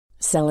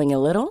Selling a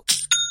little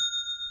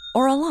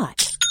or a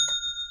lot?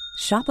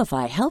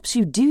 Shopify helps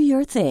you do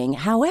your thing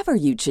however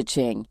you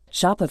cha-ching.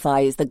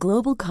 Shopify is the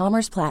global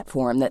commerce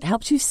platform that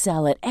helps you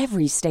sell at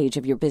every stage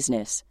of your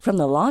business. From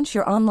the launch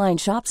your online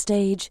shop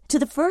stage to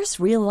the first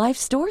real-life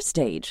store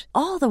stage,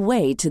 all the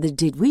way to the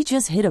did we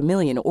just hit a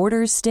million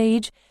orders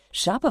stage.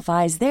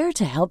 Shopify is there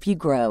to help you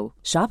grow.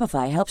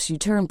 Shopify helps you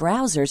turn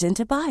browsers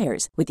into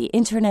buyers with the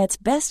internet's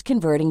best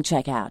converting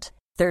checkout.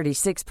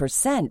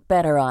 36%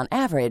 better on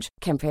average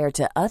compared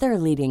to other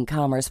leading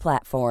commerce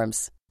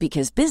platforms.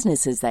 Because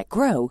businesses that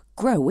grow,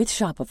 grow with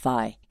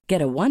Shopify.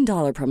 Get a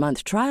 $1 per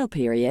month trial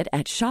period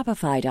at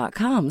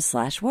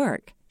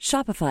shopify.com/work.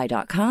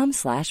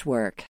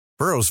 Shopify.com/work.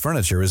 Burrow's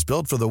furniture is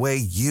built for the way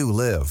you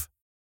live.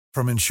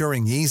 From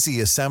ensuring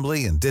easy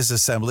assembly and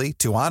disassembly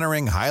to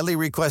honoring highly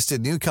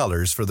requested new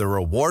colors for their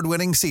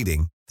award-winning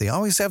seating, they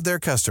always have their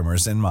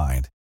customers in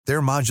mind. Their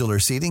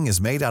modular seating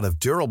is made out of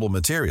durable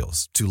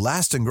materials to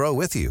last and grow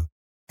with you.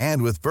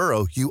 And with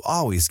Burrow, you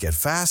always get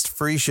fast,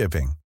 free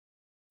shipping.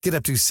 Get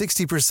up to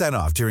 60%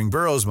 off during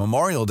Burrow's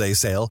Memorial Day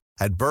sale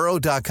at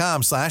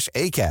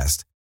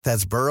burrow.com/ACAST.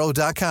 That's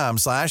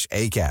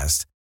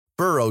burrow.com/ACAST.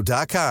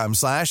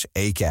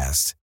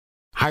 burrow.com/ACAST.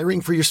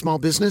 Hiring for your small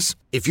business?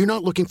 If you're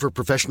not looking for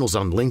professionals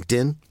on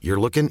LinkedIn,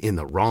 you're looking in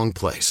the wrong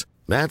place.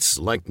 That's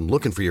like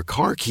looking for your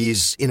car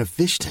keys in a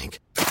fish tank.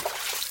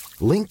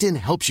 LinkedIn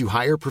helps you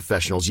hire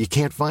professionals you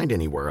can't find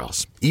anywhere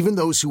else, even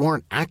those who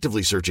aren't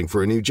actively searching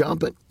for a new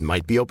job but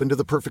might be open to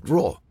the perfect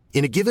role.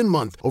 In a given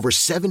month, over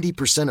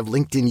 70% of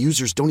LinkedIn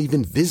users don't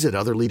even visit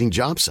other leading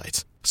job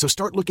sites. So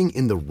start looking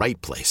in the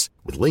right place.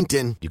 With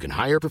LinkedIn, you can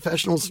hire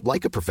professionals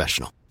like a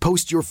professional.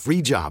 Post your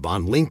free job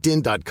on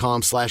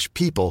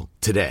linkedin.com/people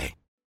today.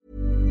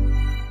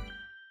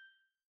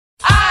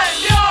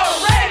 I'm your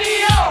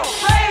radio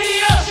show. I'm your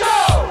radio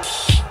show.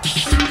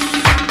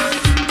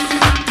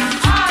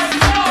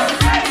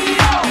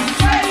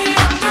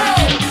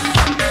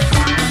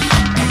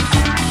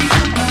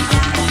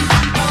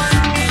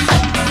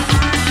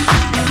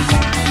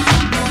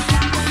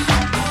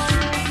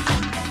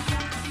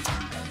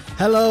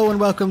 Hello and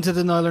welcome to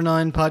the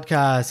Nialler9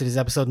 podcast. It is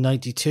episode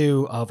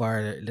 92 of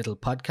our little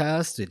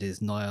podcast. It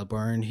is Niall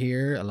Byrne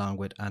here along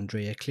with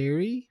Andrea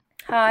Cleary.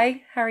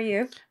 Hi, how are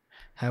you?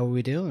 How are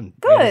we doing?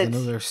 Good. It is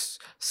another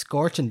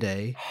scorching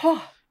day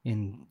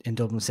in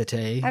Dublin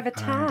City. I have a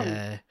tan.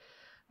 And,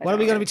 what are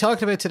we going to be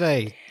talking about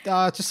today?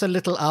 Just a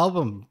little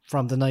album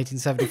from the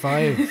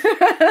 1975.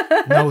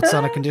 Notes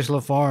on a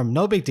Conditional form.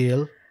 No big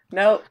deal.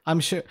 No.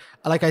 I'm sure,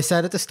 like I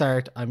said at the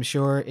start, I'm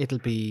sure it'll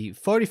be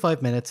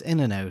 45 minutes in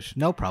and out.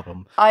 No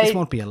problem. This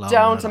won't be a long one.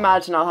 Don't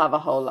imagine I'll have a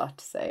whole lot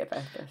to say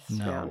about this,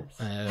 No.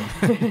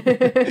 to be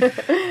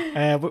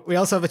honest. We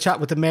also have a chat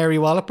with the Mary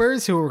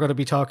Wallopers, who we're going to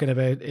be talking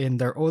about in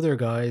their other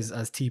guise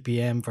as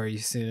TPM very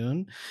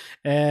soon.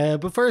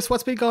 But first,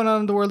 what's been going on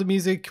in the world of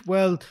music?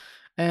 Well,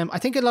 I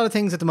think a lot of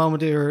things at the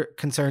moment are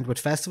concerned with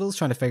festivals,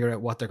 trying to figure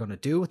out what they're going to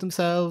do with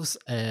themselves.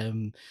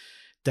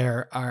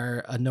 There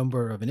are a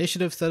number of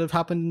initiatives that have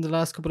happened in the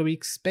last couple of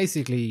weeks,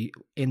 basically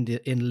in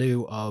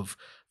lieu of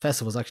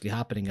festivals actually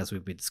happening, as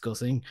we've been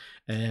discussing.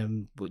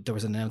 There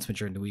was an announcement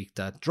during the week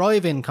that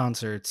drive-in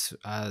concerts,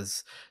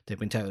 as they've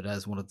been touted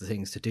as one of the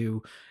things to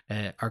do,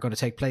 are going to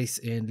take place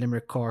in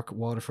Limerick, Cork,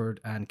 Waterford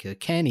and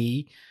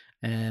Kilkenny.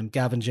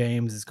 Gavin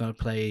James is going to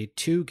play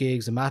 2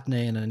 gigs, a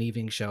matinee and an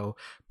evening show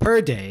per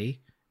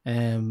day.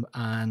 And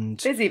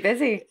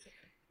Busy.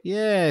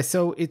 Yeah,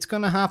 so it's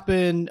going to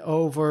happen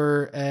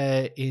over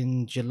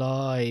in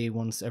July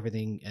once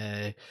everything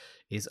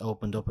is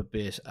opened up a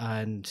bit,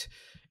 and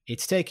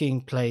it's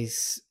taking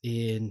place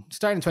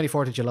starting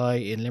 24th of July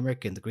in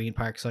Limerick in the Green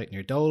Park site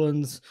near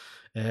Dolan's,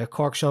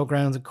 Cork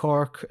Showgrounds in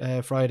Cork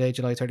Friday,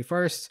 July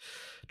 31st,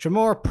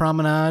 Tremor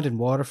Promenade in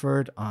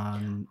Waterford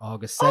on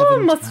August 7th.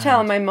 Oh, must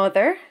tell my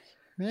mother.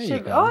 There you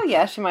go. Oh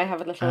yeah, she might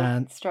have a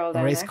little stroll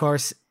down race there.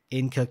 course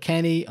in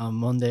Kilkenny on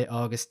Monday,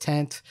 August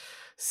 10th.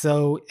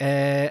 So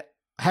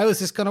how is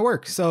this going to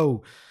work?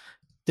 So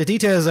the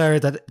details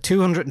are that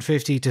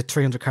 250 to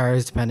 300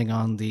 cars, depending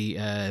on the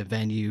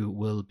venue,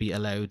 will be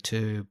allowed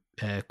to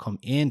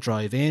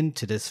drive in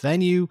to this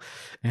venue.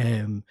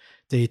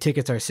 The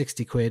tickets are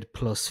 60 quid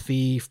plus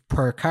fee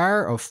per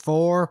car of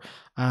 4,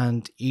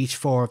 and each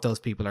 4 of those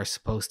people are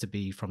supposed to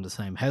be from the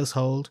same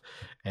household.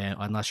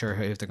 I'm not sure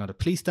if they're going to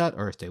police that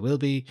or if they will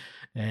be.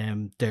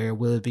 There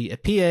will be a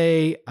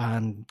PA,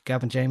 and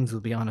Gavin James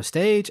will be on a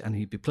stage and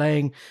he'll be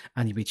playing,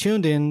 and you'll be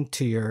tuned in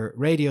to your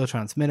radio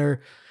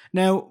transmitter.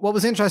 Now, what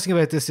was interesting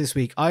about this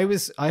week, I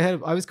was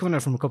coming at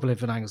it from a couple of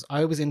different angles.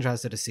 I was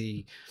interested to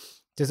see,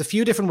 there's a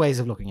few different ways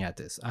of looking at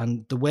this,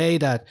 and the way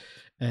that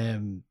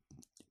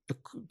a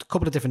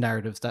couple of different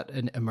narratives that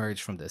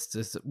emerge from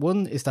this.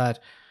 One is that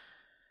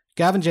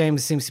Gavin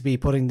James seems to be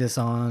putting this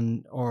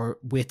on, or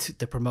with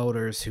the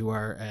promoters who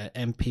are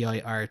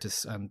MPI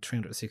Artists and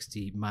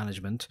 360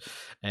 Management.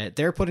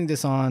 They're putting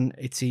this on,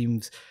 it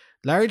seems,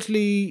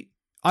 largely.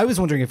 I was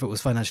wondering if it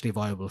was financially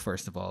viable,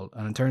 first of all.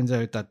 And it turns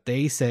out that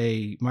they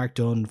say, Mark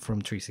Dunn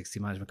from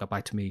 360 Management got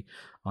back to me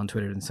on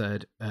Twitter and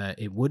said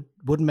it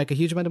wouldn't make a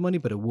huge amount of money,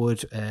 but it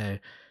would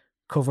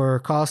cover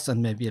costs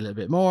and maybe a little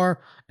bit more.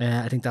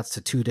 I think that's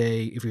a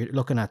 2-day. If you're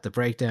looking at the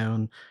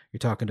breakdown, you're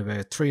talking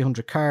about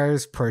 300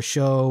 cars per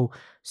show,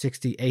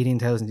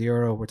 18,000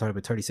 euro. We're talking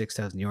about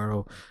 36,000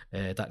 euro.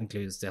 That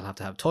includes they'll have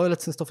to have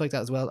toilets and stuff like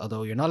that as well.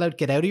 Although you're not allowed to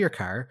get out of your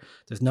car,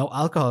 there's no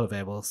alcohol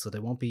available, so they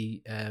won't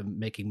be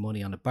making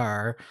money on a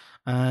bar.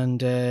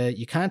 And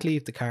you can't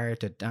leave the car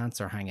to dance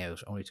or hang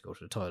out, only to go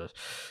to the toilet.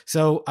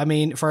 So, I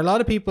mean, for a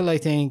lot of people, I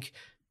think,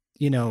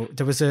 you know,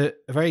 there was a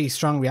very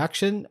strong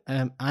reaction,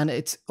 and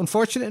it's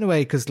unfortunate in a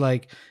way because,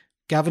 like,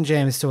 Gavin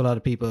James to a lot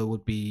of people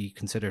would be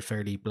considered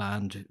fairly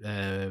bland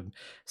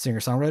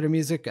singer-songwriter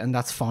music, and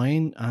that's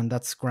fine and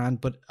that's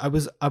grand. But I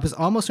was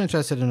almost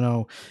interested to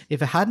know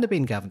if it hadn't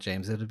been Gavin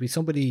James, it would be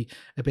somebody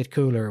a bit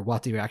cooler,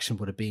 what the reaction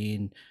would have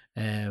been.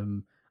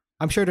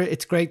 I'm sure that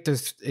it's great.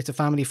 It's a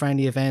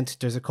family-friendly event.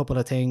 There's a couple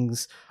of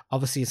things.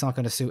 Obviously, it's not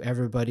going to suit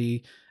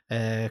everybody.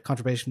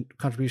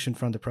 Contribution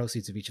from the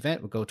proceeds of each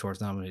event will go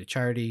towards nominated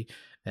charity.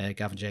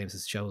 Gavin James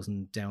has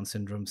chosen Down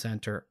Syndrome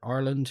Centre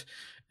Ireland.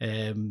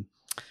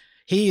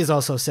 He has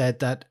also said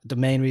that the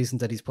main reason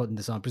that he's putting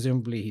this on,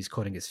 presumably he's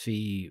cutting his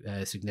fee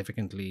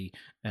significantly,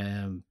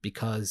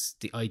 because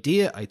the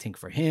idea, I think,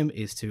 for him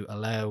is to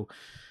allow,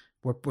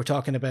 we're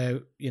talking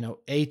about, you know,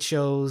 8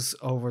 shows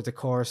over the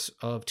course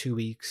of 2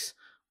 weeks.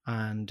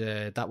 And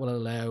that will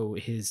allow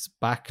his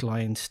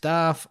backline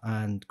staff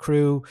and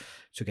crew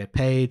to get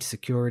paid,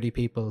 security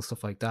people,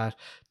 stuff like that,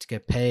 to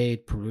get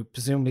paid.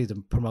 Presumably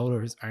the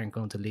promoters aren't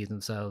going to leave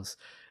themselves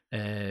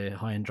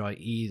high and dry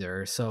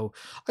either. So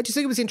I just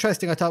think it was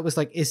interesting. I thought it was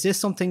like, is this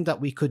something that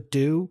we could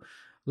do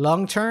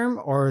long term,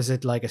 or is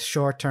it like a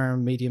short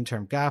term, medium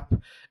term gap?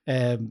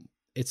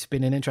 It's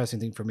been an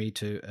interesting thing for me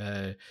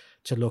to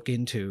look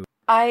into.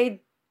 I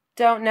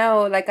don't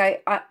know. Like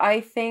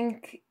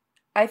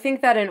I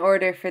think that in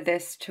order for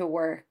this to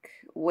work,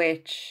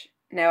 which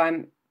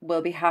now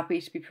will be happy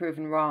to be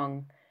proven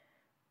wrong,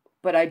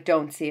 but I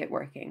don't see it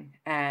working.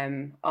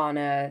 On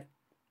a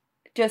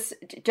just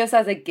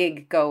as a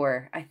gig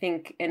goer, I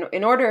think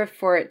in order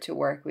for it to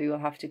work, we will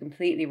have to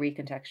completely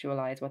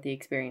recontextualize what the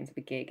experience of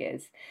a gig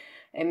is.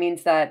 It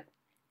means that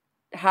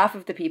half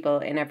of the people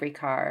in every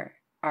car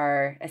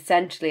are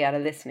essentially at a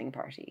listening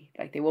party.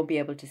 Like, they won't be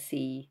able to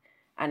see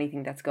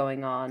anything that's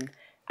going on.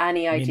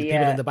 Any idea?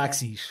 People in the back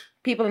seat.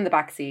 People in the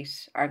back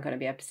seat aren't going to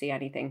be able to see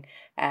anything.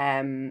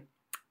 We're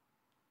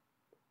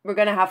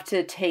going to have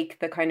to take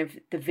the kind of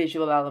the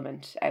visual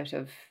element out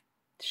of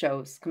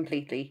shows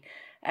completely,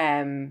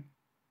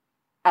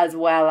 as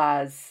well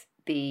as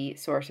the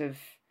sort of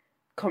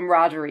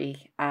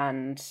camaraderie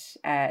and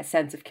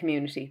sense of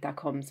community that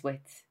comes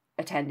with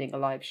attending a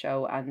live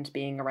show and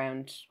being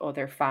around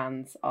other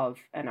fans of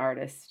an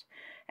artist,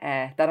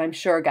 that I'm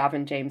sure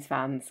Gavin James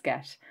fans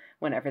get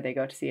whenever they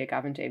go to see a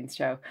Gavin James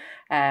show.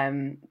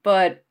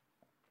 But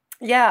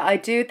yeah, I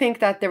do think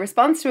that the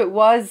response to it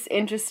was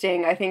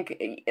interesting. I think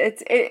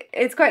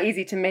it's quite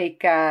easy to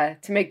make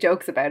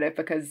jokes about it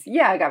because,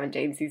 yeah, Gavin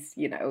James, he's,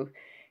 you know,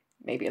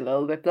 maybe a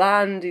little bit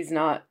bland. He's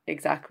not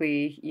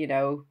exactly, you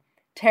know,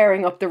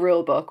 tearing up the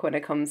rule book when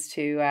it comes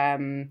to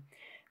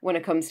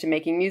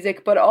making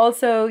music, but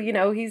also, you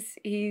know, he's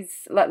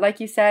like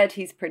you said,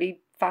 he's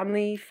pretty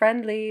family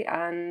friendly,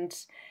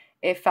 and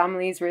if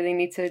families really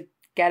need to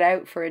get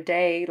out for a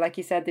day, like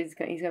you said, he's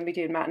going to be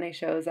doing matinee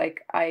shows.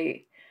 Like,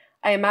 I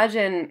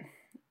imagine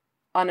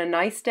on a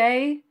nice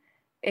day,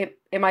 it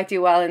might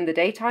do well in the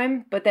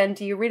daytime, but then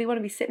do you really want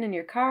to be sitting in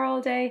your car all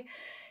day?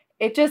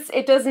 It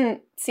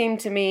doesn't seem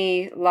to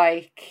me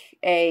like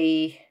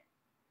a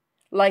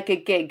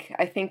gig.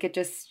 I think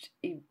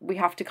we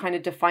have to kind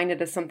of define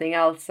it as something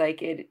else.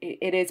 Like,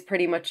 it is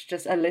pretty much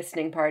just a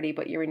listening party,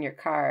 but you're in your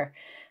car.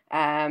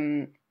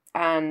 And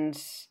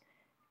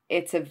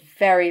it's a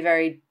very,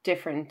 very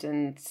different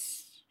and,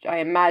 I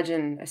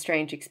imagine, a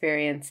strange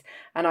experience.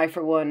 And I,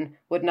 for one,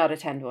 would not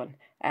attend one.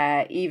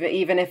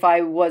 Even if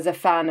I was a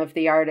fan of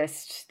the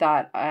artist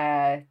that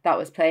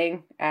was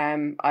playing,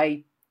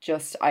 I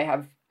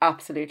have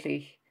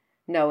absolutely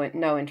no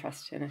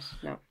interest in it.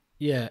 No.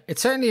 Yeah,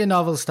 it's certainly a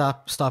novel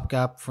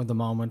stopgap for the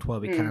moment while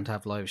we can't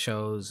have live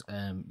shows.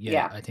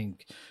 I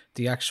think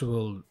the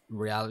actual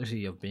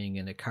reality of being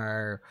in a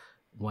car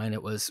when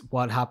it was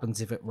what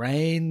happens if it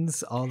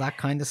rains, all that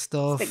kind of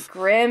stuff. It's a bit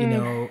grim. You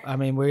know, I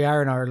mean, we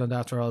are in Ireland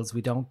after all, so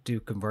we don't do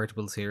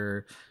convertibles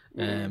here.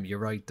 You're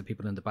right, the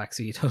people in the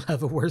backseat will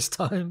have a worse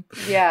time.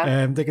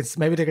 Yeah. They could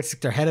stick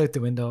their head out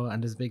the window,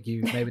 and there's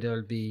maybe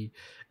there'll be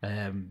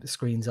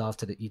screens off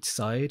to each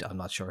side. I'm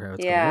not sure how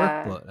it's going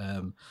to work, but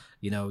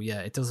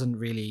it doesn't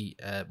really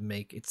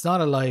it's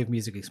not a live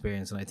music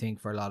experience. And I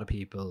think for a lot of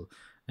people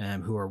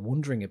who are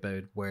wondering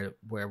about where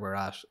we're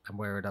at and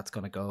where that's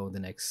going to go in the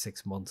next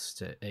 6 months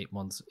to 8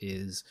 months,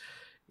 is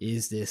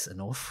this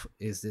enough?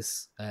 Is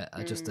this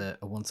just a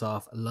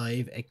once-off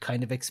live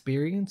kind of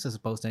experience as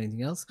opposed to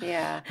anything else?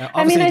 Yeah.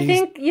 I mean, I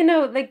think, you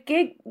know, like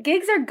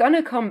gigs are going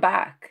to come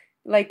back.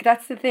 Like,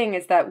 that's the thing,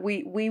 is that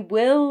we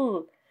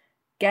will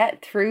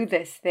get through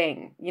this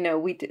thing. You know,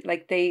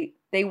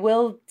 they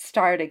will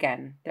start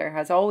again. There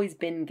has always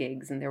been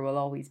gigs and there will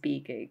always be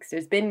gigs.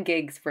 There's been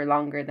gigs for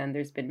longer than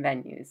there's been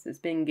venues. There's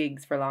been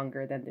gigs for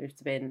longer than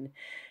there's been,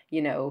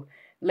 you know,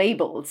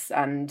 labels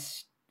and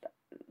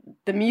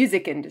the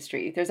music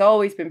industry. There's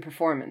always been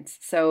performance.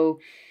 So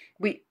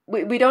we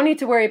don't need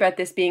to worry about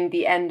this being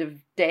the end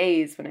of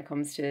days when it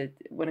comes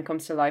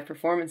to live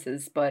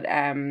performances. But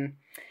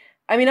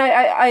I mean,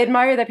 I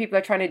admire that people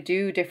are trying to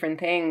do different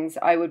things.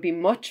 I would be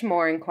much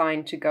more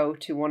inclined to go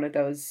to one of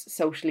those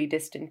socially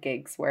distant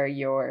gigs where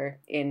you're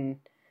in,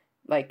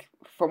 like,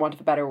 for want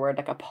of a better word,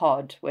 like a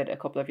pod with a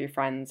couple of your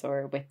friends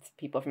or with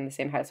people from the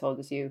same household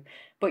as you,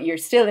 but you're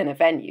still in a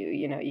venue.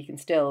 You know, you can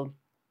still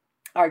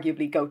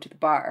arguably go to the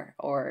bar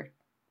or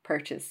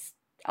purchase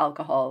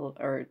alcohol,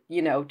 or,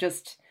 you know,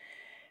 just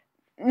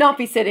not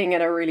be sitting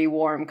in a really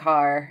warm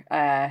car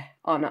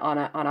on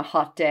a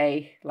hot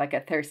day like a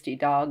thirsty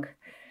dog.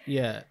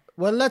 Yeah.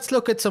 Well, let's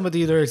look at some of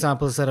the other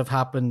examples that have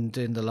happened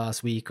in the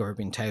last week or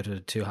been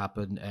touted to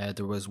happen.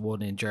 There was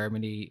one in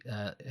Germany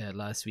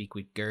last week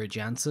with Gerd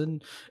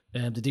Janssen,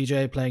 the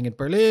DJ, playing in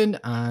Berlin,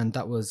 and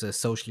that was a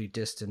socially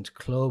distant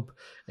club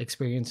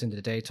experience in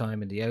the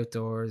daytime in the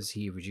outdoors.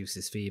 He reduced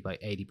his fee by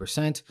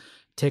 80%.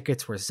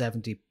 Tickets were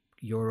 €70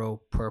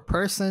 per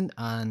person,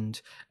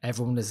 and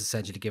everyone is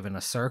essentially given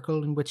a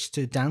circle in which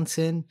to dance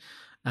in,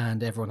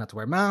 and everyone had to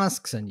wear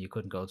masks, and you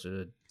couldn't go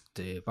to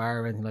the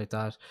bar or anything like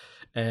that.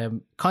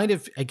 Kind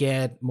of,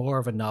 again, more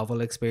of a novel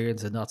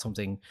experience and not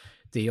something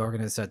the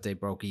organizers said they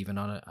broke even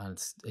on it,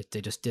 and they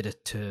just did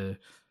it to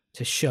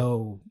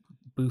show,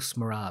 boost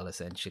morale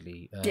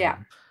essentially.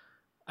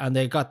 And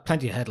they got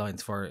plenty of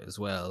headlines for it as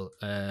well.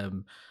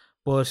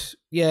 But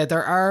yeah,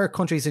 there are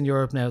countries in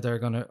Europe now that are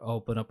going to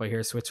open up. I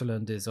hear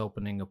Switzerland is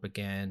opening up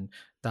again.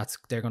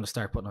 They're going to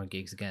start putting on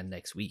gigs again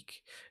next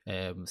week.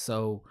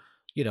 So,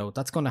 you know,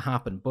 that's going to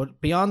happen.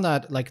 But beyond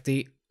that, like,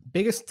 the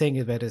biggest thing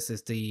about this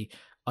is the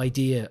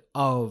idea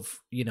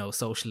of, you know,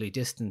 socially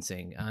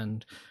distancing.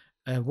 And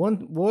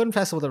one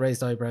festival that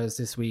raised eyebrows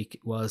this week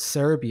was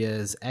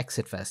Serbia's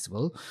Exit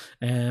Festival,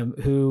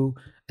 who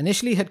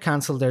initially had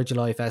cancelled their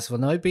July festival.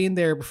 Now, I've been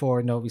there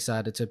before in Novi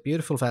Sad. It's a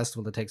beautiful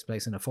festival that takes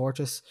place in a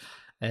fortress.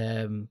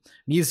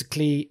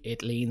 Musically,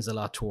 it leans a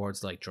lot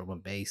towards like drum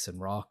and bass and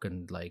rock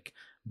and like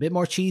a bit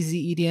more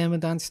cheesy EDM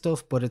and dance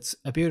stuff, but it's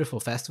a beautiful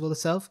festival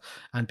itself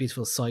and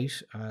beautiful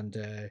site, and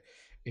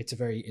it's a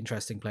very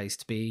interesting place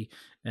to be.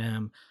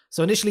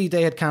 So initially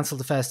they had cancelled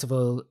the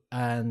festival,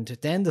 and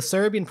then the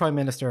Serbian Prime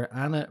Minister,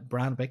 Ana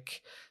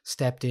Brnabić,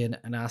 stepped in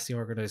and asked the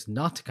organisers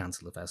not to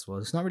cancel the festival.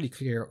 It's not really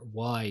clear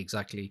why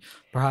exactly.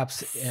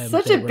 Perhaps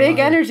such a big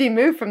energy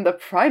move from the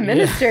Prime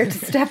Minister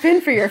to step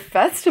in for your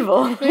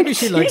festival. Maybe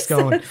she likes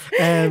going.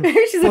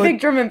 Maybe she's a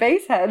big drum and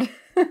bass head.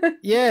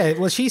 Yeah,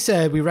 well, she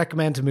said, we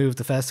recommend to move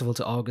the festival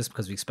to August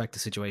because we expect the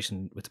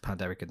situation with the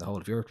pandemic in the whole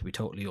of Europe to be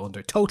totally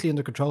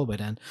under control by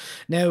then.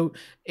 Now,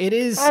 it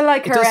is... I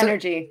like her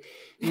energy.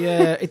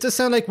 Yeah, it does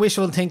sound like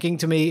wishful thinking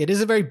to me. It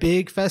is a very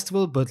big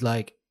festival, but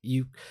like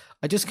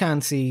I just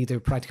can't see the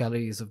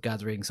practicalities of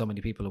gathering so many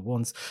people at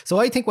once. So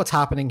I think what's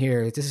happening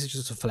here, this is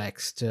just a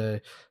flex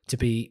to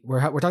be...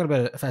 We're talking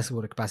about a festival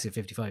with a capacity of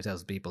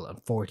 55,000 people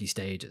and 40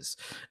 stages.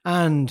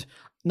 And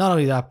not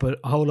only that, but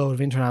a whole load of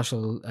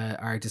international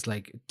artists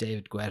like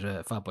David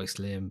Guetta, Fatboy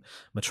Slim,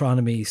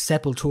 Metronomy,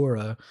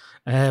 Sepultura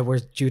were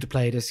due to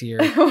play this year.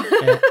 What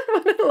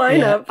a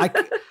lineup.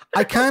 Yeah,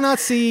 I cannot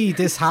see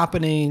this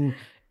happening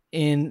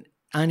in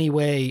any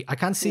way. I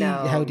can't see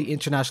how the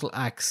international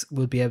acts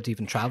will be able to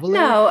even travel there.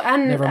 No,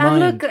 and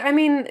look, I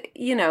mean,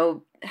 you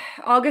know,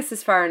 August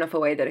is far enough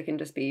away that it can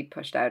just be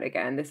pushed out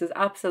again. This is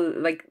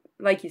absolutely,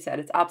 like you said,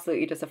 it's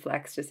absolutely just a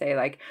flex to say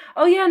like,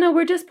 oh yeah, no,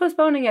 we're just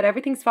postponing it.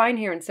 Everything's fine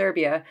here in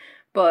Serbia.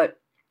 But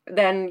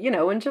then, you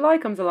know, when July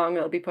comes along,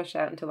 it'll be pushed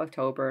out until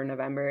October or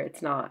November.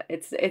 It's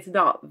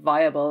not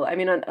viable. I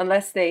mean,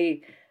 unless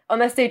they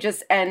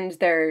just end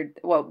their,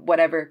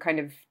 whatever kind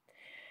of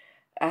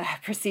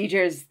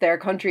procedures their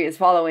country is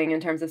following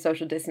in terms of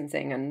social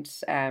distancing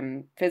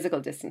and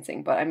physical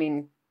distancing. But I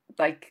mean,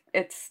 like,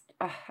 it's,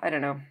 I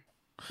don't know.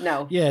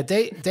 No. Yeah,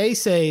 they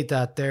say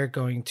that they're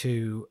going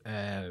to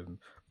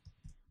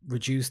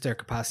reduce their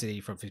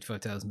capacity from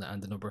 55,000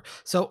 and the number.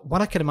 So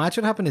what I can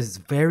imagine happen is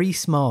very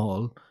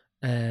small,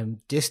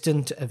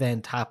 distant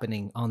event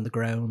happening on the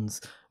grounds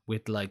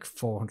with like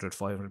 400,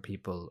 500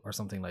 people or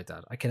something like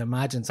that. I can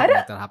imagine something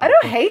like that happening.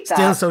 I don't hate that.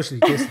 Still socially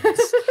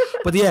distanced.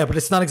 But yeah, but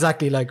it's not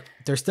exactly like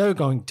they're still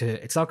going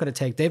to, it's not going to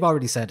take, they've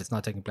already said it's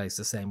not taking place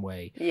the same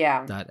way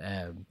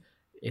that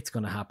it's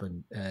going to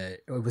happen.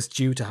 It was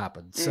due to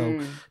happen.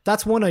 So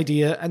that's one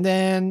idea. And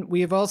then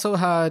we have also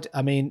had,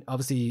 I mean,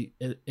 obviously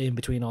in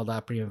between all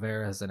that,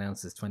 Primavera has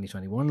announced its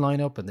 2021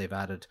 lineup, and they've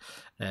added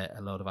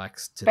a load of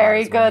acts to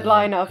very that good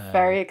well. lineup.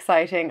 Very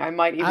exciting. I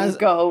might even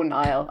go,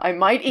 Niall. I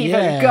might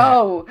even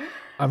go.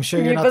 I'm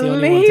sure you're not the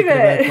only one thinking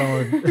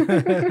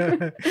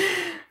about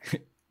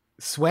going.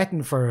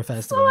 Sweating for a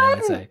festival,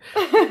 I'd say.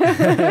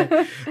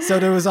 So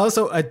there was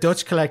also a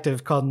Dutch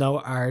collective called No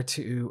Art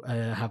who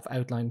have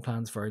outlined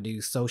plans for a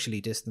new socially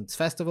distanced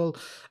festival,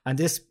 and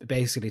this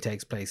basically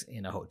takes place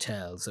in a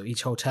hotel. So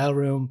each hotel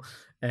room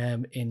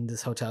in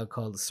this hotel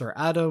called Sir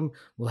Adam.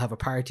 We'll have a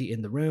party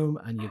in the room,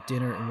 and you have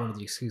dinner in one of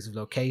the exclusive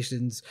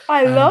locations.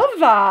 I love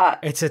that.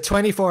 It's a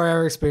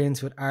 24-hour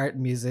experience with art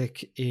and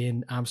music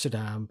in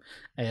Amsterdam,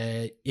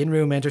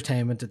 in-room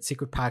entertainment and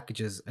secret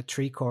packages, a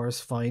 3-course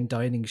fine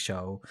dining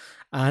show,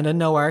 and a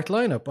no art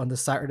lineup on the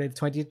Saturday, the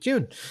 20th of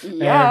June.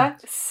 Yeah,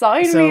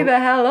 sign me the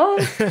hell up.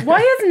 Why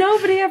has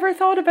nobody ever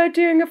thought about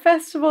doing a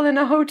festival in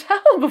a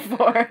hotel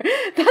before?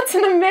 That's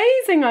an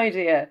amazing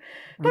idea.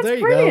 That's there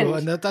you brilliant. go,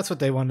 and that's what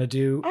they want to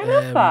do. I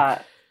love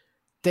that.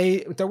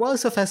 There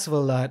was a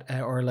festival that,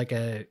 or like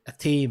a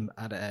theme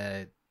at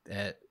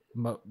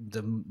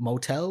the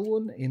motel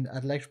one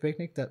at Electric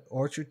Picnic that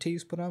Orchard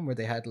Teas put on, where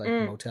they had like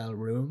motel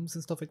rooms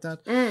and stuff like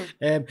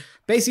that.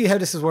 Basically, how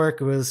this is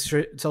work was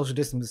social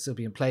distance will still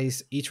be in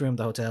place. Each room of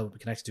the hotel will be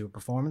connected to a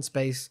performance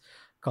space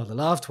called the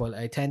Loft, while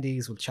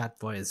attendees will chat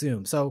via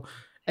Zoom. So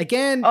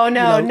again, oh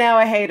no, now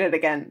I hate it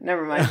again.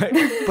 Never mind.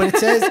 But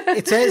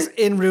it says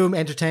in-room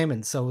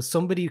entertainment, so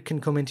somebody can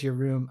come into your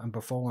room and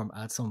perform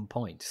at some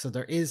point. So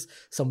there is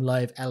some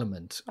live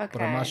element, but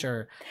I'm not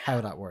sure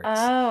how that works.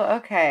 Oh,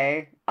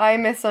 okay. I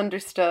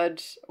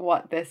misunderstood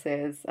what this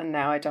is, and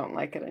now I don't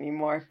like it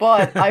anymore.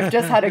 But I've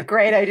just had a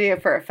great idea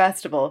for a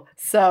festival.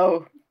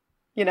 So,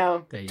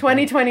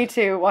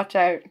 2022, watch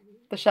out.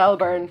 The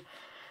Shelburne.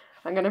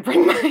 I'm going to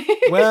bring my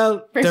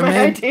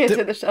idea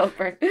to the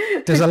Shelburne.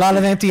 There's a lot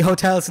of empty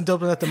hotels in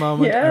Dublin at the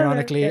moment,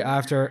 ironically,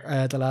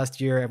 after the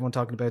last year, everyone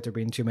talking about there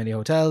being too many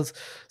hotels.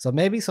 So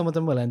maybe some of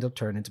them will end up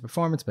turning into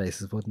performance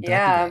spaces, wouldn't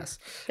that be nice?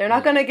 They're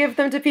not going to give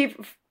them to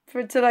people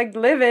to like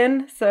live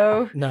in,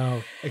 so...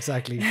 No,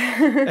 exactly.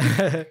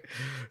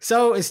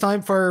 So it's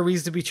time for a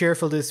Reason to Be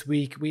Cheerful this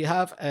week. We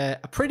have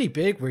a pretty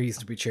big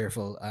Reason to Be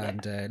Cheerful,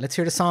 and let's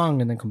hear the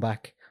song and then come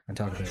back and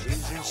talk about it.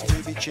 Reasons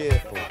to be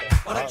cheerful,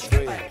 part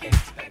 3.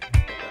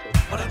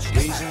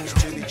 Reasons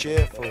to be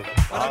cheerful,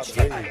 part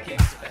 3.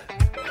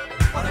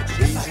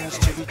 Reasons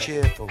to be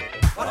cheerful,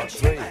 part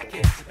 3.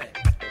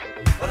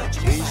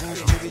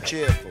 Reasons to be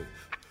cheerful.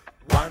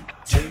 1,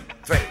 2,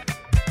 3.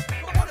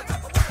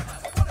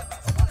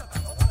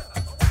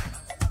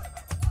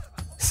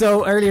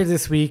 So earlier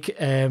this week,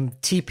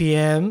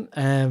 TPM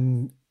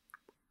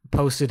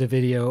posted a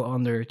video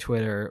on their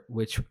Twitter,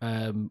 which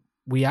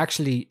we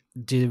actually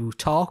do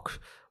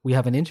talk. We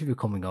have an interview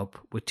coming up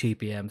with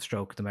TPM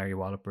stroke the Merry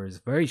Wallopers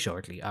very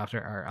shortly after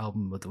our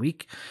album of the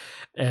week.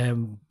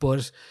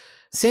 But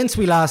since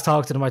we last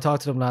talked to them, I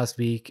talked to them last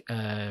week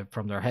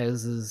from their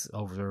houses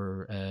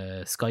over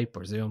Skype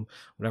or Zoom,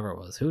 whatever it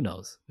was. Who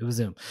knows? It was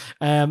Zoom.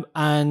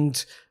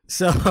 And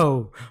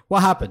so what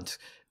happened?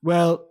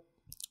 Well,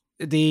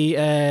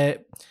 the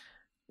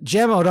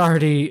Gemma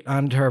O'Doherty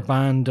and her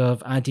band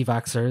of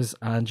anti-vaxxers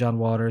and John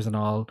Waters and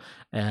all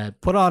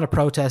put on a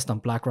protest on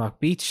Blackrock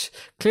Beach,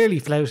 clearly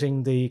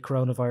flouting the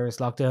coronavirus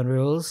lockdown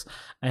rules,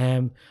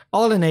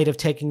 all in aid of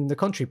taking the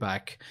country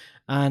back.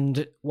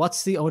 And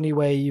what's the only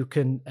way you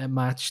can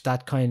match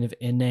that kind of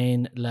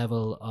inane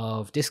level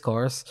of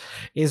discourse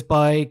is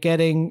by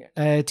getting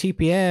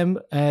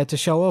TPM to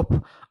show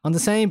up on the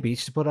same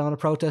beach to put on a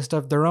protest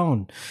of their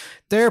own.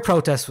 Their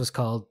protest was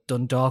called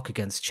Dundalk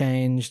Against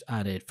Change,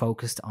 and it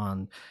focused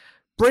on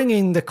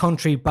bringing the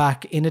country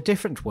back in a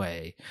different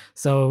way.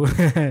 So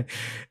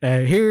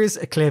here's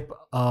a clip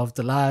of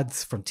the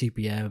lads from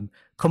TPM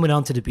coming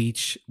onto the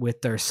beach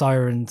with their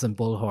sirens and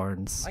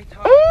bullhorns.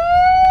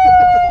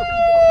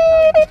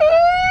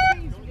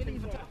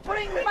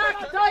 Bring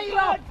back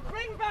dial-up!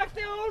 Bring back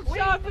the old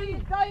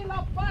shopping!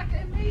 Dial-up back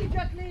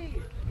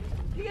immediately!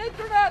 The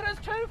internet is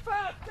too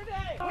fast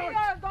today! We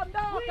are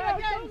Dundalk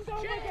against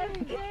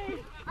change!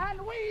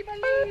 And we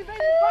believe in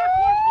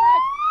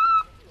backwards!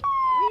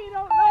 We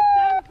don't like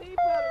them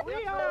people! We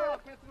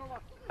want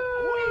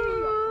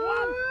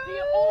the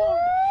old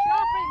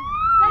shopping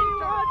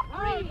centre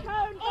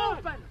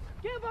open!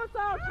 Give us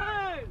our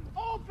town!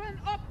 Open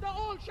up the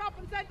old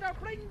shopping centre,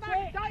 bring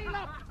back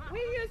dial-up! We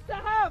used to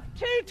have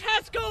 2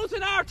 Tesco's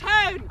in our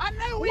town! And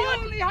now we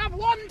only have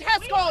 1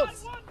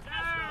 Tesco's!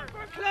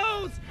 For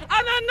clothes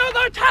and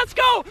another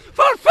Tesco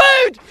for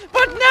food!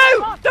 But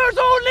now there's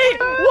only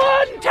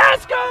 1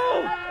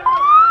 Tesco!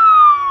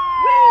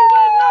 We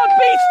will not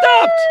be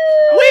stopped!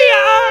 We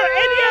are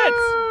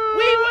idiots!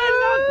 We will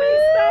not be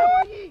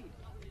stopped!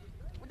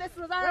 This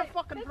was our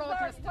fucking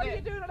protest today. What are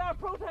you doing at our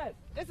protest?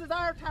 This is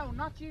our town,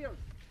 not yours.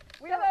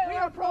 We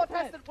are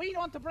protesting. We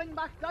want to bring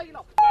back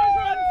dial-up. Bring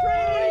back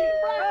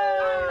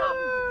dial-up.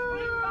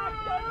 Bring back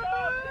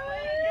dial-up the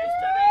way it used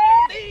to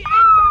be.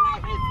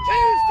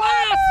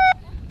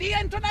 The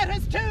internet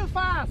is too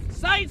fast.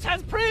 Science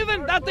has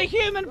proven that the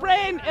human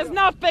brain is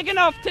not big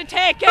enough to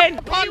take in.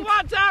 We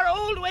want our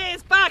old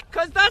ways back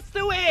because that's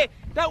the way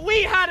that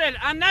we had it,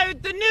 and now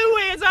the new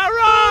ways are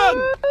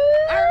wrong.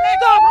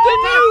 Stop the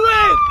new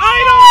ways. I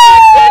don't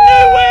like the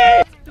new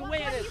ways. The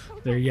way it is.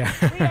 There you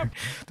go.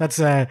 That's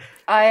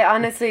I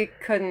honestly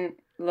couldn't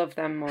love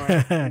them more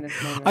in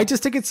this moment. I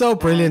just think it's so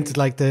brilliant,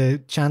 like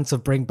the chance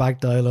of bring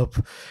back dial-up,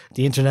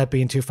 the internet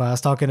being too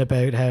fast, talking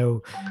about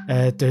how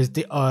there's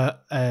the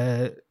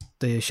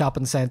the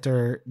shopping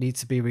centre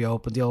needs to be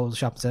reopened. The old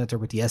shopping centre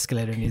with the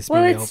escalator needs to be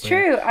reopened. Well, it's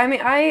true. I mean,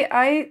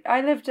 I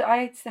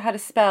had a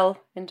spell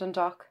in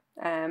Dundalk.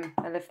 I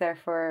lived there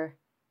for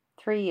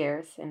 3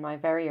 years in my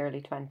very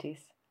early 20s.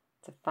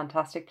 It's a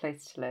fantastic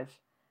place to live.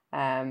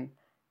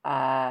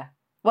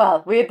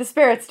 Well, we had the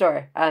Spirit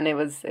Store, and it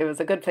was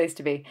a good place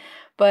to be.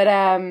 But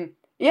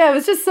yeah, it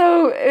was just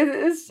so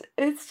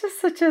it's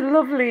just such a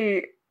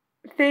lovely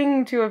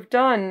thing to have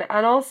done,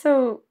 and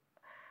also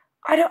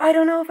I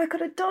don't know if I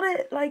could have done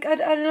it. Like I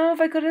don't know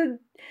if I could have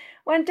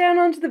went down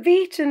onto the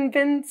beach and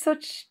been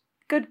such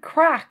good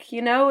crack.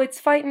 You know, it's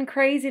fighting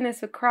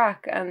craziness with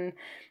crack, and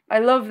I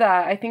love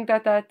that. I think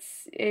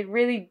it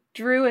really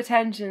drew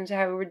attention to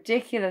how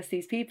ridiculous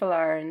these people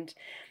are, and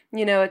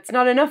you know, it's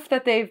not enough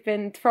that they've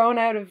been thrown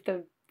out of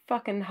the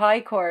fucking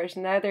High Court,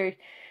 and now they're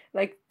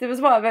like, there was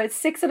about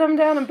 6 of them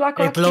down in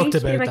Blackrock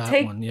Beach, being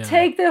like,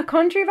 take the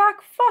country back,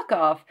 fuck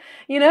off,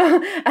 you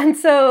know. And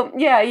so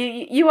yeah,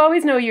 you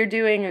always know you're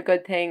doing a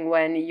good thing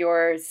when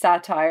your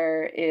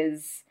satire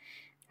is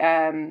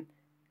kind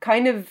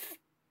of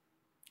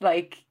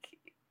like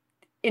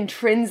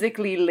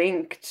intrinsically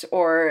linked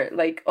or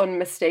like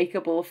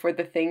unmistakable for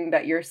the thing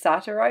that you're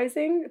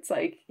satirizing. It's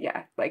like,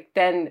 yeah, like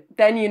then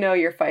you know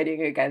you're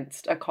fighting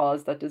against a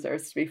cause that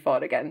deserves to be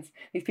fought against.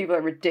 These people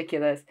are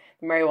ridiculous.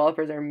 The Mary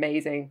Wallopers are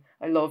amazing.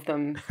 I love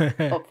them.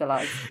 Up the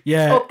lads.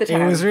 Yeah, up the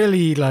town. It was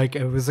really like,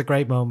 it was a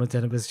great moment,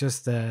 and it was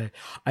just I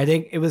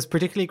think it was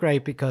particularly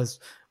great because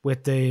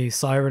with the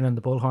siren and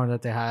the bullhorn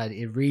that they had,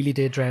 it really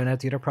did drown out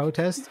the other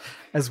protest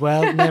as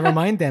well. Never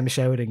mind them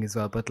shouting as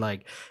well, but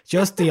like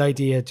just the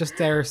idea, just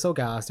they're so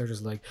gassed. They're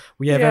just like,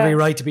 we have every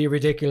right to be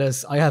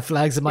ridiculous. I have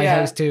flags in my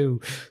house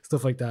too,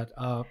 stuff like that.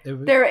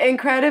 They're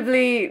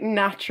incredibly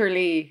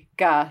naturally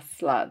gas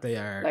lads. They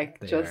are like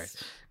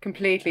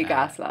completely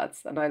gas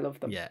lads, and I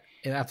love them. Yeah,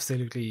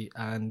 absolutely.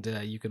 And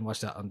you can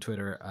watch that on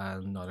Twitter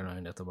and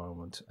Nialler9 at the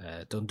moment.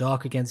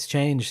 Dundalk against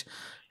change.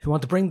 If you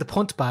want to bring the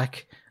punt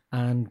back.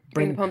 And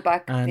bring the punt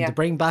back, to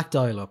bring back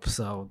dial up.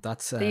 So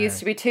that's there used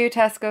to be 2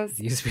 Tesco's.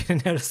 There used to be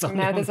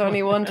now there's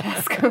only one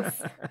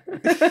Tesco's.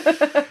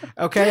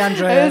 Okay,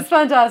 Andrea, it was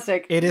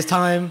fantastic. It is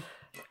time.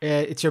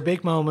 It's your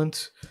big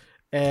moment.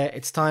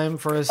 It's time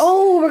for us.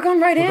 Oh, we're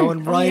going right in.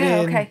 Going right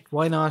in. Okay.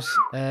 Why not?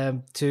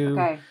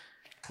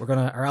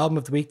 Our album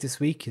of the week this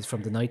week is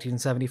from the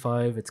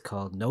 1975. It's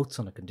called Notes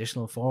on a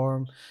Conditional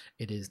Form.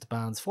 It is the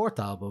band's 4th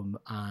album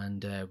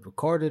and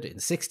recorded in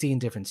 16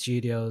 different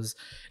studios.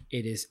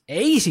 It is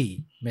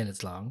 80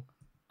 minutes long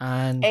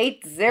and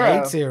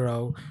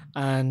 80,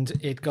 and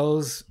it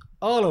goes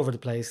all over the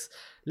place.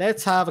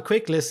 Let's have a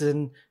quick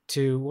listen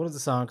to one of the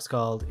songs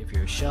called If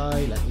You're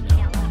Shy, Let Me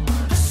Know.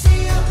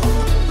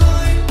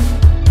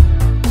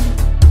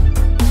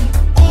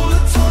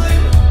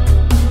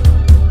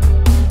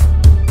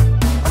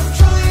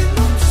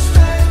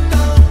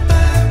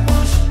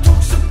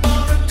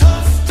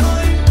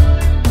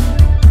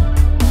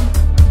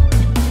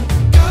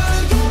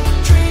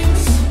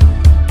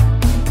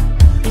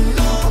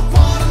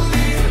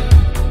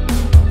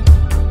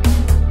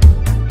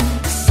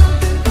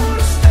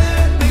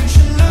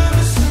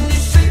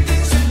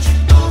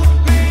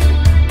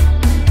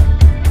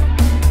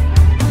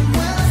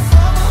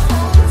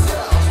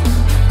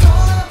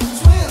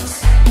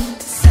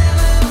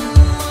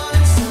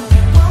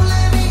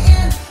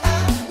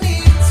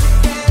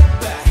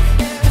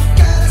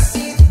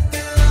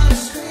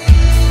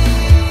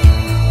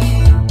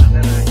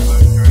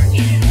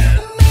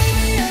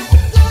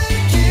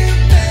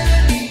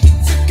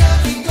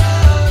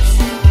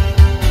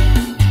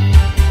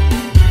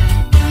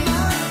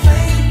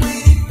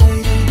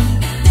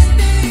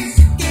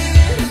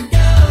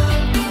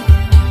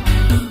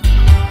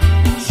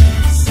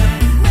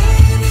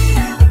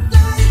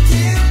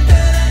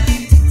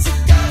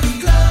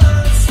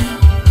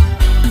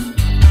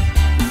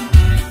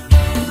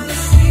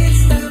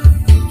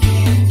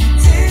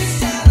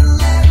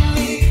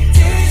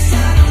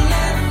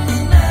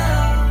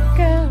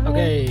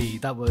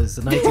 That was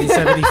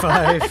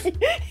 1975.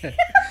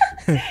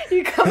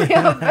 You got me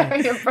up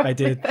very abruptly. I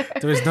did.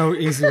 There was no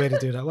easy way to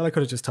do that. Well, I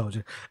could have just told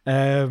you.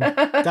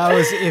 That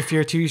was If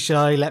You're Too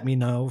Shy, Let Me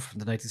Know from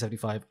the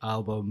 1975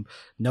 album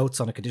Notes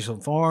on a Conditional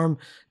Form.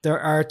 There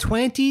are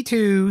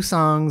 22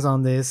 songs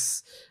on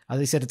this. As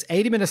I said, it's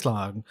 80 minutes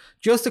long.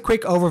 Just a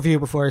quick overview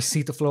before I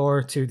cede the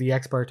floor to the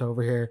expert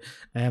over here,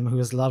 who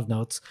has a lot of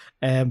notes.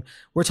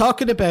 We're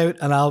talking about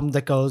an album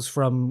that goes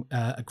from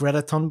a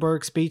Greta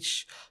Thunberg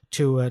speech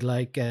to a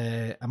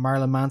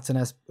Marilyn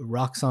Manson-esque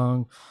rock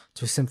song,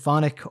 to a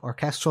symphonic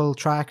orchestral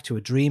track, to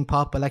a dream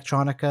pop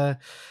electronica,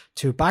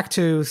 to back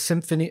to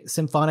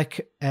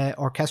symphonic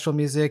orchestral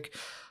music,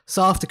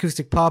 soft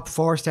acoustic pop,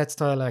 4/7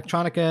 style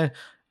electronica,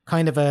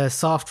 kind of a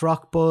soft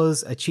rock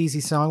buzz, a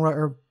cheesy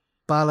songwriter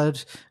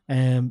ballad,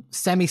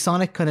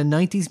 semi-sonic kind of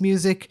 90s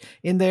music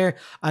in there,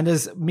 and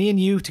as Me and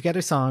You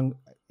Together song,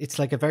 it's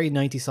like a very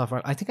 90s soft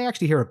rock. I think I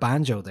actually hear a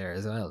banjo there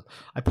as well.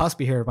 I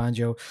possibly hear a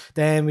banjo.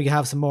 Then we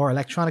have some more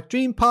electronic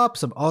dream pop,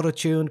 some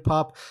auto-tuned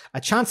pop, a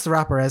Chance the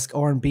Rapper-esque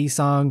R&B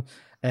song,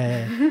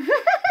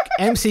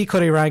 MC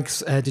Cuddy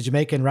ranks the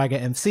Jamaican Raga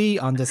MC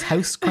on this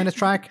house kind of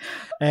track.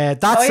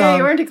 That Oh song, yeah,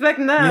 you weren't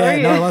expecting that, yeah, were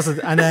you? no, it wasn't.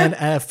 And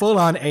then full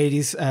on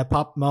 80s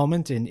pop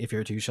moment in If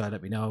You're Too Shy,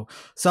 Let Me Know.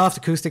 Soft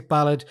acoustic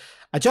ballad.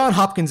 A John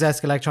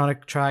Hopkins-esque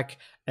electronic track.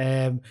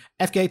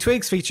 FKA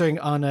Twigs featuring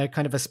on a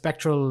kind of a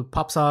spectral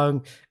pop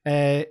song.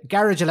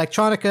 Garage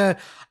electronica.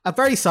 A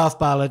very soft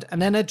ballad.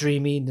 And then a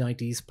dreamy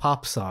 90s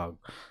pop song.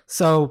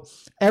 So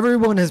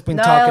everyone has been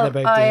talking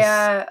about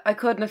this. I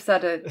couldn't have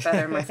said it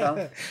better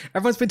myself.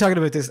 Everyone's been talking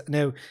about this.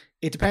 Now,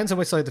 it depends on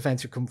which side of the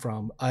fence you come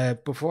from.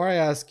 Before I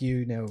ask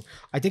you now,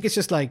 I think it's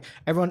just like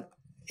everyone,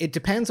 it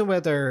depends on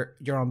whether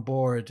you're on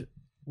board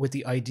with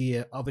the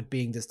idea of it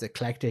being this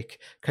eclectic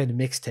kind of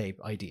mixtape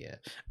idea.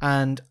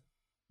 And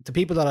the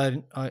people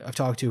that I've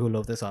talked to who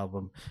love this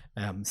album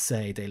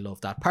say they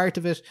love that part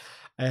of it.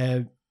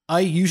 I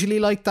usually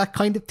like that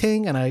kind of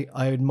thing, and I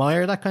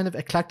admire that kind of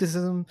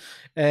eclecticism.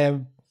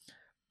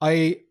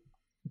 I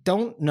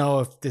don't know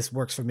if this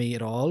works for me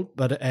at all,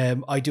 but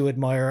I do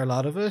admire a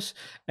lot of it.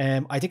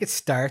 I think it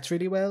starts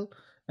really well,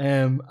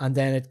 and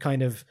then it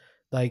kind of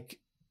like,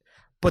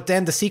 but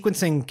then the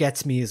sequencing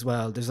gets me as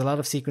well. There's a lot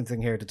of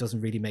sequencing here that doesn't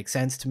really make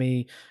sense to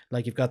me.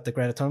 Like you've got the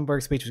Greta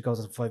Thunberg speech, which goes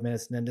on for 5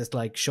 minutes, and then this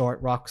like short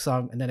rock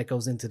song, and then it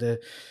goes into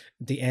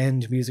the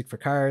end music for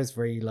Cars,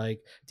 where you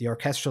like the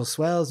orchestral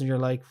swells, and you're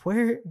like,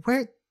 where?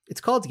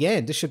 It's called The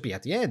End. This should be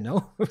at the end,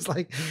 no? It's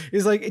like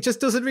it just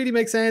doesn't really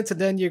make sense. And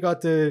then you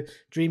got the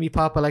dreamy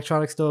pop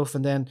electronic stuff,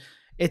 and then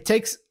it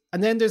takes,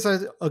 and then there's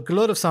a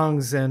glut of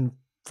songs, and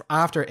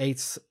after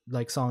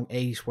song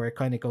 8, where it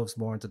kind of goes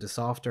more into the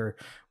softer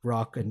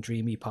rock and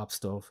dreamy pop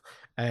stuff.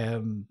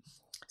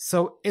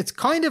 So it's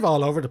kind of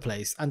all over the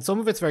place, and some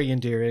of it's very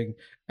endearing.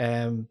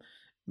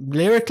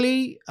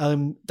 Lyrically,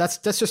 that's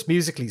just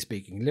musically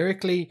speaking.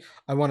 Lyrically,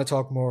 I want to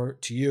talk more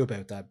to you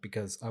about that,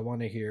 because I want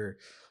to hear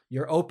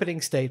your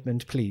opening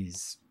statement,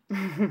 please.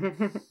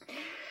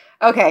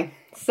 Okay,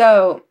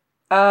 so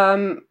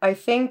I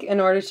think in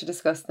order to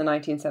discuss the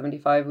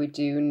 1975, we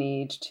do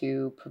need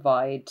to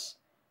provide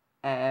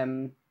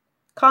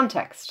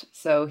context.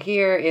 So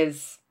here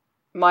is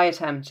my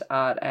attempt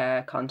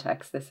at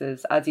context. This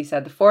is, as you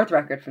said, the 4th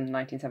record from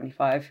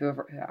 1975, who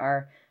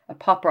are a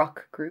pop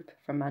rock group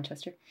from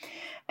Manchester.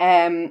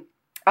 And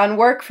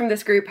work from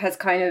this group has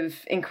kind of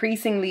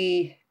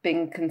increasingly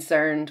been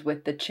concerned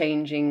with the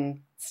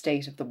changing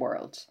state of the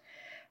world.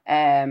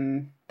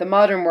 The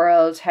modern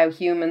world, how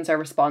humans are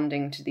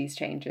responding to these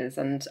changes.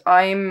 And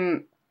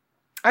I'm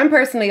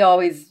personally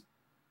always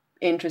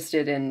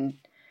interested in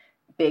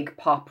big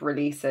pop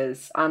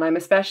releases, and I'm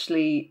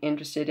especially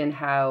interested in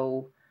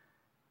how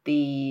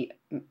we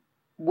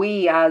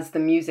as the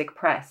music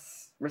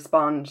press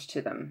respond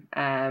to them.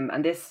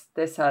 And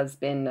this has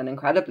been an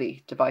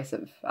incredibly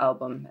divisive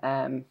album.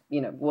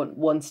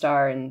 One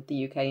star in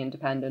the UK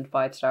Independent,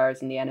 5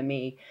 stars in the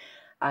NME,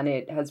 and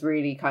it has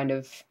really kind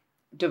of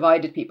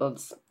divided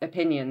people's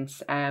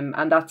opinions.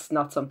 And that's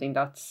not something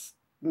that's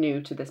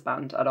new to this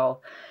band at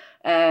all.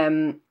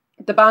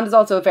 The band is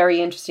also a very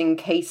interesting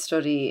case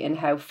study in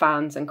how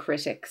fans and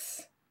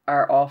critics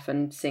are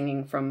often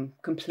singing from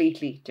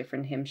completely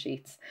different hymn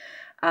sheets.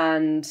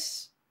 And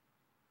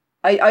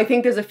I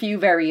think there's a few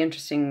very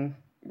interesting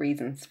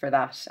reasons for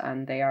that,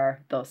 and they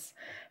are thus.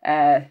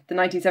 The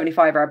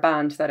 1975 are a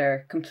band that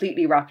are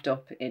completely wrapped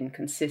up in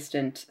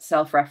consistent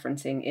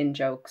self-referencing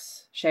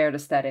in-jokes, shared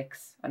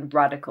aesthetics, and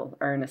radical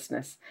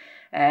earnestness.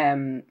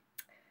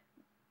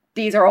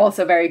 These are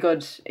also very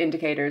good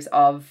indicators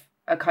of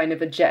a kind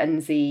of a Gen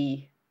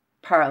Z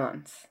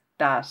parlance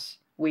that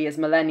we as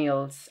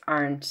millennials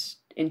aren't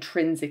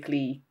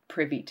intrinsically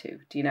privy to,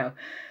 do you know?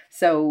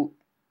 So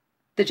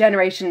the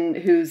generation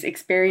whose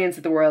experience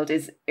of the world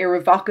is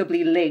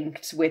irrevocably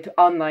linked with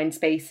online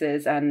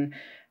spaces and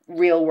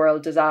real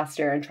world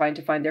disaster and trying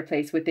to find their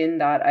place within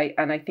that.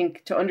 I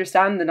think to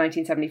understand the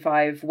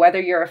 1975, whether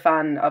you're a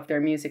fan of their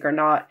music or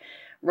not,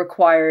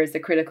 requires a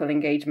critical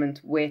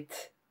engagement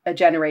with a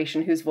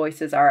generation whose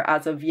voices are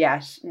as of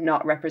yet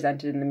not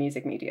represented in the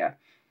music media,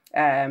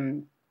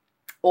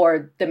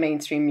 or the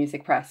mainstream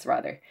music press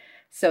rather.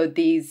 So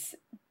this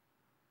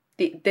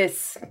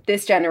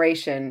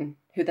generation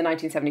who the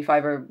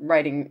 1975 are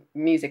writing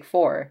music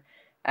for,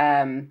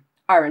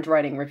 aren't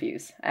writing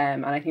reviews.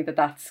 And I think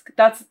that's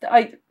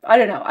I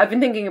don't know. I've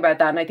been thinking about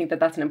that, and I think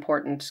that's an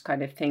important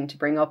kind of thing to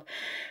bring up.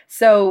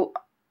 So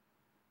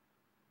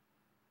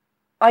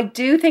I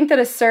do think that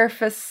a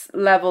surface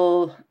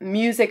level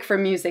music for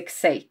music's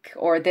sake,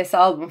 or this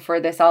album for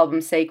this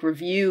album's sake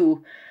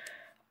review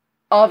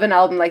of an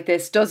album like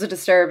this does a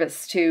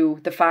disservice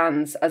to the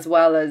fans as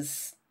well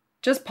as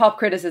just pop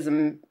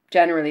criticism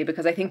generally,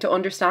 because I think to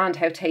understand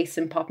how tastes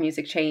in pop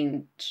music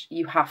change,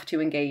 you have to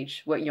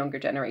engage with younger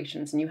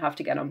generations, and you have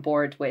to get on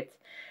board with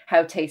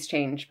how tastes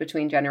change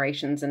between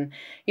generations. And,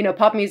 you know,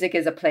 pop music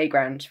is a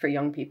playground for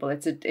young people.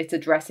 It's a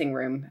dressing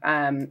room.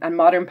 And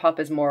modern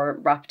pop is more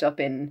wrapped up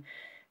in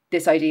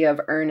this idea of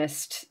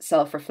earnest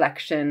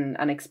self-reflection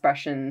and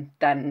expression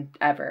than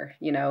ever,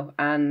 you know,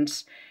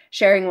 and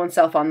sharing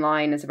oneself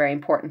online is a very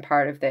important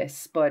part of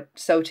this, but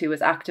so too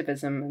is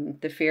activism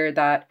and the fear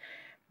that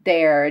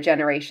they're a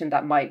generation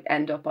that might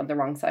end up on the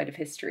wrong side of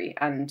history.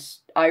 And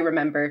I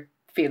remember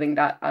feeling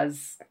that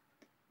as,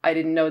 I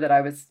didn't know that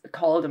I was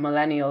called a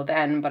millennial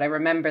then, but I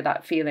remember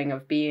that feeling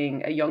of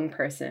being a young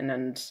person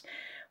and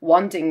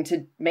wanting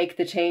to make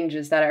the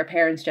changes that our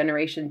parents'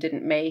 generation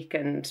didn't make,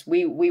 and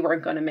we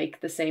weren't going to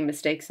make the same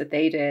mistakes that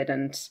they did.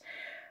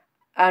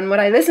 And when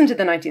I listen to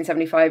the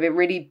 1975, it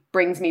really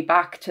brings me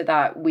back to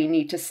that we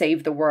need to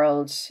save the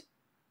world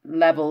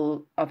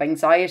level of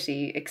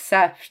anxiety,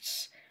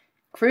 except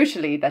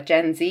crucially that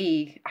Gen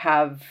Z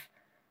have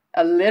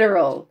a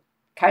literal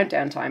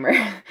countdown timer.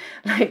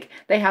 Like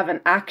they have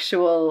an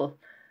actual,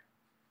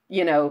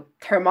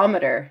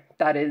 thermometer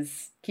that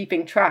is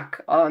keeping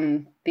track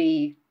on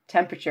the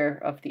temperature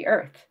of the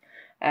earth.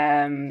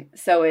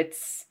 So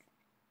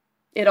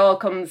it all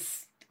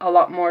comes a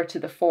lot more to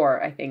the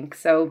fore, I think.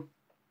 So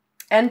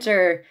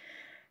enter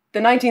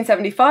the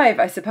 1975,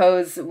 I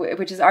suppose,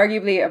 which is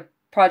arguably a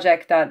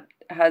project that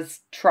has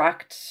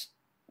tracked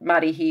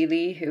Matty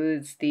Healy, who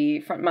is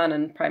the frontman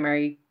and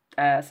primary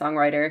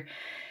songwriter,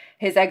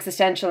 his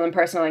existential and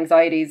personal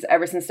anxieties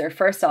ever since their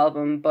first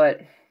album.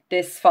 But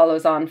this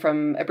follows on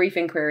from A Brief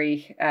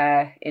Inquiry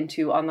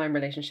into Online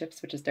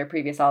Relationships, which is their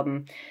previous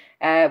album,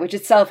 which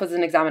itself was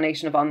an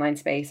examination of online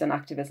space and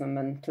activism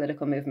and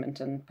political movement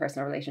and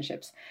personal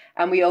relationships.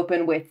 And we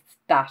open with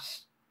that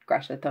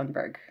Greta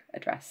Thunberg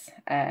address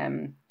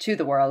to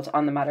the world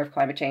on the matter of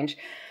climate change,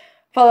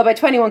 followed by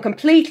 21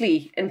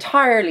 completely,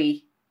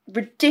 entirely,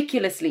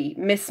 ridiculously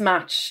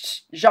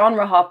mismatched,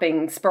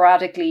 genre-hopping,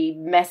 sporadically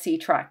messy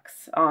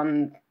tracks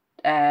on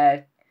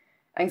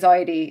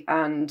anxiety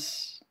and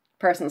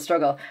personal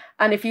struggle.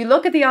 And if you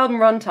look at the album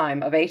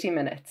runtime of 80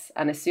 minutes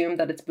and assume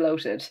that it's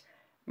bloated,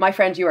 my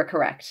friend, you are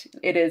correct.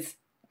 It is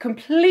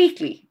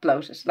completely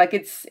bloated. Like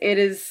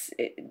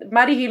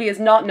Matty Healy is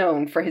not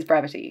known for his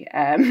brevity.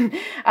 And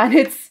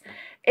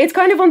it's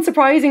kind of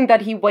unsurprising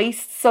that he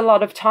wastes a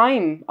lot of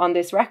time on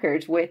this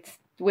record with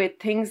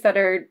things that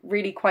are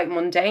really quite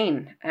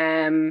mundane.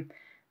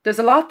 There's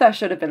a lot that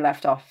should have been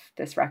left off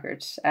this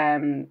record.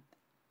 And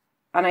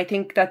I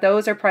think that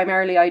those are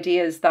primarily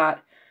ideas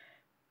that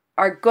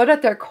are good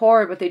at their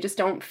core, but they just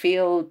don't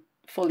feel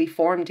fully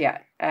formed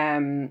yet.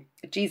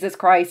 Jesus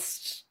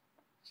Christ,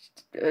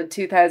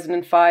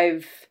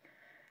 2005.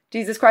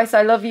 Jesus Christ,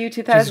 I Love You,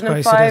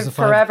 2005, 2005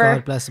 Forever.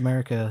 God Bless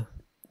America.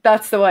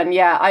 That's the one.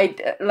 Yeah, I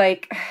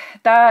like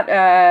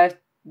that.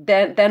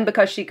 Then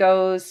Because She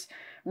Goes,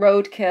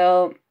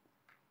 Roadkill.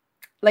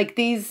 Like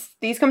these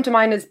come to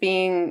mind as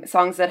being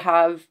songs that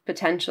have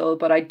potential,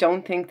 but I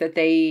don't think that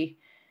the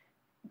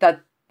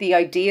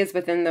ideas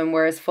within them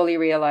were as fully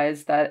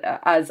realized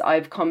as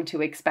I've come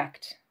to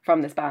expect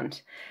from this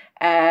band.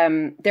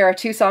 There are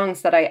two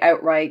songs that I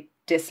outright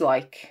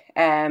dislike,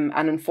 and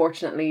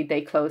unfortunately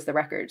they close the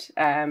record.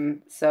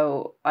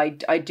 So I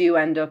do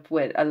end up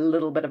with a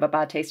little bit of a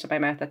bad taste in my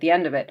mouth at the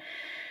end of it.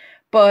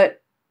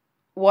 But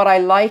what I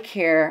like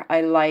here,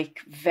 I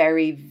like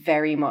very,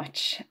 very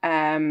much.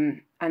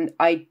 And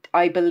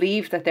I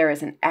believe that there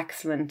is an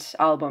excellent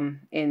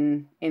album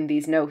in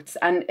these notes.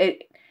 And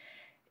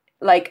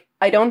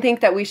I don't think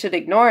that we should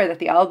ignore that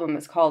the album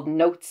is called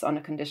Notes on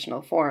a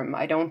Conditional Form.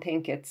 I don't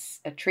think it's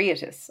a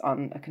treatise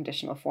on a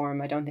conditional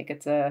form. I don't think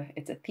it's a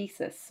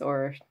thesis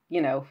or,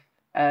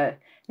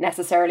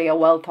 necessarily a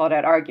well thought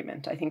out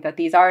argument. I think that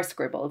these are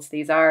scribbles.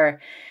 These are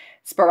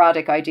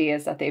sporadic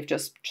ideas that they've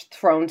just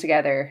thrown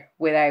together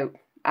without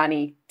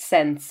any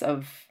sense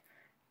of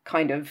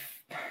kind of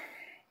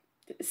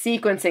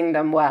sequencing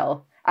them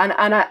well. And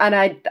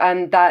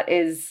that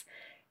is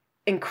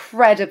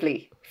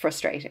incredibly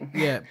frustrating.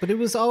 Yeah, but it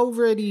was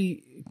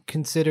already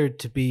considered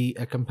to be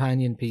a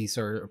companion piece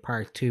or a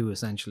part two,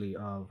 essentially,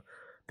 of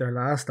their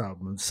last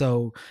album.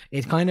 So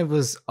it kind of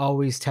was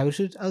always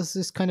touted as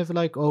this kind of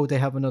like, oh, they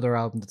have another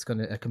album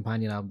a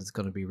companion album that's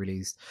going to be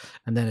released.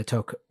 And then it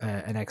took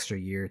an extra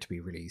year to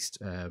be released.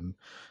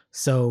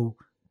 So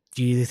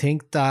do you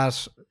think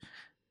that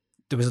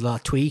there was a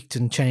lot tweaked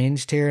and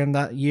changed here in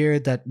that year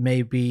that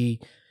maybe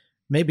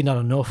not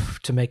enough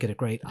to make it a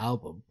great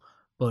album,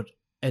 but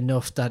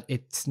enough that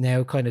it's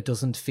now kind of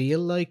doesn't feel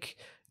like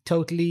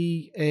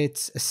totally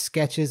it's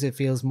sketches? It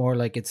feels more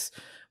like it's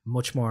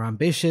much more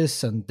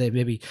ambitious, and they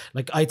maybe,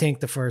 like, I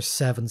think the first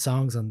 7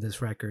 songs on this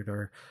record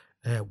are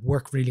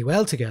work really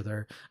well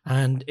together,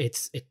 and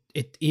it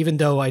even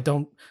though I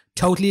don't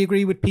totally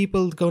agree with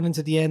people going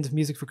into the end of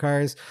Music for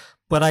Cars,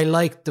 but I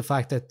like the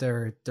fact that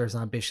there's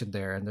ambition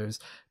there, and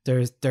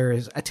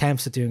there's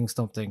attempts at doing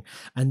something.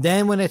 And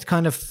then when it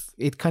kind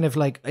of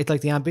like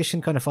the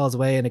ambition kind of falls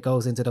away and it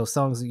goes into those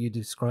songs that you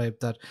described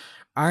that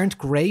aren't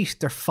great,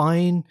 they're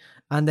fine,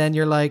 and then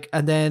you're like,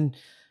 and then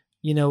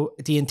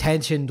the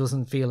intention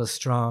doesn't feel as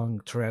strong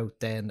throughout.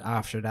 Then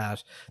after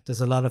that, there's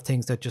a lot of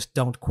things that just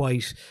don't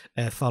quite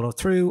follow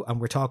through, and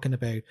we're talking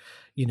about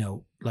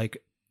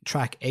like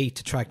track 8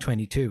 to track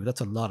 22.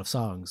 That's a lot of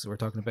songs we're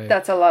talking about.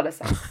 That's a lot of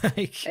songs.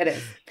 Like, it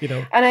is.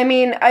 And I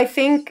mean,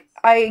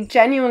 I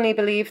genuinely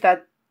believe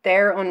that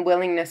their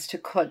unwillingness to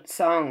cut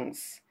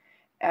songs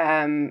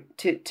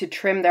to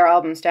trim their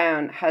albums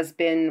down has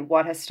been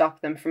what has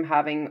stopped them from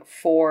having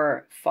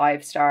 4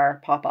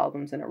 5-star pop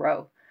albums in a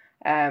row.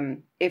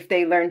 If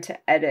they learned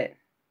to edit,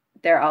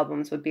 their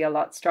albums would be a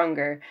lot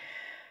stronger.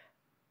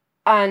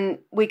 And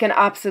we can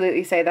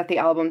absolutely say that the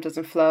album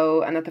doesn't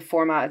flow and that the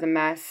format is a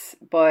mess,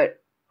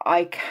 but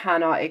I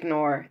cannot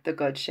ignore the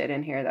good shit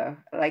in here though.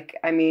 Like,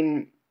 I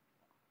mean,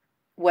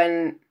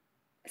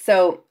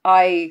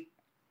 I,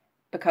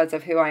 because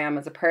of who I am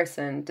as a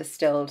person,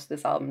 distilled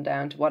this album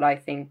down to what I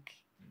think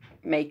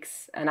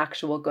makes an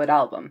actual good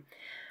album.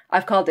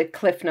 I've called it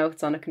Cliff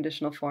Notes on a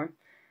conditional form.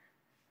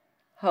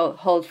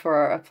 Hold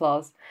for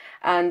applause.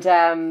 And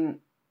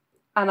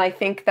I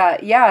think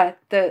that, yeah,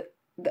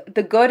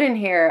 the good in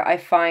here I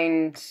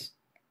find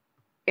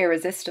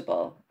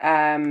irresistible.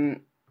 I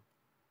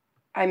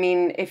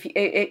mean, if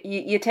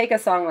you take a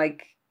song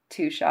like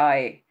Too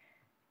Shy,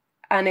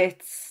 and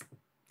it's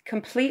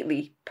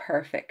completely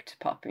perfect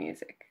pop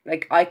music.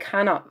 Like, I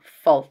cannot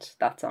fault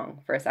that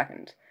song for a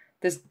second.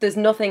 There's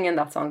nothing in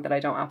that song that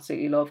I don't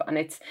absolutely love, and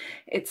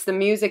it's the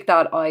music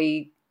that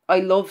I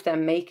love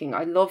them making.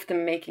 I love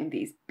them making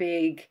these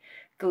big,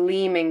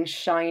 gleaming,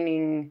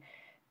 shining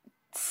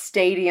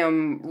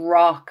stadium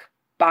rock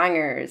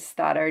bangers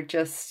that are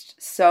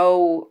just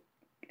so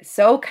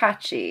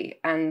catchy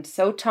and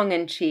so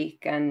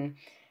tongue-in-cheek, and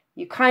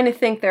you kind of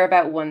think they're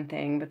about one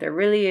thing, but they're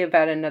really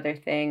about another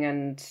thing.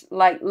 And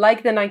like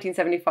the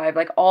 1975,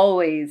 like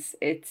always,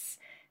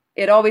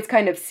 it always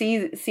kind of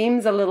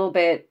seems a little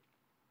bit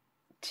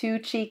too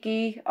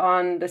cheeky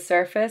on the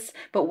surface,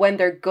 but when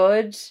they're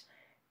good,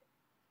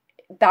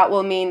 that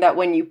will mean that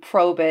when you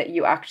probe it,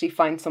 you actually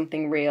find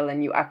something real,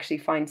 and you actually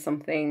find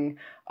something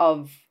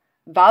of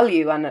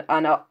value and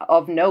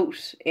of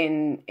note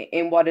in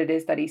what it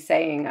is that he's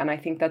saying. And I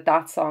think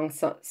that song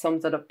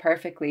sums it up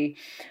perfectly.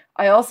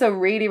 I also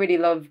really, really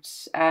loved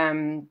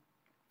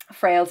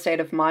Frail State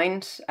of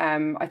Mind.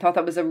 I thought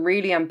that was a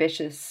really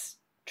ambitious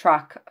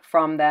track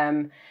from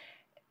them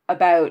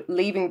about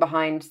leaving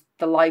behind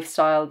the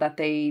lifestyle that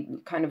they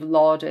kind of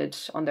lauded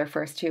on their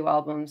first 2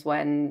 albums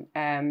when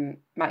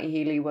Matty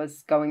Healy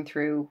was going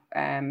through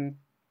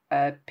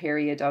a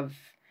period of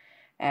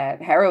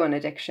heroin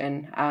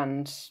addiction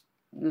and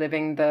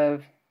living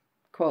the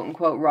quote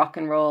unquote rock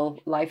and roll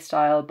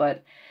lifestyle.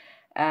 But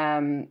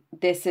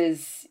this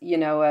is, you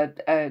know,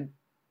 a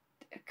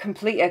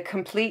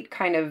complete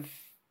kind of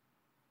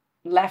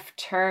left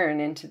turn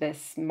into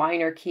this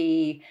minor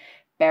key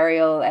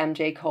Burial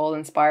MJ Cole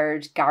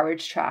inspired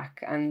garage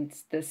track, and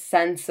the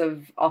sense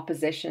of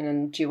opposition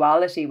and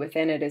duality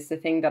within it is the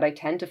thing that I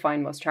tend to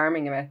find most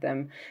charming about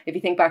them. If you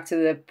think back to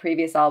the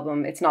previous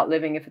album, It's Not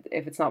Living If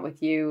It's Not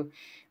With You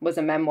was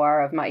a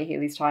memoir of Matty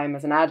Healy's time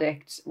as an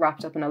addict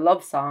wrapped up in a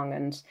love song,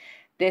 and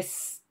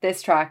this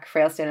track,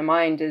 Frail State of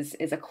Mind, is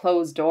a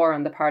closed door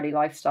on the party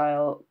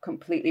lifestyle,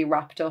 completely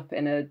wrapped up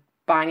in a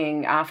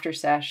banging after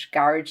set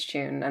garage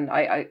tune. And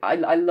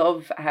I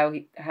love how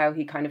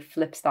he kind of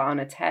flips that on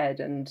its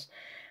head and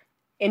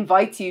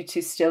invites you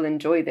to still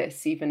enjoy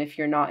this, even if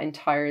you're not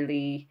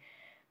entirely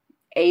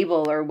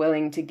able or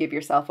willing to give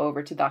yourself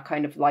over to that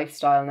kind of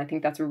lifestyle. And I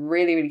think that's a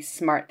really, really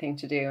smart thing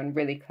to do and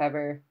really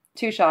clever.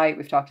 Too Shy,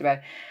 we've talked about.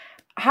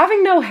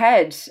 Having No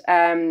Head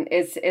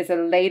is a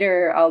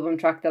later album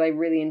track that I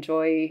really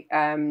enjoy.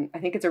 I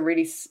think it's a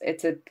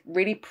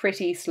really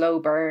pretty slow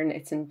burn.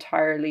 It's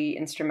entirely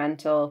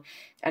instrumental,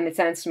 and it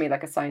sounds to me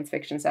like a science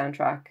fiction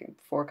soundtrack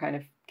before kind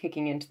of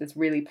kicking into this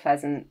really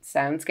pleasant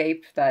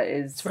soundscape that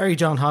is. It's very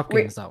John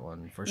Hopkins, that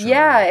one, for sure.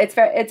 Yeah,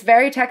 it's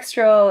very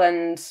textural,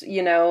 and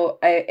you know,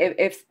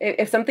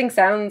 if something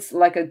sounds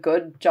like a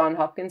good John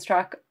Hopkins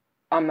track,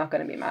 I'm not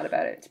going to be mad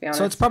about it, to be honest.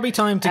 So it's probably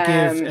time to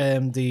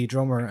give the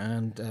drummer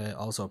and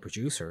also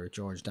producer,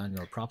 George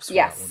Daniel, props for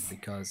that one,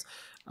 because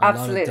a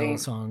lot of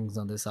those songs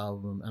on this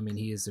album, I mean,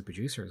 he is the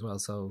producer as well,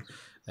 so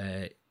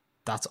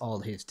that's all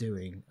he's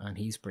doing, and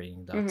he's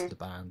bringing that to the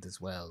band as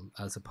well,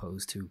 as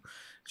opposed to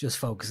just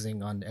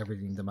focusing on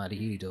everything that Matty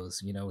Healy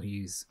does. You know,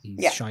 he's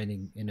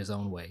shining in his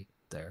own way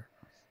there.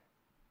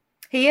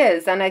 He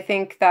is, and I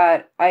think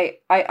that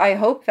I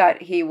hope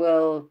that he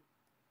will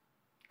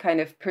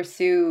kind of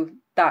pursue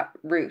that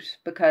route,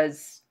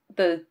 because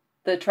the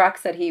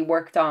tracks that he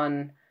worked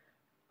on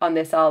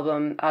this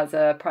album as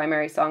a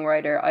primary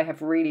songwriter, I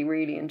have really,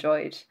 really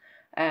enjoyed,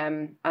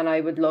 and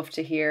I would love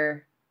to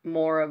hear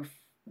more of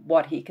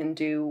what he can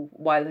do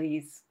while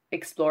he's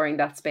exploring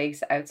that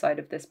space outside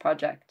of this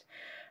project.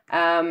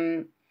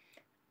 I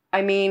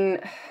mean,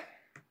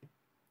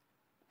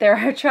 there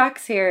are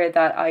tracks here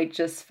that I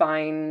just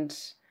find,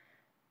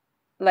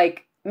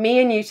 like, Me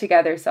and You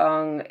Together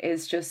song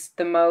is just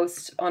the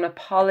most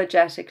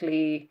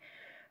unapologetically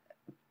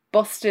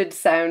busted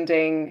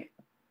sounding,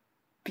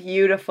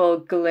 beautiful,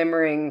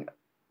 glimmering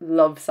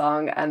love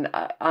song, and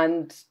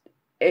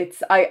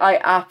it's I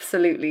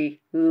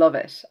absolutely love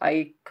it.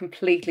 I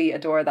completely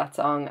adore that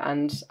song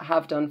and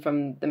have done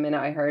from the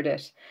minute I heard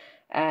it.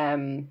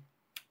 And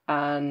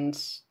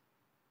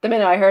the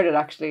minute I heard it,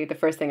 actually, the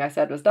first thing I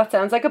said was, that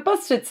sounds like a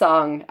busted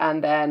song.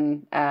 And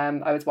then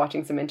I was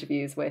watching some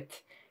interviews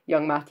with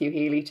young Matthew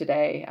Healy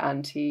today,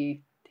 and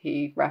he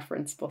he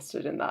referenced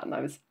Busted in that, and I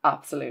was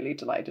absolutely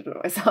delighted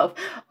with myself.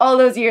 All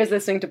those years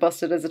listening to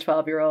Busted as a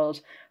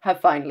 12-year-old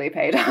have finally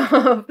paid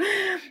off.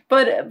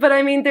 But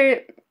I mean,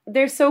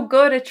 they're so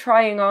good at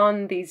trying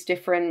on these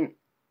different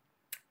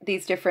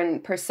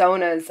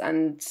personas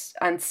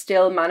and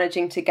still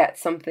managing to get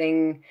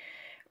something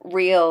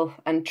real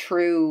and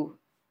true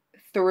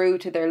through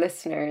to their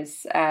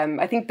listeners.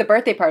 I think The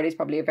Birthday Party is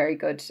probably a very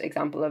good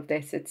example of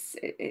this.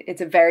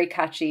 It's a very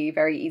catchy,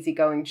 very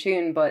easygoing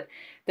tune, but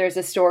there's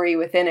a story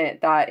within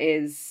it that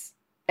is,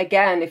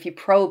 again, if you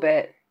probe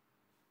it,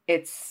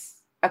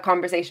 it's a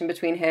conversation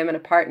between him and a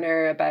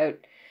partner about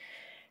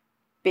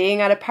being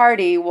at a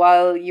party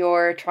while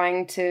you're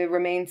trying to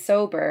remain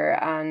sober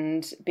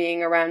and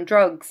being around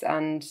drugs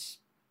and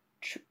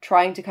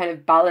trying to kind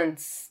of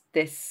balance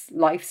this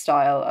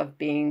lifestyle of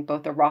being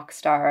both a rock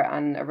star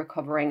and a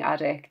recovering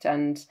addict.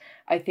 And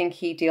I think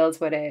he deals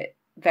with it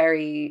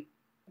very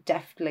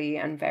deftly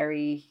and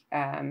very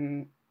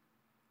kind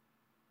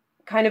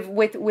of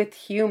with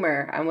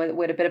humor and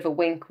with a bit of a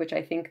wink, which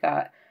I think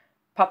that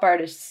pop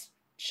artists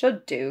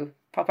should do.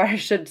 Pop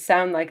artists should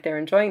sound like they're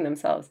enjoying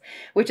themselves,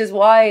 which is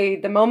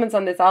why the moments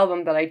on this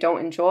album that I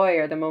don't enjoy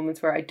are the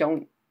moments where I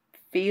don't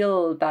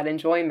feel that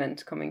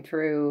enjoyment coming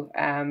through,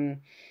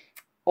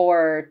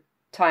 or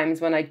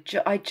times when I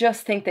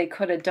just think they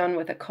could have done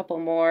with a couple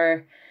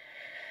more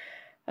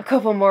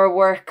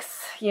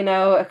works, you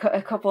know,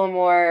 a couple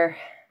more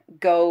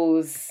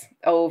goes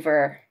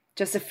over,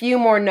 just a few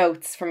more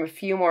notes from a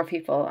few more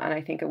people, and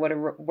I think it would have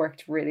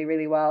worked really,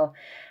 really well.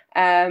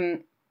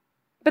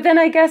 But then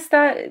I guess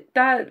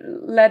that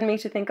led me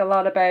to think a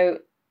lot about,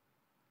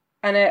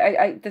 and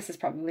I this is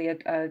probably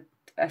a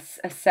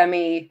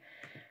semi-tired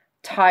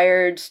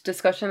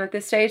discussion at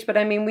this stage, but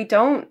I mean, we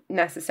don't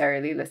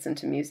necessarily listen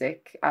to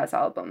music as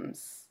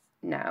albums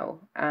now,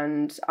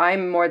 and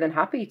I'm more than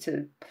happy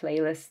to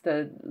playlist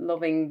the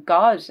loving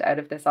God out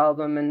of this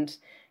album. And,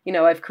 you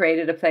know, I've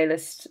created a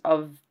playlist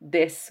of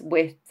this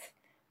with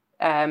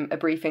a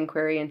brief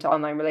inquiry into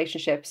online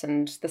relationships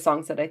and the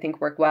songs that I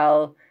think work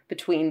well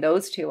between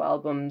those two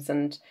albums,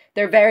 and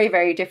they're very,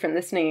 very different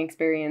listening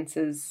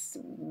experiences,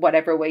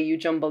 whatever way you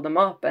jumble them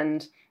up.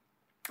 And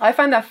I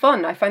find that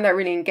fun. I find that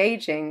really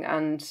engaging,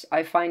 and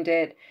I find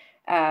it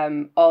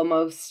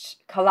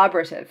almost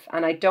collaborative.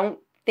 And I don't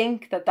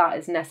think that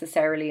is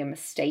necessarily a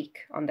mistake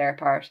on their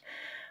part,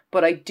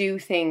 but I do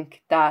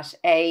think that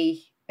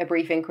A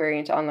Brief Inquiry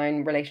into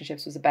Online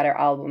Relationships was a better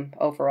album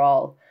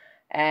overall.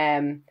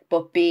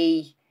 But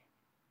B,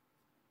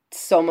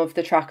 some of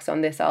the tracks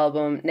on this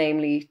album,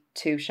 namely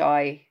Too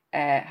Shy,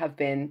 have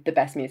been the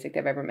best music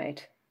they've ever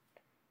made.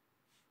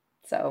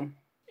 So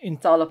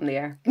it's all up in the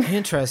air.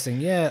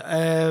 Interesting,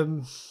 yeah.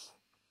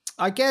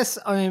 I guess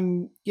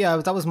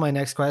that was my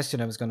next question.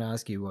 I was going to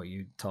ask you what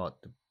you thought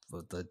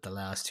of the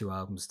last two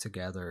albums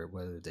together,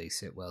 whether they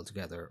sit well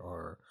together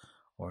or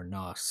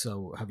not.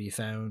 So have you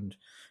found,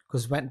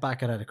 because I went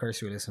back and had a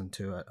cursory listen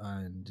to it,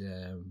 and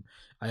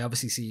I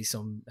obviously see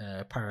some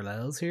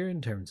parallels here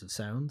in terms of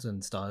sounds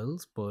and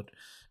styles, but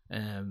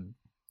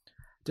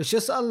there's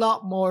just a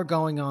lot more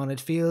going on. It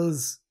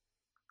feels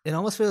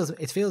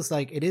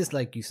like it is,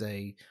 like you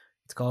say,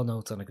 it's called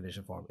Notes on a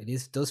Conditional Form.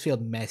 Does feel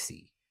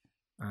messy,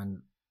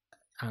 and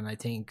I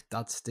think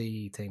that's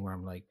the thing where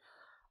I'm like,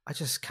 I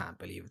just can't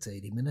believe it's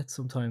 80 minutes.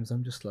 Sometimes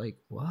I'm just like,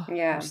 wow,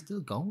 yeah, we're still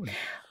going.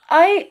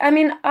 I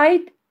mean,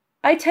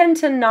 I tend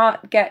to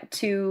not get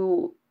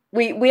too.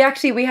 We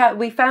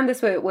found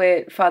this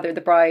with Father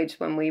the Bride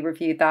when we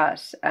reviewed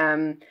that.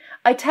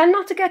 I tend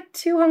not to get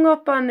too hung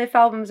up on if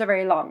albums are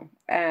very long.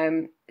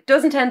 It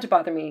doesn't tend to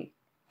bother me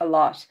a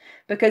lot,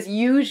 because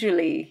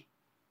usually,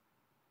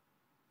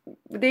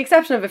 with the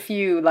exception of a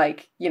few,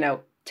 like, you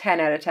know, 10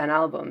 out of 10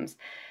 albums,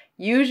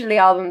 usually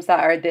albums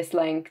that are this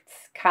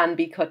length can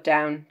be cut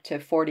down to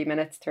 40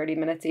 minutes, 30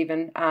 minutes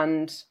even,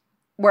 and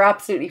we're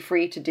absolutely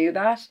free to do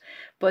that.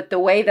 But the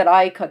way that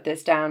I cut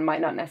this down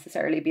might not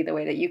necessarily be the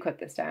way that you cut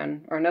this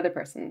down, or another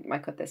person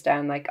might cut this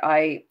down. Like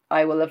I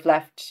will have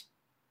left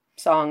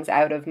songs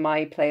out of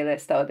my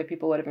playlist that other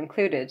people would have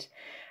included.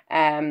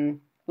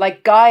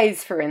 Like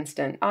Guys, for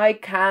instance, I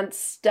can't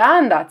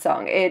stand that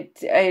song. It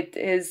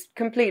is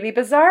completely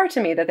bizarre to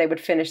me that they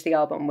would finish the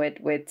album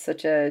with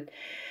such a,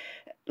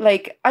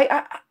 like,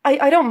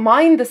 I don't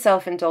mind the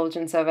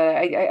self-indulgence of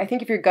it. I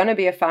think if you're going to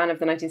be a fan of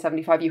the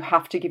 1975, you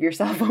have to give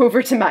yourself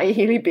over to Matty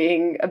Healy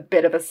being a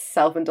bit of a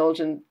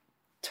self-indulgent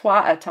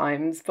twat at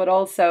times, but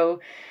also,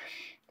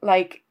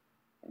 like,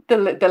 the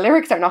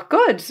lyrics are not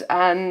good,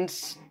 and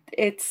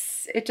it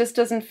just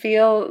doesn't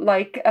feel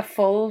like a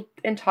full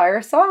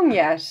entire song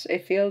yet.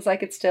 It feels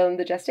like it's still in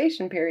the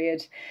gestation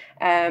period.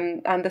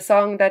 And the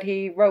song that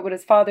he wrote with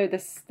his father,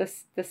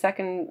 the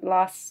second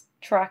last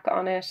track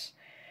on it,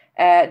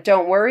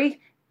 Don't Worry,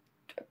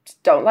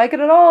 don't like it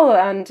at all.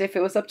 And if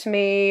it was up to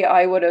me,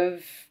 I would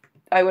have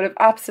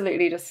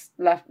absolutely just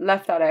left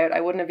that out.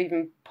 I wouldn't have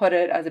even put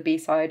it as a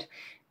B-side.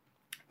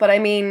 But I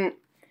mean,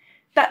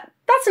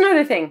 that's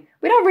another thing.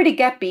 We don't really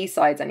get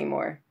B-sides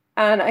anymore.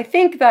 And I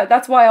think that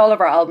that's why all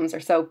of our albums are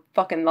so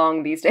fucking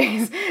long these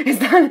days, is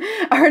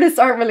that artists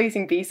aren't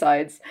releasing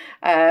B-sides.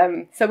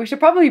 So we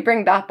should probably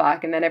bring that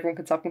back, and then everyone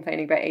could stop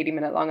complaining about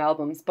 80-minute long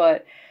albums.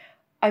 But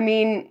I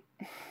mean,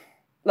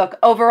 look,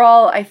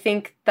 overall, I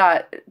think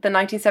that the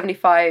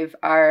 1975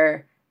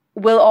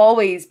 will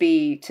always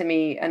be, to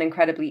me, an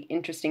incredibly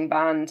interesting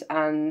band.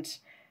 And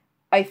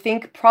I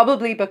think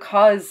probably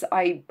because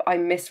I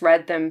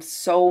misread them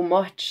so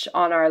much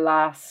on our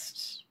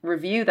last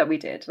review that we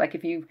did. Like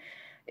if you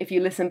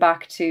listen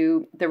back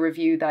to the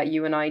review that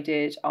you and I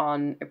did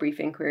on A Brief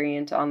Inquiry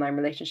into Online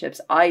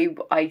Relationships,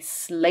 I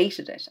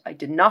slated it. I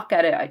did not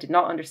get it. I did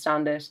not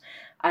understand it.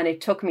 And it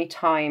took me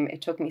time.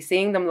 It took me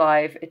seeing them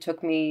live. It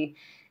took me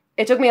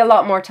a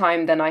lot more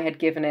time than I had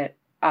given it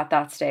at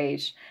that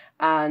stage.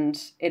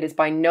 And it is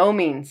by no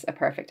means a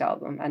perfect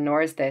album, and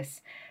nor is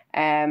this.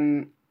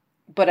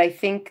 But I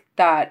think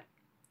that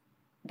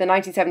the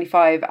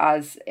 1975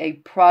 as a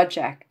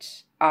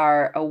project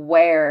are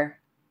aware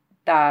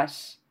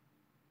that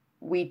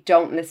we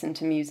don't listen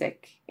to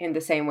music in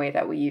the same way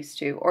that we used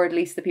to, or at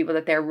least the people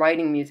that they're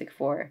writing music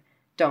for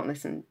don't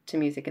listen to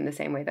music in the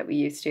same way that we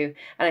used to.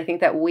 And I think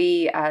that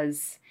we,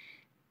 as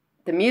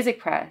the music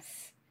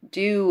press,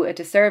 do a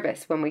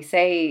disservice when we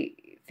say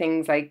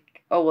things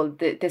like, oh, well,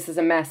 this is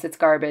a mess, it's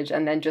garbage,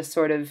 and then just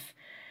sort of,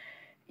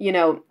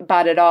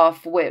 bat it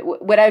off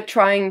without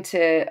trying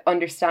to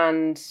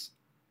understand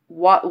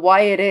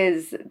why it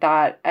is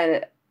that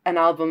an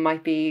album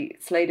might be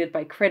slated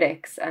by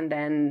critics, and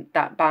then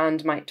that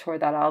band might tour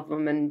that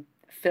album and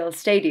fill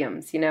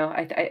stadiums.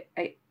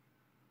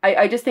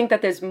 I just think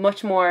that there's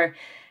much more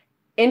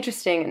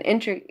interesting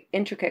and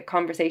intricate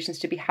conversations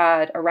to be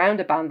had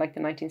around a band like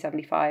the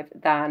 1975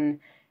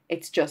 than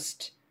it's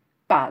just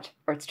bad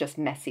or it's just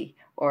messy.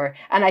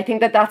 And I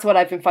think that that's what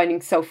I've been finding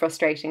so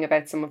frustrating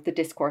about some of the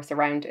discourse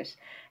around it.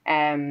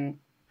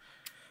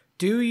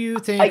 Do you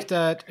think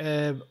that,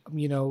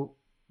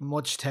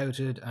 much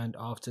touted and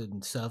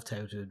often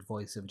self-touted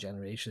voice of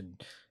generation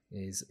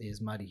is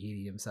Matty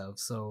Healy himself?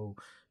 So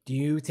do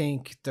you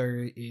think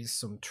there is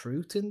some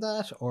truth in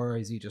that, or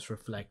is he just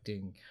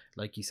reflecting,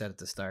 like you said at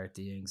the start,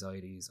 the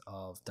anxieties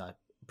of that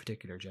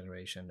particular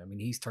generation? I mean,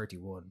 he's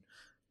 31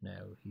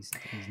 now. He's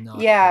not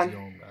as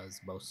young as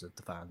most of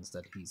the fans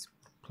that he's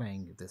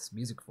playing this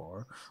music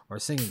for or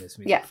singing this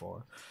music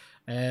for.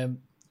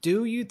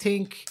 Do you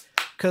think,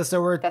 because there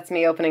were... That's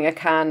me opening a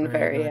can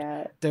very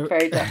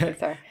definitely,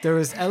 sorry. There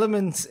was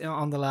elements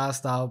on the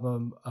last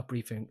album, A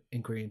Brief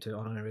Inquiry into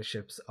Online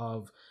Relationships,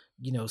 of,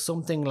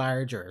 something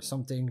larger,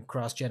 something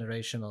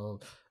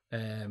cross-generational,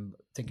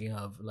 thinking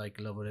of like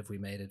Love It If We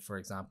Made It, for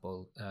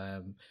example.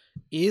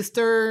 Is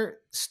there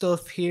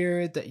stuff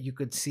here that you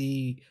could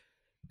see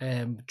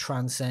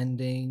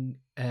transcending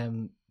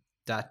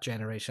that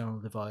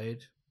generational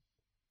divide?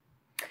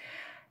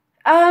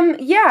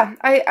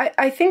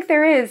 I think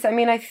there is. I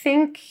mean, I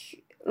think,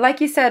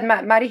 like you said,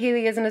 Matty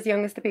Healy isn't as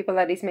young as the people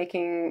that he's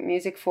making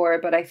music for,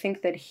 but I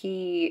think that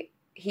he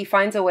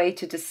finds a way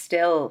to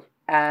distill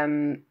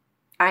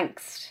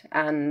angst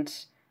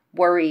and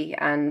worry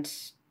and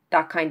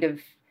that kind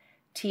of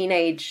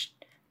teenage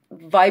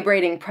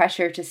vibrating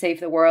pressure to save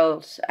the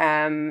world.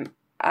 And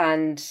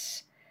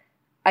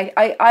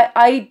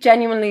I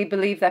genuinely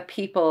believe that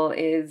People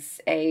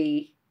is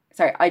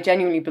I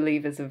genuinely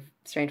believe is a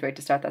strange way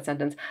to start that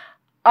sentence.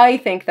 I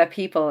think that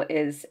People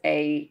is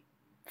a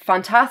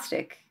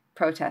fantastic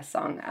protest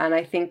song. And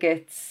I think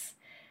it's,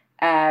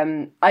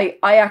 I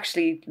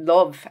actually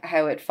love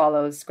how it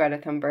follows Greta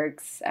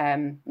Thunberg's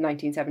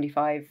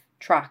 1975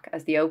 track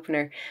as the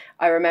opener.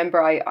 I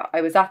remember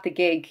I was at the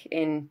gig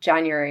in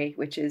January,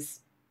 which is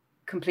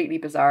completely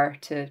bizarre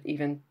to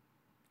even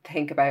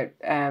think about.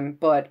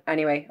 But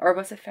anyway, or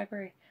was it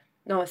February?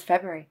 No, it's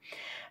February.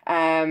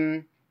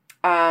 And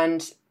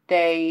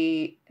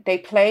they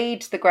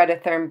played the Greta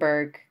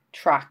Thunberg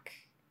track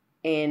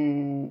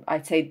in,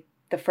 I'd say,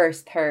 the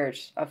first third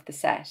of the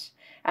set.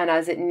 And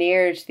as it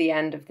neared the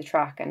end of the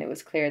track and it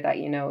was clear that,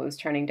 it was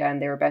turning down,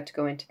 they were about to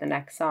go into the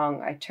next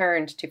song, I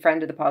turned to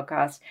friend of the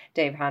podcast,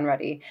 Dave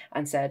Hanratty,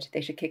 and said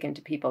they should kick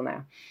into People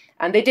now.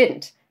 And they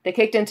didn't. They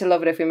kicked into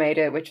Love It If We Made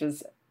It, which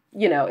was,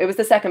 it was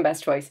the second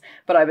best choice.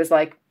 But I was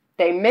like,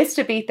 they missed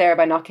a beat there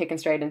by not kicking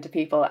straight into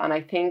People. And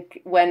I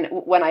think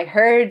when I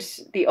heard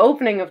the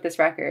opening of this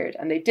record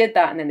and they did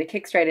that and then they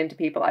kicked straight into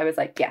People, I was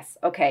like, yes,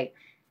 okay,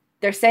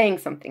 they're saying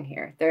something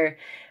here. They're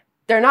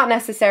not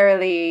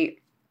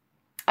necessarily,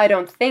 I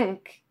don't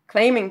think,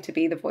 claiming to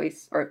be the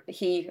voice, or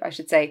he's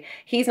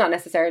not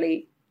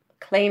necessarily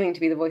claiming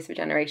to be the voice of a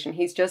generation.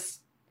 He's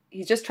just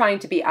trying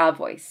to be a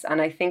voice.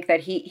 And I think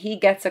that he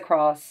gets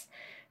across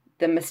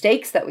the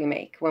mistakes that we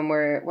make when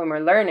we're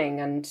learning,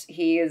 and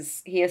he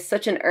is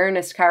such an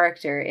earnest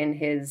character in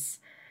his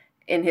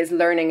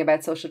learning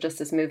about social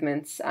justice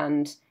movements,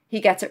 and he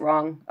gets it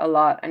wrong a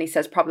lot, and he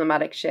says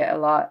problematic shit a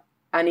lot,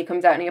 and he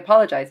comes out and he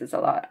apologizes a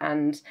lot.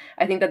 And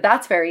I think that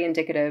that's very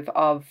indicative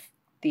of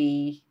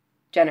the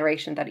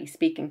generation that he's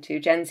speaking to.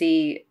 Gen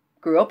Z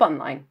grew up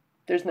online.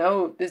 There's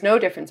no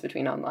difference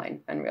between online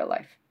and real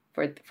life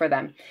for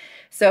them.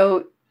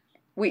 So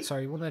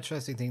Sorry, one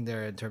interesting thing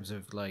there in terms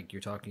of like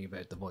you're talking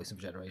about the voice of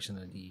generation,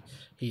 and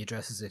he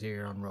addresses it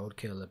here on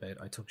Roadkill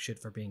about I took shit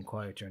for being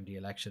quiet during the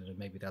election, and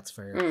maybe that's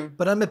fair,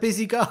 but I'm a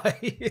busy guy.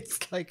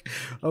 It's like,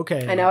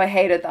 okay, I know, I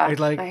hated that. It's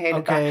like, I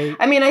hated okay.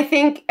 that. I mean, I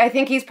think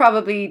he's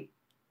probably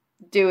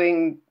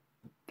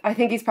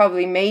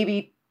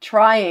maybe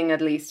trying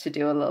at least to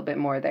do a little bit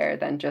more there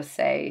than just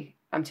say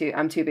I'm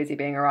too busy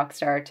being a rock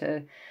star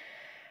to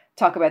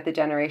talk about the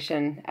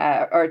generation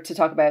or to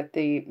talk about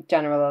the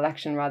general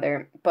election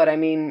rather. But I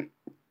mean,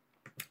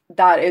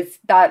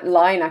 that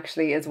line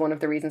actually is one of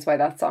the reasons why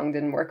that song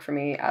didn't work for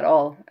me at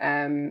all.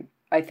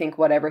 I think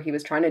whatever he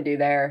was trying to do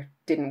there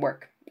didn't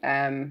work,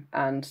 and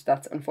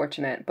that's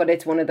unfortunate, but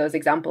it's one of those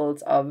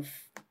examples of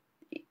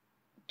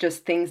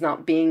just things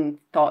not being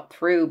thought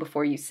through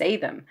before you say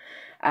them,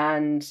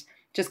 and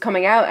just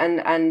coming out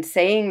and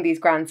saying these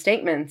grand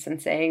statements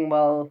and saying,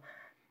 well,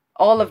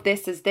 all of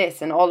this is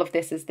this and all of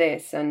this is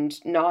this, and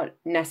not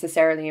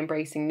necessarily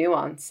embracing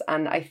nuance.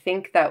 And I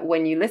think that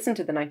when you listen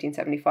to the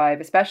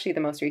 1975, especially the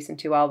most recent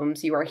two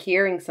albums, you are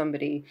hearing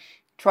somebody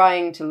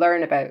trying to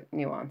learn about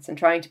nuance and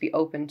trying to be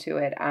open to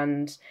it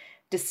and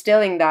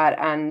distilling that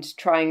and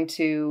trying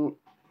to,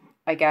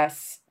 I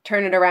guess,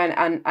 turn it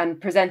around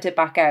and present it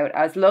back out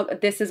as,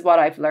 look, this is what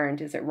I've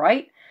learned. Is it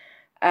right?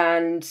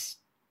 And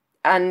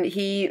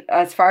he,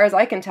 as far as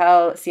I can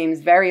tell, seems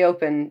very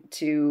open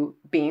to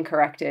being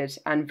corrected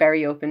and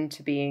very open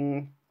to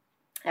being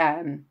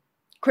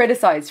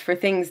criticized for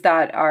things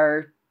that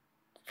are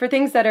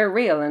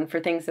real and for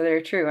things that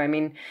are true. I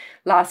mean,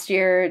 last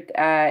year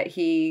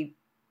he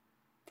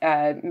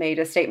made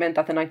a statement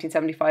that the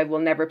 1975 will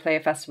never play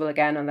a festival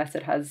again unless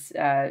it has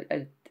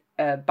a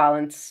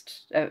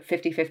balanced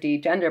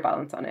 50-50 gender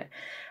balance on it.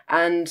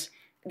 And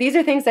these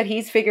are things that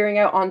he's figuring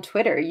out on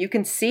Twitter. You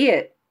can see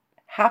it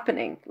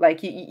happening, like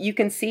you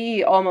can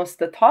see almost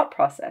the thought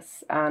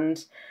process,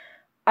 and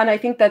I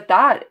think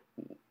that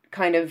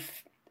kind of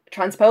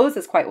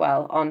transposes quite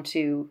well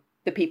onto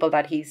the people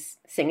that he's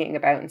singing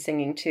about and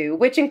singing to,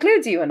 which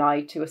includes you and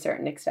I to a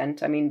certain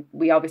extent. I mean,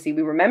 we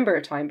remember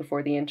a time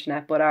before the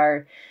internet, but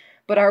our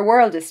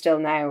world is still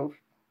now,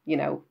 you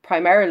know,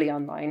 primarily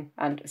online,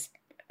 and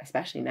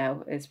especially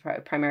now is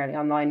primarily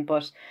online.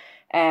 But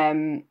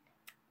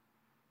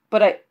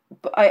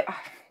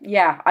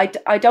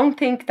I don't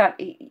think that.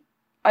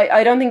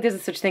 I don't think there's a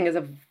such thing as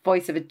a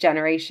voice of a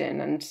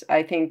generation, and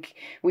I think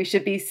we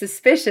should be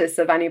suspicious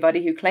of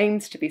anybody who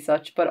claims to be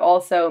such, but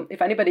also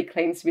if anybody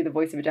claims to be the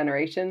voice of a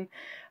generation,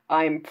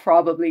 I'm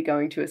probably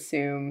going to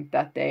assume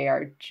that they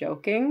are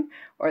joking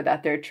or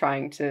that they're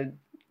trying to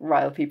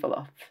rile people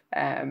up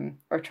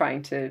or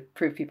trying to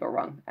prove people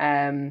wrong.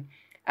 And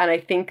I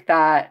think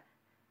that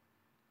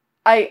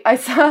I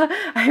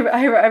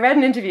read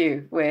an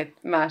interview with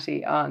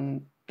Matty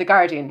on The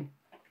Guardian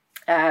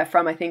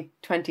from I think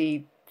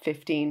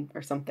 2015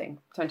 or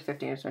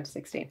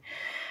 2016,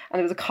 and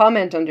there was a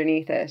comment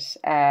underneath it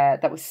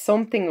that was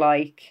something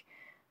like,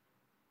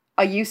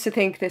 I used to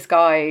think this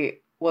guy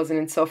was an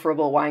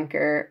insufferable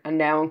wanker, and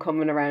now I'm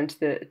coming around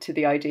to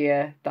the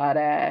idea that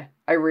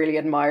I really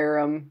admire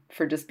him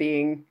for just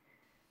being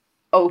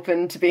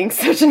open to being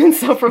such an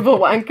insufferable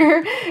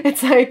wanker.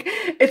 It's like,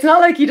 it's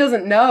not like he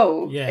doesn't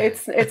know. Yeah.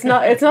 It's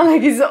not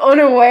like he's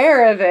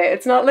unaware of it.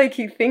 It's not like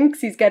he thinks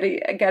he's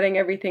getting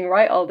everything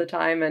right all the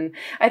time. And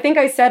I think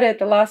I said it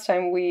the last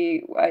time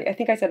I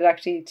think I said it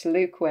actually to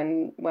Luke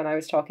when I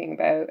was talking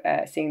about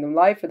seeing them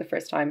live for the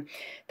first time,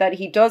 that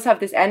he does have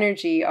this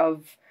energy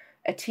of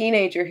a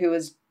teenager who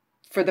has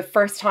for the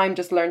first time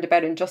just learned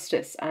about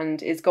injustice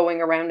and is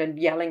going around and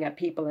yelling at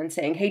people and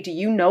saying, hey, do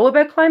you know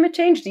about climate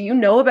change? Do you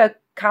know about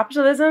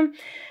capitalism?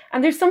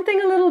 And there's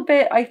something a little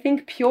bit, I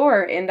think,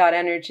 pure in that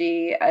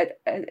energy,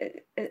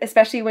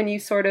 especially when you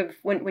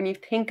when you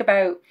think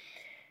about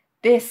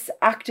this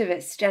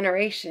activist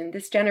generation,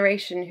 this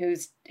generation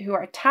who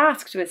are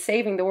tasked with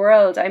saving the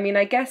world. I mean,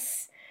 I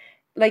guess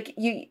like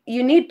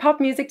you need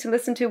pop music to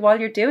listen to while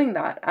you're doing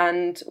that,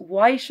 and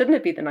why shouldn't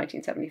it be the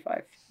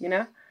 1975? You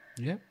know?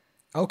 Yeah.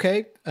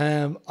 Okay,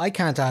 I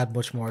can't add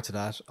much more to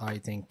that. I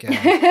think you've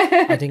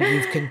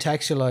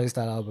contextualized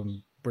that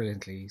album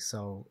brilliantly.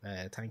 So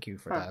thank you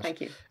for that.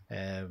 Thank you.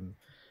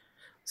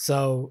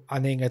 So I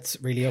think it's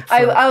really up.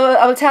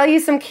 I'll tell you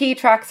some key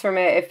tracks from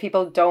it if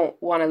people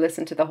don't want to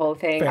listen to the whole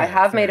thing. I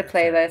have made a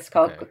playlist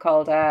called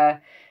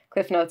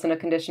Cliff Notes in a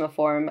Conditional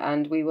Form,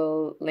 and we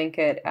will link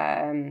it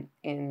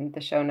in the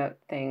show note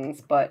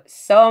things. But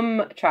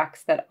some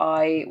tracks that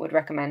I would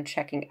recommend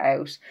checking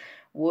out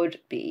would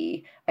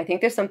be, I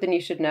Think There's Something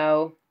You Should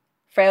Know,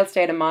 Frail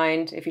State of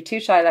Mind, If You're Too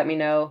Shy, Let Me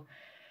Know,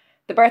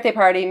 The Birthday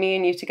Party, Me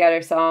and You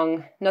Together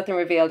song, Nothing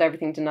Revealed,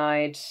 Everything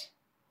Denied,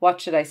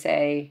 What Should I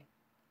Say,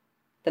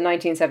 The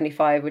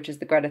 1975, which is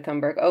the Greta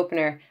Thunberg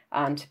opener,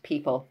 and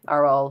People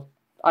are all,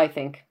 I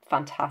think,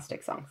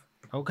 fantastic songs.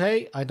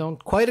 Okay, I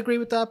don't quite agree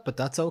with that, but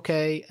that's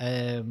okay.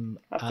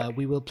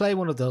 We will play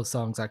one of those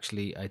songs,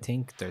 actually. I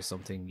Think There's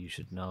Something You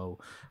Should Know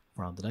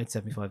from the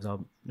 1975's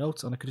album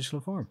Notes on a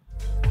Conditional Form.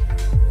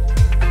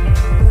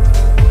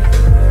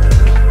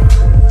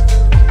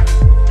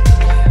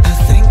 I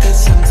think there's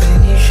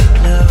something you should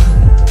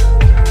know.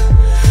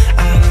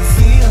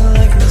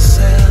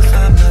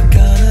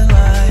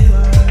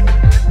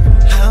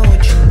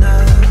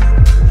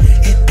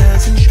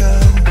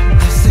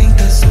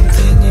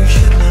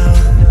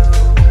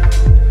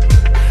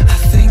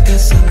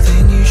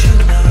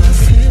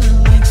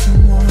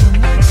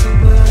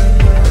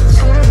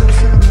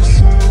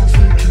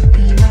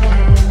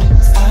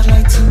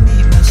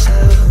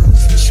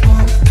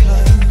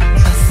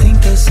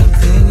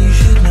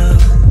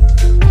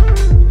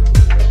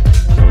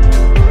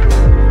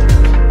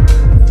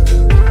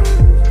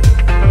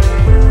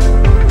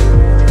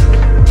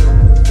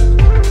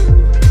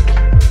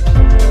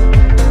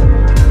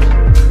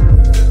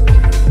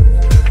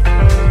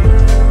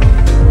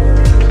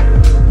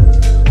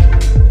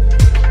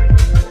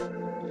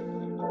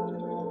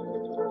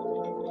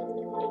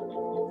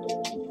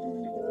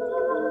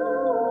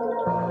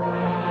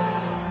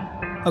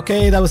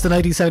 Okay, that was the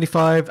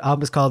 1975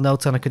 album. Is called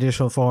Notes on a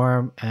Conditional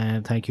Form,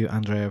 and thank you,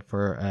 Andrea,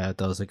 for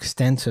those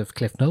extensive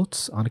cliff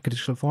notes on a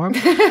conditional form.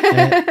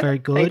 Very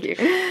good. Thank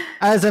you.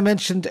 As I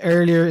mentioned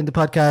earlier in the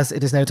podcast,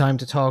 it is now time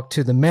to talk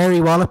to the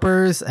Merry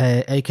Wallopers,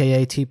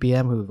 aka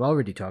TPM, who we've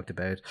already talked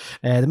about.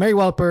 The Merry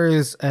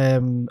Wallopers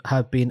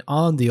have been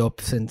on the up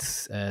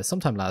since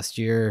sometime last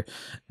year.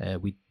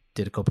 We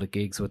did a couple of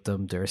gigs with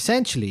them. They're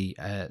essentially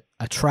a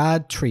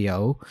trad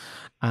trio,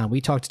 and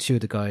we talked to two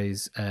of the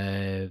guys,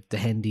 the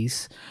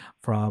Hendies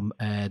from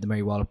the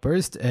Merry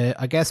Wallopers.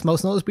 I guess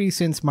most notably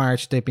since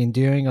March, they've been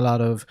doing a lot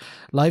of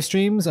live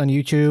streams on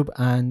YouTube,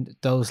 and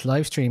those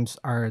live streams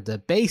are the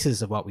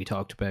basis of what we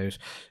talked about,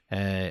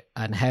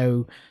 and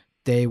how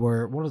they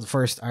were one of the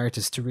first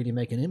artists to really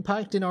make an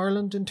impact in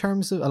Ireland in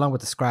terms of, along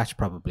with the Scratch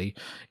probably,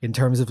 in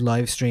terms of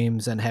live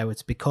streams, and how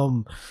it's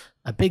become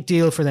a big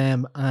deal for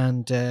them.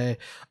 And a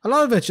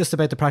lot of it's just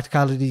about the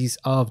practicalities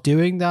of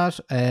doing that,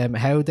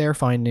 how they're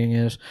finding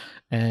it,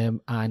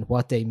 and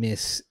what they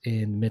miss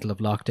in the middle of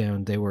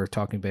lockdown. They were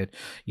talking about,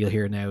 you'll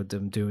hear now,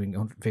 them doing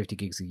 150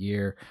 gigs a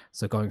year.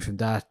 So going from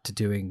that to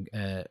doing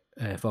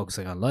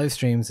focusing on live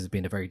streams has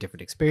been a very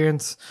different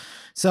experience.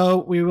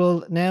 So we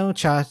will now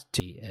chat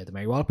to the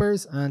Merry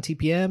Wallopers and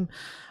TPM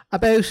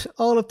about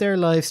all of their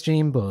live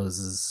stream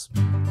buzz.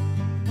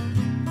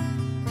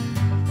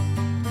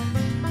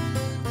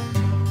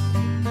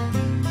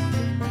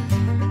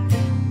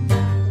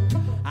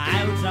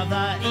 Out of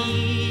the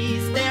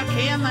east there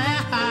came a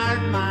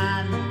hard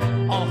man.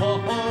 Oh ho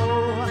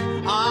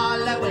ho, all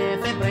the way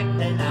from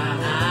Britain.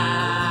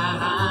 Ah,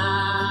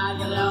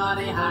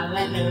 glory,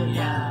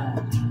 hallelujah.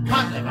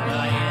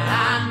 Contemporary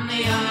and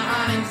the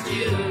orange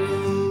juice.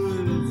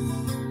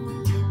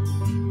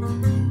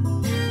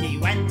 He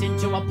went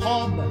into a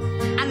pub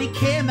and he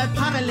came a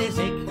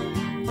paralytic.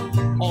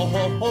 Oh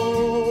ho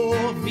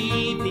ho,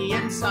 feed the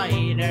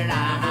insider.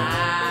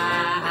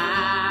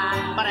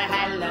 But a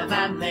hell of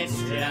a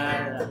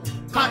mixture.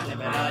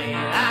 Contemporary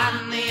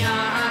and the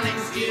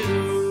orange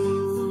juice.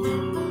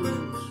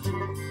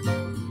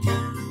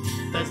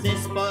 Does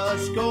this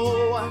bus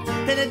go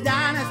to the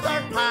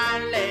dinosaur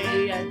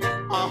parley?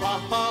 Oh ho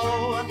ho,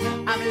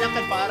 I'm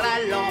looking for a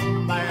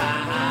lumber.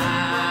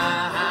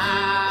 Ah,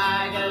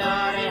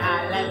 glory,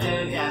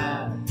 hallelujah.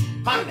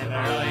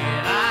 Contemporary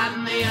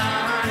and the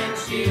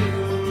orange juice.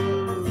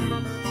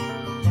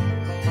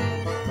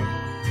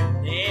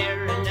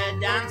 There in the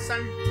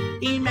dancing,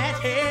 he met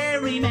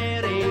Harry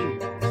Mary.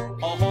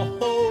 Oh ho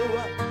ho,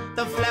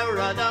 the flower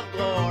of the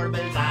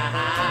corbels.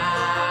 Ah,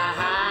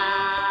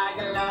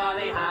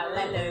 glory,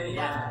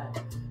 hallelujah.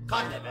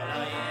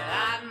 Contemporary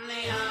and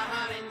the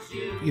orange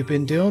juice. You've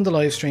been doing the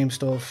live stream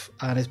stuff,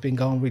 and it's been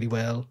going really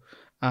well.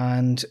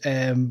 And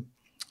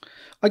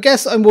I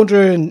guess I'm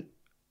wondering,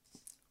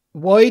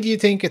 why do you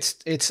think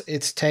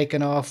it's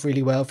taken off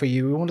really well for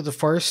you? You were one of the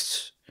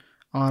first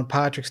on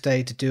Patrick's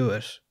Day to do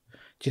it.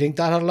 Do you think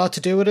that had a lot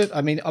to do with it?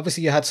 I mean,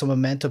 obviously you had some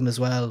momentum as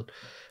well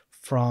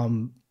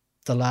from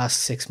the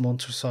last 6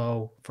 months or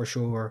so, for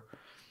sure.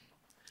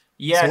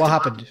 Yeah. So what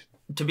happened?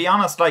 To be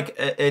honest, like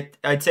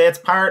I'd say it's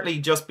partly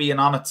just being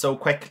on it so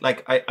quick.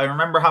 Like I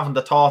remember having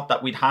the thought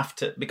that we'd have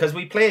to, because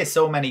we play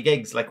so many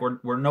gigs. Like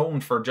we're known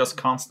for just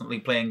constantly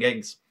playing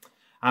gigs,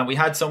 and we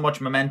had so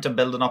much momentum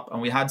building up, and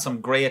we had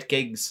some great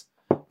gigs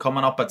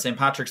coming up at St.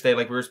 Patrick's Day.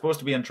 Like we were supposed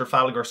to be in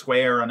Trafalgar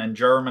Square and in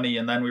Germany,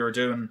 and then we were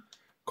doing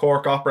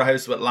Cork Opera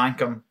House with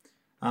Lankham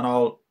and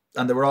all,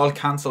 and they were all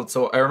cancelled.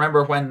 So I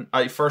remember when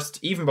I first,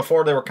 even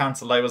before they were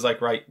cancelled, I was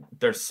like, right,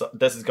 this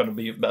is going to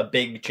be a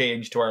big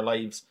change to our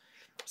lives.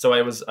 So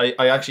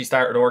I actually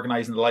started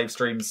organising the live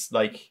streams,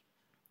 like,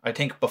 I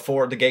think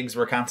before the gigs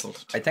were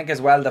cancelled. I think as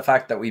well the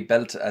fact that we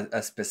built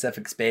a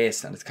specific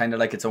space, and it's kind of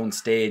like its own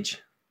stage.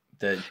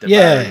 The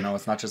bar, you know,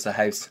 it's not just a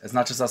house. It's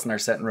not just us in our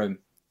sitting room.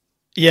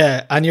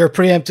 Yeah, and you're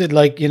preempted,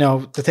 like, you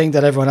know, the thing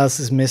that everyone else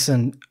is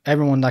missing,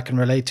 everyone that can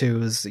relate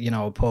to is, you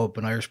know, a pub,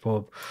 an Irish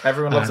pub.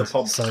 Everyone loves a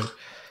pub. So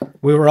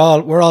we're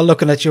all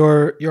looking at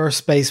your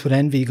space with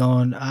envy,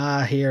 going,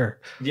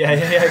 here. Yeah,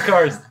 of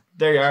course.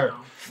 There you are.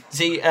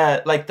 See,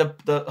 like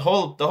the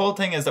whole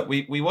thing is that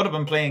we would have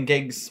been playing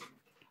gigs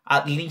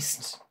at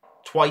least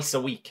twice a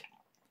week.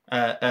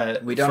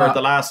 We done for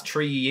the last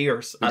 3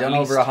 years. We done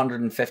over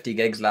 150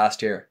 gigs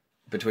last year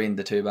between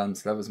the two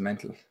bands. That was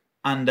mental.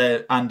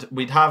 And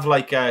we'd have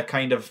like a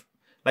kind of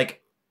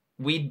like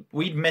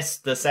we'd miss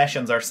the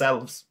sessions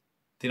ourselves.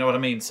 Do you know what I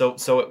mean? So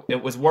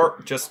it was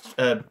work just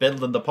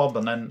building the pub,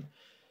 and then,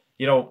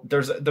 you know,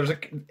 there's a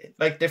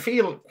like, they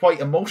feel quite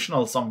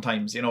emotional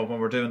sometimes, you know, when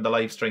we're doing the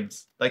live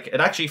streams. Like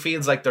it actually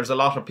feels like there's a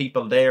lot of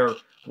people there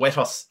with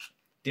us.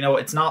 You know,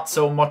 it's not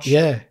so much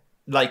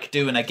like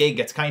doing a gig.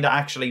 It's kind of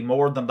actually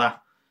more than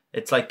that.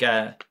 It's like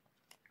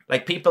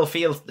people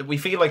we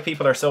feel like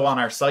people are so on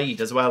our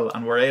side as well,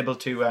 and we're able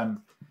to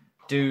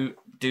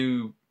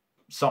do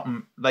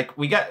something. Like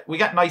we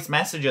get nice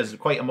messages,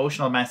 quite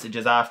emotional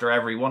messages after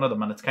every one of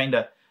them, and it's kind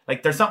of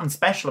like there's something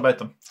special about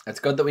them. It's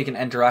good that we can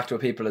interact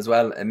with people as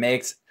well. It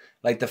makes,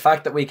 like, the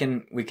fact that we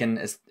can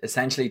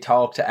essentially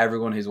talk to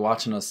everyone who's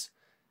watching us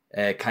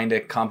kind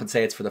of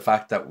compensates for the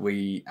fact that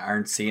we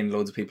aren't seeing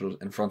loads of people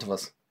in front of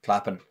us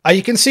clapping.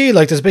 You can see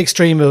like there's a big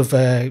stream of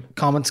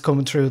comments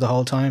coming through the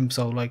whole time.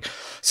 So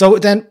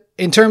then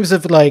in terms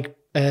of like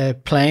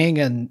playing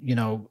and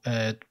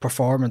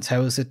performance,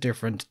 how is it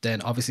different?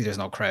 Then obviously there's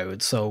no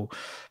crowd. So,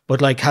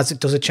 but like,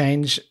 does it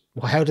change?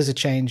 How does it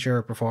change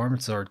your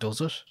performance, or does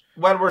it?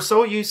 Well, we're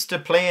so used to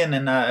playing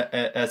in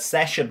a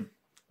session.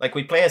 Like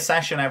we play a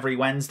session every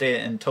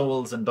Wednesday in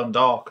Tolls and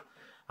Dundalk,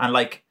 and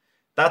like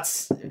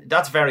that's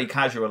very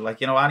casual.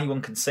 Like,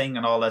 anyone can sing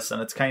and all this,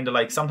 and it's kind of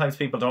like sometimes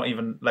people don't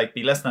even like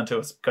be listening to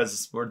us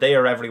because we're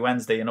there every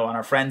Wednesday, and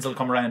our friends will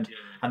come around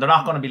and they're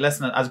not going to be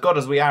listening as good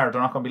as we are.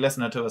 They're not going to be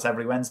listening to us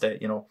every Wednesday.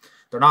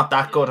 They're not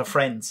that good of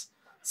friends.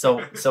 So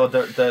it's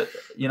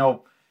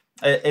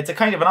a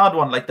kind of an odd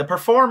one. Like the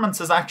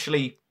performance is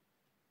actually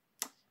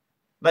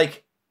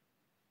like,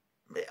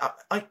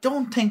 I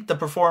don't think the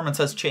performance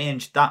has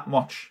changed that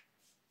much.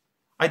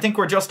 I think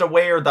we're just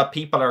aware that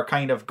people are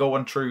kind of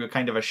going through a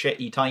kind of a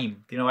shitty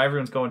time.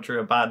 Everyone's going through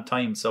a bad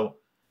time. So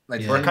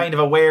we're kind of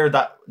aware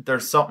that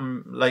there's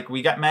something, like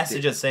we get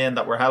messages saying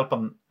that we're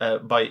helping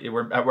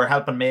we're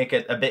helping make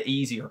it a bit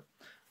easier.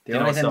 The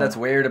only thing that's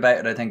weird about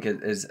it, I think,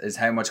 is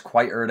how much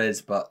quieter it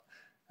is. But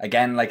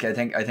again, like I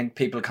think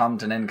people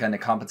commenting in kind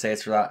of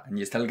compensates for that, and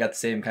you still get the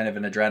same kind of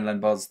an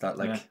adrenaline buzz that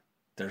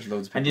there's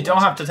loads of people. And you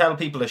don't have to tell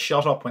people to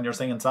shut up when you're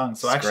singing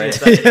songs. So it's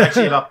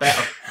actually a lot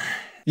better.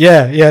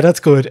 Yeah, that's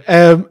good.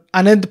 And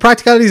then the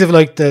practicalities of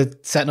like the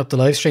setting up the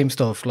live stream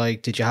stuff,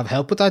 like did you have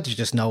help with that? Did you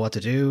just know what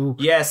to do?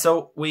 Yeah,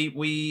 so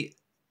we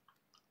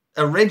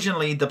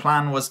originally the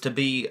plan was to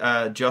be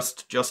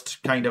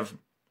just kind of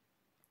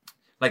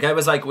like, I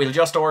was like, we'll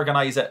just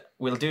organize it,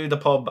 we'll do the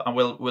pub, and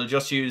we'll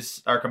just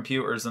use our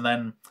computers. And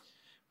then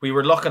we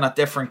were looking at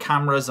different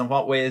cameras and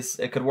what ways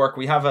it could work.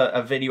 We have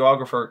a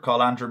videographer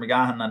called Andrew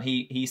McGahan, and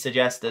he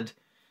suggested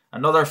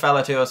another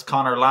fella to us,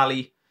 Connor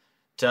Lally,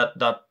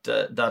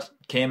 that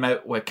came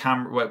out with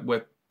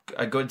with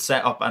a good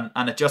setup,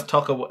 and it just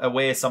took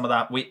away some of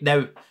that.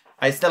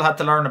 I still had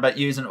to learn about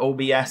using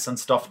OBS and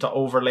stuff to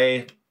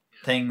overlay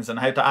things and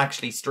how to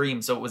actually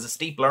stream. So it was a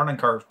steep learning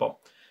curve, but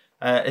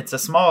it's a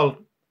small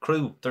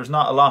crew. There's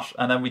not a lot,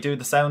 and then we do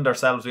the sound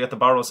ourselves. We have to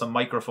borrow some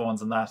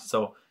microphones and that.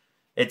 So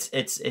it's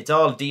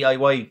all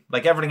DIY.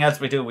 Like everything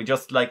else we do, we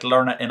just like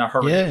learn it in a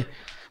hurry. Yeah.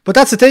 But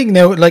that's the thing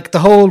now, like the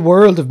whole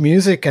world of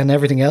music and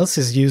everything else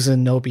is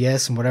using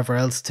OBS and whatever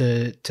else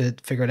to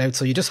figure it out.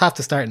 So you just have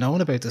to start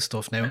knowing about this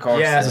stuff now. Of course.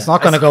 Yeah, it's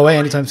not going to go away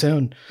anytime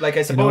soon. Like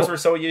I suppose we're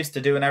so used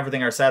to doing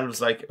everything ourselves,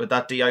 like with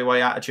that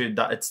DIY attitude,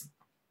 that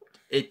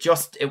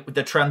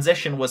the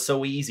transition was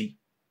so easy.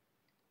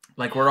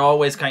 Like we're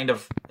always kind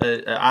of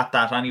at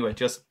that anyway,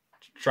 just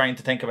trying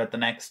to think about the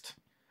next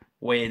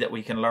way that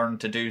we can learn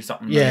to do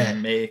something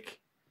and make.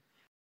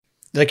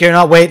 Like you're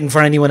not waiting for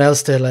anyone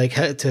else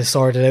to to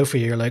sort it out for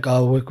you. You're like,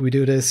 oh, we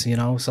do this,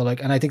 So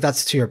like, and I think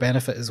that's to your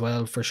benefit as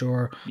well, for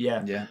sure.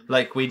 Yeah.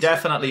 Like we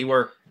definitely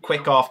were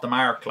quick off the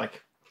mark,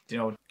 like,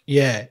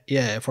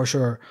 Yeah, for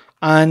sure.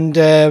 And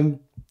I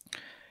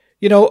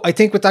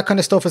think with that kind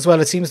of stuff as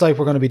well, it seems like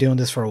we're going to be doing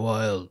this for a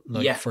while,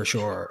 for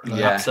sure.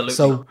 Like, absolutely.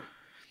 So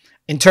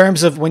in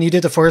terms of when you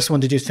did the first one,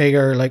 did you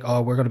figure like,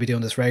 oh, we're going to be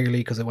doing this regularly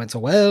because it went so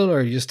well,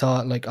 or you just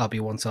thought like, I'll be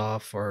once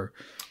off, or?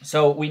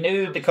 So we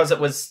knew because it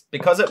was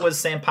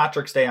St.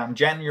 Patrick's Day, and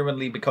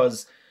genuinely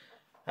because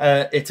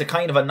it's a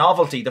kind of a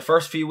novelty. The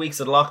first few weeks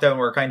of the lockdown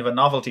were kind of a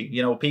novelty.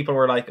 People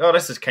were like, oh,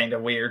 this is kind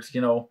of weird,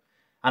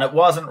 and it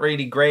wasn't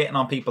really grating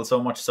on people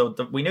so much. So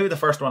we knew the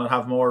first one would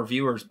have more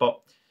viewers, but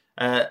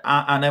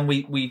and then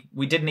we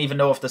didn't even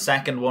know if the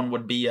second one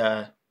would be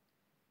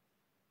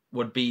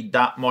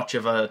that much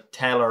of a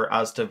teller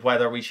as to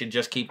whether we should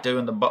just keep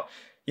doing them. But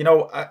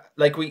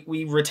like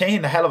we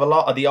retained a hell of a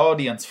lot of the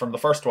audience from the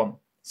first one.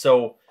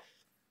 So,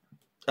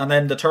 and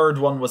then the third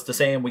one was the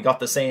same. We got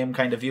the same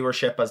kind of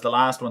viewership as the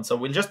last one. So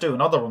we'll just do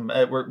another one.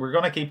 We're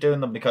going to keep doing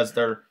them because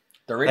they're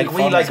really like, fun.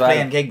 We like as well.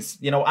 playing gigs,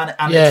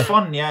 and it's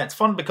fun. Yeah, it's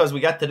fun because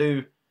we get to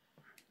do,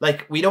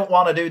 like, we don't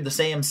want to do the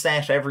same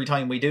set every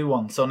time we do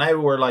one. So now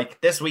we're like,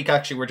 this week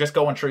actually we're just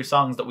going through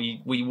songs that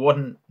we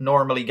wouldn't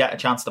normally get a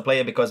chance to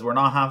play because we're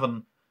not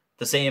having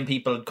the same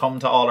people come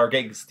to all our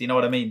gigs. Do you know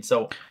what I mean?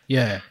 So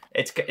yeah,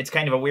 it's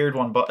kind of a weird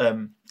one, but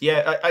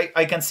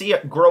I can see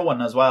it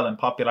growing as well in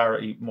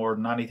popularity more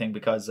than anything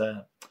because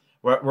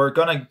we're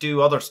gonna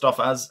do other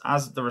stuff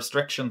as the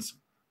restrictions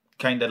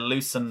kind of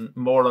loosen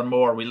more and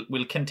more.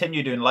 We'll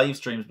continue doing live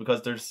streams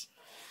because there's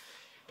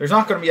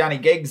not going to be any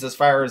gigs as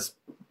far as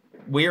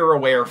we're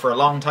aware for a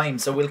long time.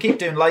 So we'll keep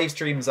doing live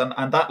streams, and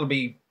that'll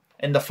be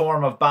in the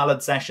form of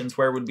ballad sessions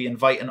where we'll be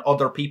inviting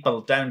other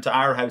people down to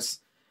our house.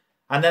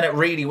 And then it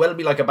really will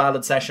be like a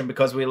ballad session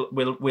because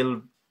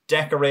we'll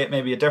decorate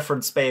maybe a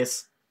different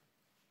space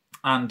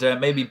and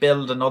maybe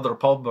build another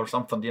pub or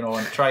something,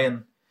 and try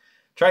and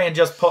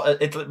just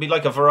it'll be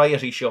like a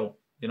variety show,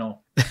 you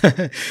know.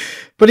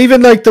 But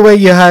even like the way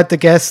you had the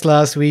guests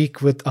last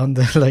week with on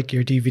the like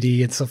your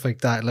DVD and stuff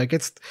like that, like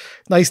it's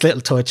nice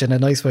little touch and a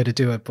nice way to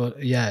do it.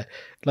 But yeah,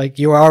 like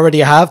you already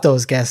have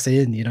those guests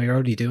in, you know, you're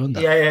already doing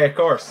that. Yeah, of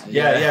course.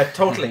 Yeah,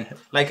 totally.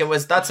 Like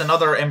that's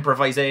another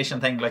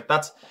improvisation thing. Like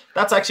that's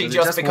actually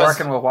just because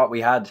working with what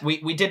we had.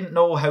 We didn't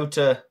know how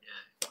to.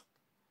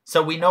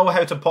 So we know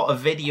how to put a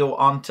video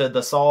onto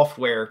the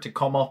software to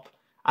come up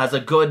as a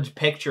good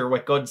picture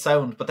with good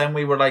sound. But then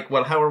we were like,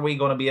 well, how are we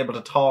going to be able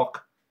to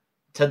talk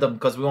to them?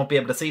 Because we won't be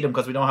able to see them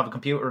because we don't have a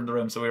computer in the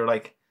room. So we were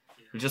like,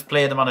 we'll just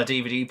play them on a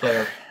DVD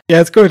player. Yeah,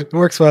 it's good. It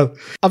works well.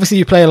 Obviously,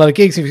 you play a lot of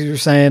gigs, if you were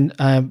saying.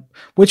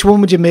 Which one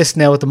would you miss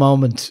now at the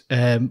moment,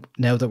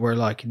 now that we're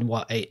like,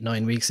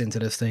 8-9 weeks into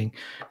this thing?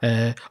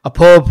 A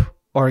pub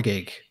or a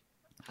gig?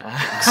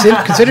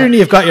 Considering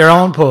you've got your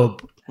own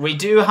pub. We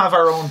do have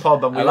our own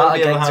pub, and we a lot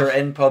of gigs are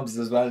in pubs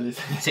as well.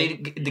 See,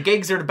 the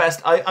gigs are the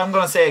best. I'm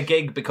going to say a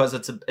gig because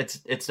it's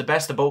the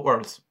best of both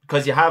worlds.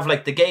 Because you have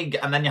like the gig,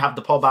 and then you have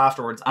the pub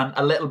afterwards, and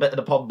a little bit of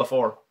the pub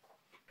before.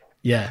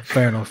 Yeah,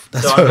 fair enough.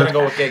 So I'm going to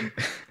go with gig.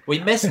 We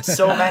missed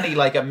so many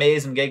like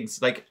amazing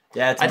gigs. Like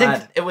yeah, I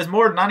think it was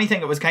more than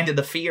anything. It was kind of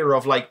the fear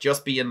of like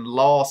just being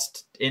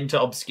lost into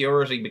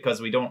obscurity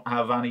because we don't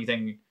have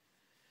anything.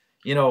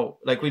 You know,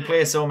 like we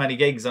play so many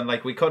gigs, and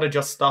like we could have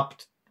just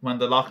stopped when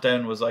the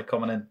lockdown was like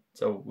coming in,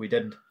 so we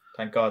didn't,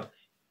 thank God.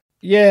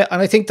 Yeah, and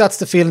I think that's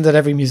the feeling that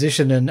every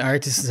musician and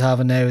artist is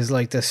having now, is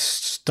like this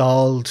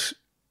stalled,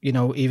 you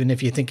know, even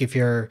if you think if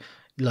you're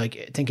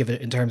like, think of it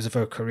in terms of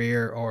a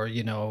career or,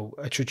 you know,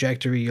 a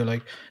trajectory, you're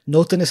like,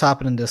 nothing is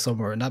happening this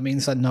summer, and that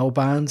means that no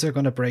bands are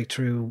going to break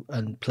through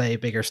and play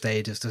bigger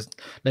stages. There's,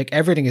 like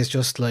everything is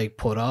just like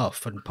put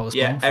off and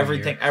postponed.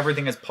 Yeah,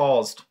 everything is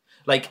paused.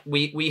 Like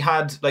we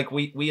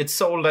had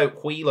sold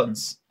out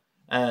Whelan's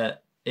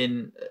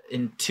in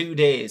 2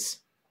 days,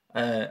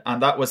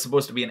 and that was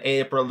supposed to be in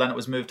April, then it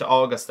was moved to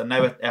August, and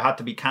now it had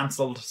to be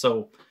cancelled,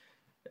 so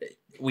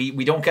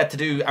we don't get to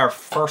do our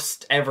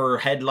first ever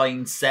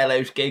headline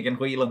sellout gig in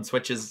Whelan's,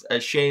 which is a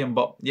shame.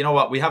 But you know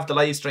what, we have the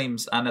live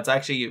streams, and it's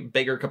actually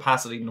bigger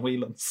capacity than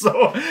Whelan's,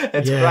 so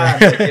it's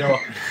grand, like, you know.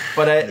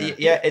 But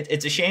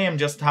it's a shame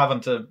just having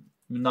to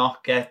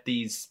not get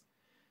these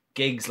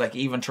gigs, like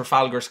even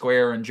Trafalgar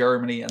Square in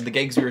Germany, and the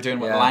gigs we were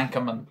doing with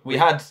Lankham, and we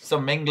had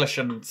some English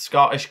and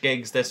Scottish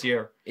gigs this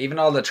year. Even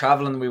all the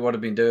travelling we would have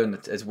been doing,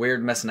 it's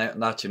weird missing out on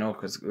that, you know,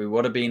 because we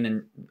would have been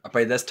in,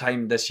 by this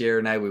time this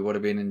year now, we would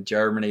have been in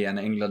Germany and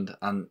England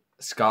and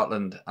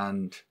Scotland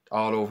and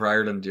all over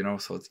Ireland, you know,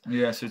 so it's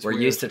we're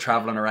weird. Used to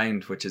travelling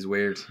around, which is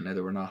weird now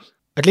that we're not.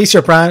 At least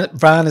your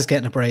van is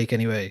getting a break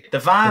anyway. The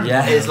van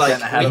is like,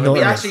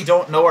 we actually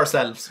don't know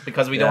ourselves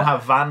because we don't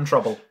have van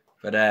trouble.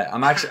 But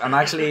I'm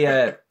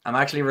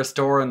actually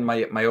restoring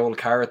my old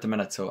car at the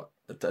minute, so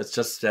it's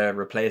just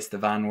replaced the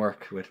van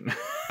work with.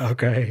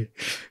 Okay,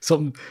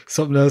 something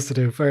else to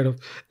do. Fair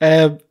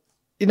enough.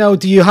 You know,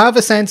 do you have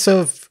a sense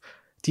of?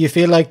 Do you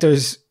feel like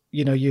there's,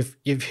 you know, you've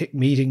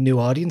meeting new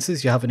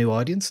audiences? You have a new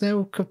audience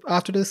now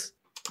after this?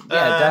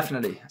 Yeah,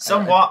 definitely.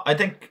 Somewhat, I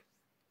think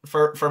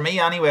for me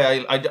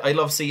anyway. I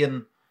love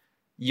seeing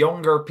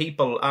younger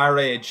people our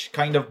age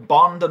kind of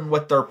bonding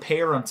with their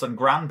parents and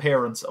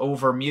grandparents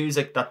over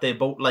music that they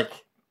both like.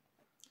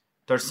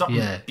 There's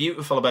something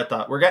beautiful about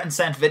that. We're getting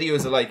sent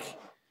videos of like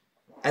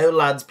old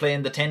lads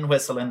playing the tin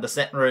whistle in the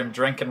sitting room,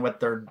 drinking with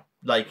their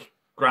like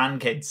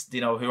grandkids,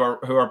 you know, who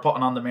are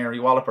putting on the Mary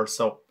Wallopers.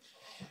 So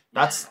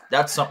that's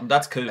something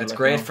that's cool. It's like,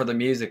 great, you know, for the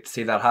music to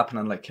see that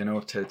happening, like, you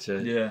know,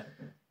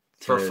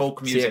 for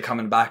folk music, see it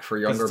coming back for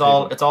younger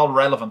people. It's all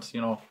relevant,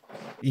 you know.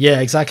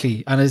 Yeah,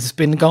 exactly, and it's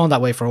been going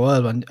that way for a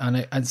while,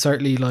 and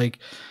certainly, like,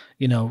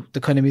 you know,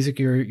 the kind of music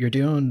you're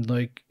doing,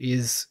 like,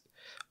 is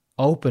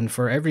open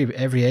for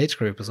every age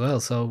group as well.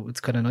 So it's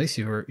kind of nice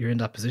you're in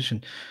that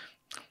position.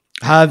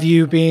 Have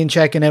you been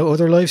checking out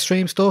other live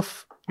stream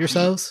stuff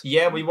yourselves?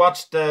 Yeah, we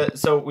watched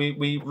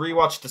we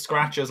rewatched the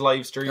Scratches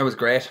live stream. It was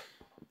great.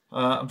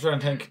 I'm trying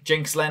to think.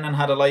 Jinx Lennon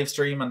had a live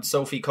stream, and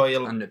Sophie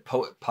Coyle and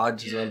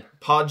Podge as well.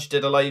 Podge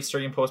did a live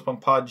stream. Post-punk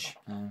Podge.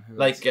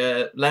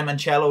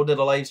 Lemoncello did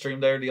a live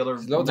stream there. The other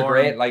there's loads of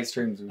great live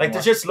streams. Like,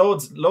 there's just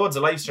loads of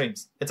live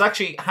streams. It's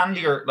actually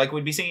handier. Like,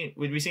 we'd be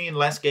seeing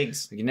less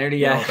gigs. You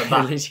nearly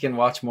at least you can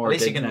watch more. At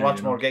least you can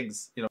watch more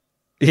gigs. You know.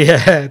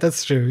 Yeah,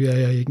 that's true.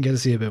 Yeah, you can get to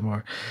see a bit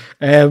more.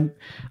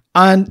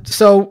 And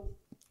so,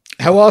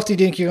 how often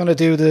do you think you're going to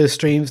do the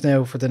streams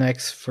now for the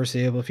next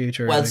foreseeable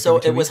future? Well, so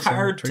it was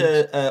hard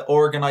to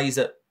organise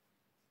it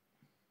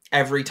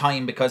every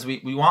time because we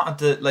wanted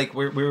to, like,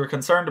 we were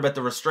concerned about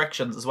the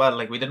restrictions as well.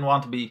 Like, we didn't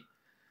want to be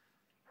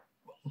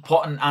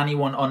putting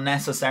anyone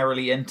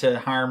unnecessarily into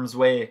harm's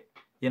way,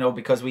 you know,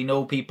 because we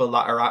know people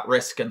that are at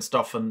risk and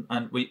stuff. And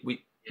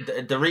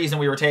the reason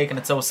we were taking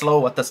it so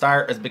slow at the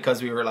start is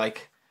because we were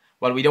like,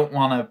 well, we don't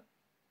want to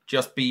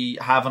just be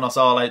having us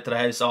all out to the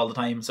house all the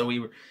time. So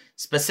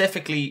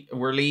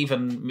we're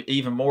leaving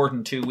even more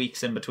than 2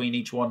 weeks in between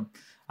each one.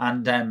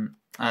 And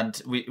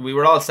we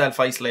were all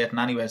self-isolating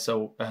anyway,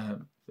 so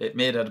it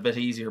made it a bit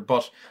easier.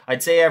 But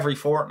I'd say every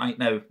fortnight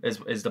now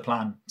is the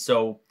plan.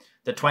 So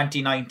the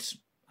 29th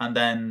and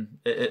then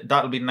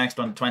that'll be the next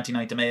one,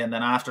 29th of May, and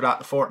then after that,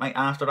 the fortnight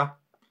after that.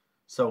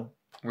 So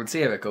We'll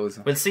see how it goes.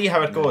 we'll see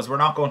how it goes. We're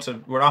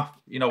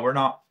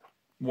not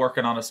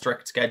working on a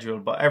strict schedule,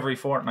 but every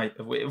fortnight,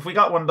 if we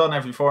got one done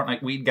every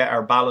fortnight, we'd get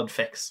our ballad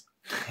fix.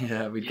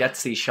 Yeah, we'd get to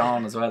see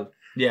Sean as well.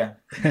 Yeah,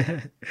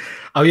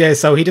 Oh yeah,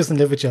 so he doesn't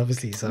live with you,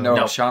 obviously. So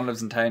No, Sean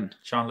lives in town.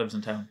 Sean lives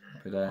in town,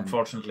 But,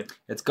 unfortunately.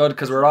 it's good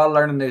because we're all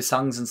learning new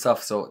songs and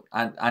stuff. So,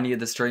 and any of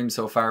the streams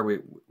so far,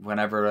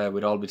 whenever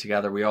we'd all be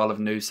together, we all have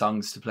new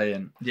songs to play,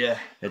 and Yeah,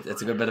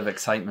 it's a good bit of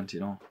excitement, you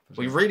know.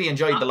 we really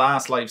enjoyed the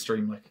last live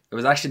stream. Like, It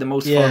was actually the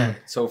most Yeah. fun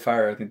so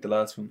far. I think the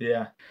last one.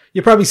 yeah,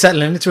 you're probably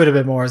settling into it a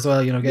bit more as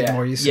well. You know, getting Yeah.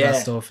 more used to Yeah.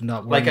 that stuff and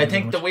not. like I worrying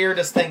think too the much.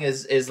 weirdest thing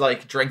is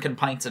like drinking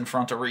pints in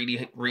front of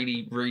really,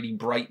 really, really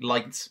bright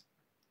lights.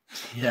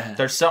 Yeah.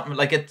 There's something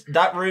like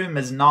that room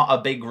is not a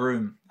big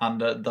room,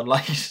 and the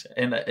light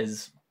in it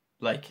is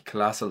like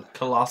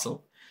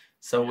colossal.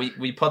 So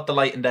we put the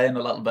lighting down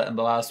a little bit in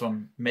the last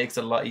one, makes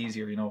it a lot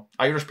easier, you know.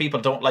 Irish people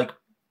don't like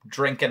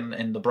drinking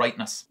in the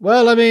brightness.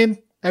 Well, I mean,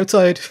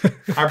 outside.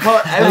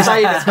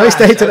 Outside is Nice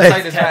day grand. today.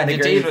 Outside is grand.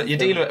 You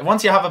deal with it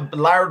once you have a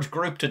large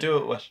group to do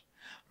it with.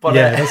 But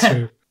Yeah, that's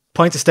true.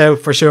 Pint of stout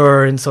for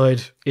sure.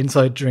 Inside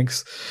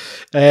drinks.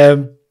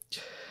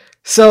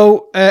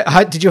 So,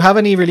 did you have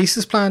any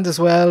releases planned as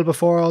well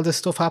before all this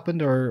stuff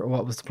happened, or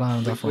what was the plan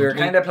on that front? We were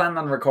kind of planning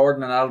on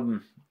recording an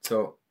album,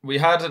 so we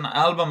had an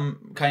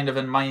album kind of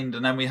in mind,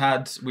 and then we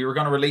were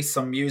going to release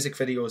some music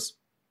videos,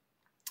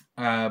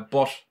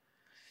 but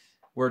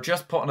we're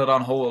just putting it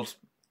on hold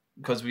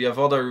because we have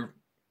other.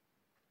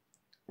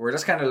 We're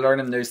just kind of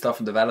learning new stuff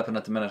and developing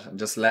at the minute, and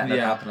just letting it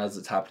happen as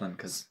it's happening.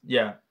 Because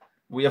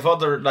we have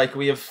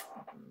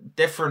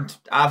different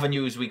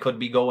avenues we could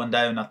be going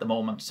down at the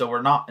moment, so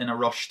we're not in a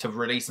rush to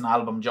release an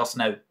album just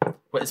now,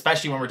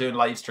 especially when we're doing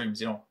live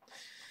streams, you know.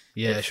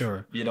 Yeah,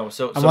 sure. You know,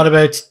 so what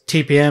about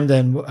TPM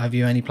then? Have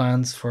you any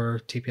plans for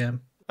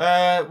TPM?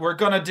 we're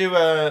gonna do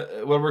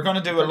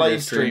a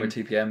live stream with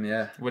TPM,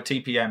 yeah. With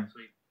TPM,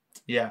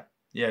 yeah.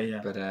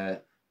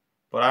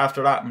 But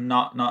after that, I'm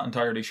not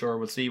entirely sure.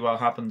 We'll see what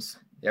happens.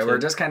 Yeah, we're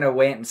just kind of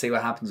waiting to see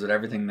what happens with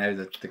everything now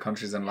that the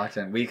country's in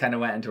lockdown. We kind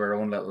of went into our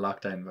own little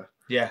lockdown, but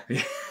yeah.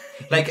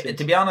 Like,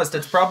 to be honest,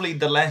 it's probably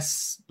the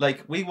less,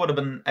 like, we would have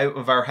been out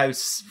of our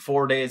house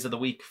 4 days of the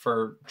week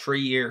for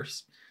 3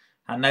 years,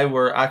 and now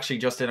we're actually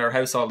just in our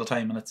house all the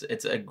time, and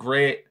it's a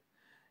great,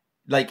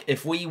 like,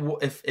 if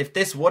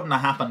this wouldn't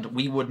have happened,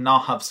 we would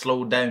not have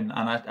slowed down,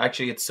 and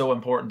actually it's so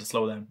important to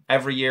slow down.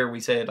 Every year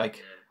we say,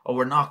 like, oh,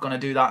 we're not going to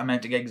do that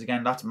amount of gigs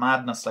again. That's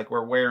madness. Like,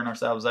 we're wearing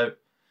ourselves out,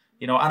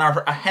 you know, and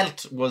our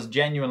health was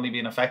genuinely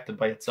being affected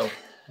by it. So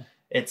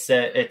it's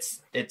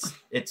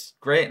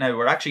great now.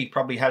 We're actually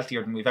probably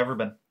healthier than we've ever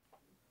been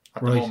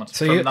at the moment.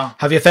 So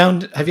have you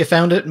found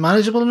it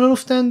manageable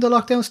enough then, the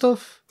lockdown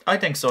stuff? I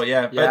think so,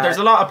 yeah. But there's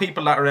a lot of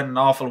people that are in an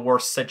awful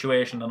worse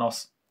situation than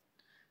us,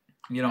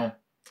 you know.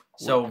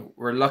 So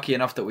we're lucky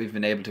enough that we've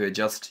been able to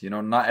adjust. You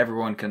know, not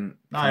everyone can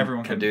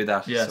do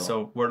that. Yeah,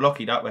 so we're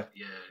lucky that way.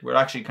 Yeah. We're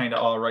actually kind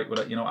of all right with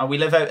it, you know. And we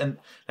live out in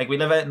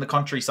the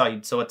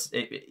countryside, so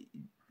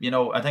you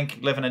know, I think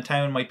living in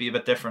town might be a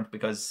bit different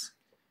because,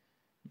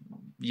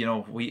 you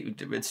know,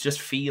 it's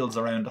just fields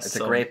around us. It's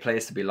a great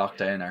place to be locked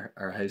down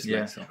our house.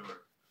 Yeah. Like, so.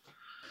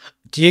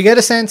 Do you get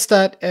a sense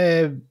that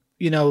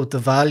you know, the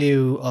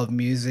value of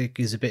music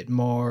is a bit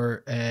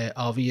more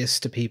obvious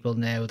to people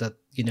now that,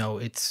 you know,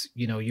 it's,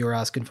 you know, you're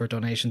asking for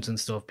donations and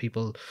stuff.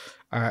 People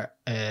are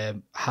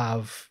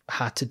have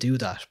had to do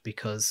that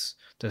because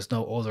there's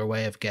no other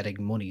way of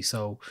getting money.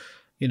 So,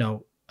 you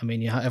know, I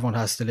mean, everyone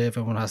has to live.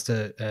 Everyone has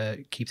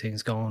to keep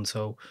things going.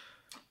 So,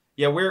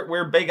 yeah,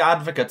 we're big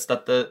advocates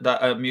that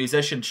a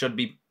musician should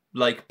be,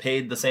 like,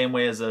 paid the same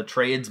way as a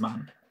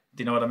tradesman.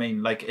 Do you know what I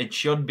mean? Like, it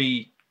should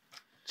be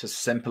just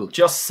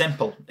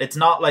simple. It's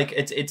not like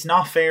it's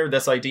not fair,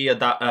 this idea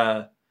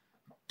that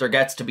there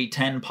gets to be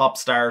 10 pop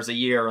stars a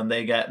year and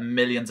they get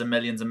millions and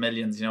millions and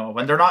millions, you know,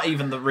 when they're not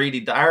even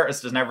the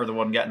artist is never the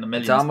one getting the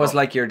millions. It's almost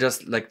like you're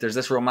just like, there's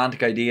this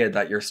romantic idea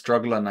that you're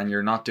struggling and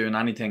you're not doing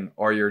anything,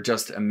 or you're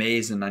just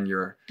amazing and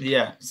you're...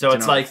 Yeah, so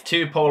it's like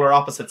two polar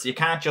opposites. You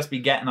can't just be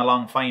getting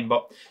along fine.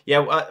 But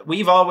yeah,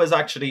 we've always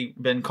actually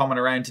been coming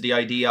around to the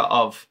idea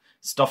of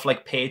stuff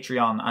like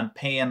Patreon and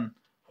paying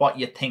what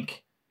you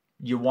think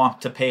you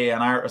want to pay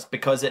an artist,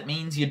 because it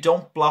means you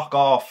don't block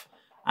off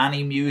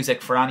any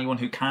music for anyone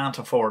who can't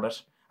afford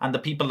it, and the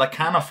people that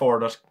can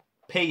afford it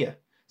pay you.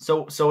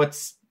 So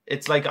it's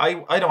like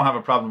I don't have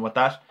a problem with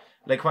that.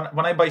 Like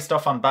when I buy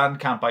stuff on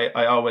Bandcamp,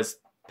 I always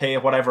pay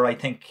whatever I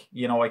think,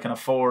 you know, I can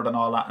afford and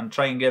all that, and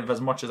try and give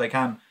as much as I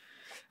can.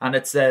 And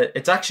it's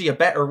actually a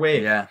better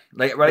way. Yeah,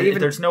 like, well,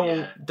 even there's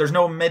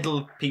no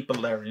middle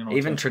people there, you know.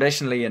 Even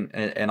traditionally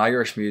in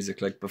Irish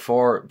music, like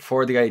before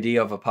the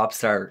idea of a pop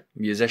star,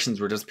 musicians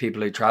were just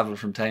people who travel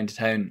from town to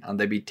town, and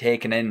they'd be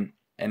taken in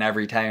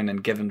every town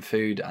and given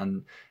food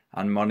and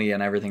money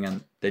and everything,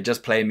 and they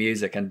just play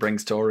music and bring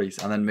stories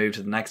and then move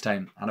to the next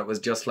town. And it was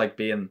just like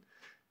being,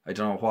 I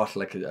don't know what,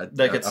 like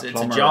it's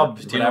a job,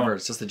 whatever. You know?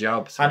 It's just a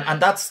job. So.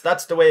 And that's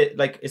the way,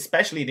 like,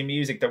 especially the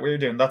music that we're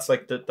doing. That's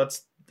like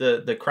that's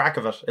the crack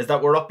of it, is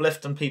that we're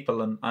uplifting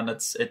people, and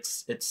it's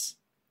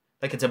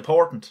like, it's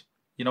important,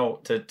 you know,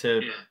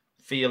 to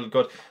feel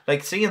good.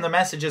 Like, seeing the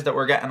messages that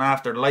we're getting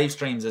after live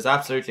streams is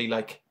absolutely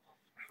like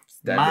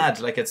mad.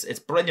 Like, it's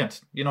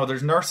brilliant. You know,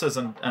 there's nurses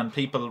and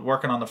people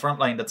working on the front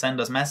line that send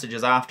us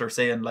messages after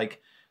saying,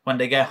 like, when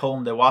they get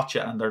home they watch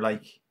it and they're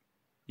like,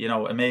 you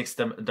know, it makes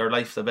their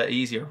life a bit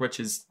easier, which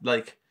is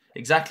like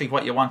exactly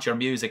what you want your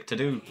music to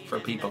do for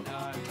people.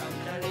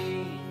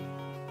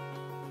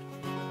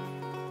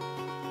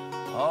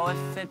 Oh,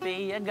 if it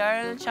be a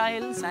girl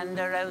child, send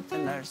her out to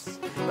nurse,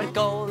 with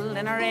gold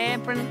in her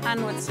apron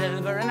and with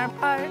silver in her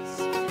purse.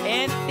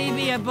 If he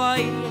be a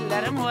boy,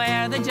 let him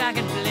wear the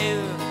jacket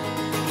blue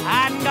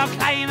and go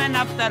climbing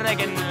up the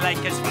rigging like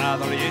his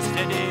father used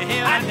to do.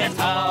 And it's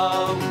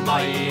home,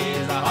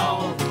 boys, a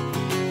home.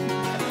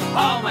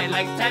 Home, I'd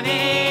like to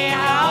be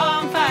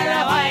home for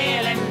a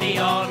while in the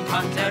old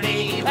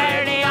country,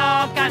 where the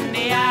oak and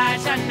the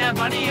ash and the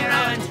bunny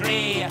rowan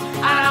tree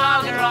are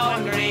all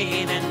growing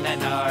green in the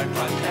North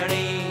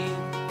Country.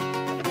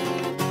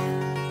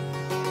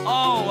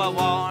 Oh, a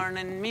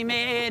warning, me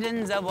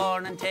maidens, a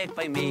warning take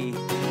by me.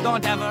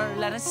 Don't ever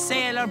let a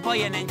sailor by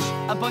an inch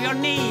above your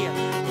knee,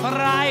 for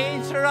I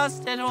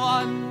trusted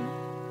one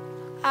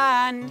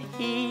and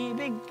he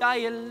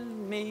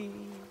beguiled me.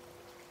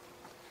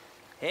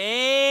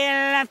 He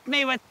left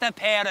me with a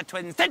pair of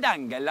twins to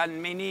dangle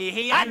on me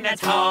knee. And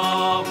it's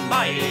home,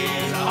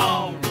 boys,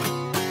 home.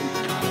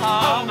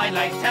 Home, I'd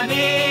like to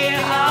be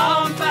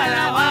home for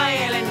a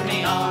while in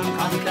me own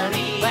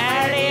country,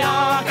 where the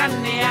oak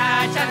and the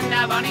ash and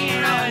the bunny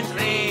rowan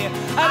tree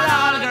are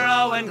all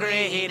growing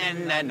green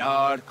in the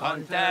North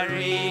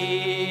Country.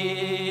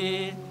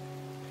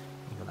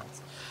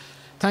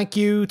 Thank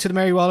you to the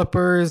Merry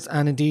Wallopers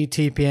and indeed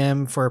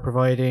TPM for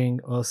providing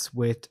us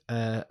with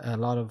a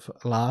lot of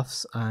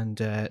laughs and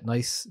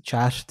nice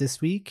chat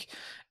this week.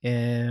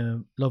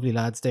 Lovely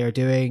lads. They are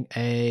doing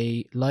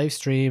a live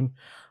stream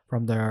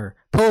from their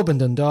pub in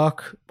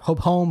Dundalk,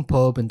 home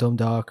pub in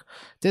Dundalk,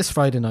 this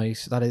Friday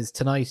night. That is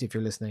tonight if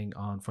you're listening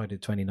on Friday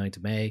the 29th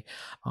of May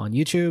on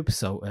YouTube.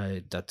 So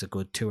that's a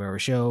good 2-hour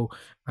show,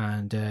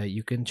 and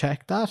you can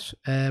check that.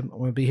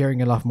 We'll be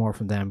hearing a lot more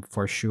from them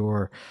for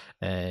sure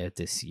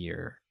this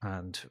year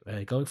and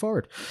going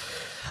forward.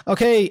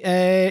 Okay,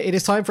 it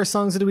is time for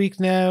Songs of the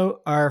Week now.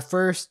 Our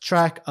first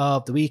track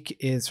of the week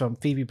is from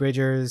Phoebe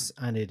Bridgers,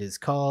 and it is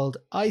called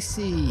I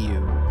See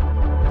You.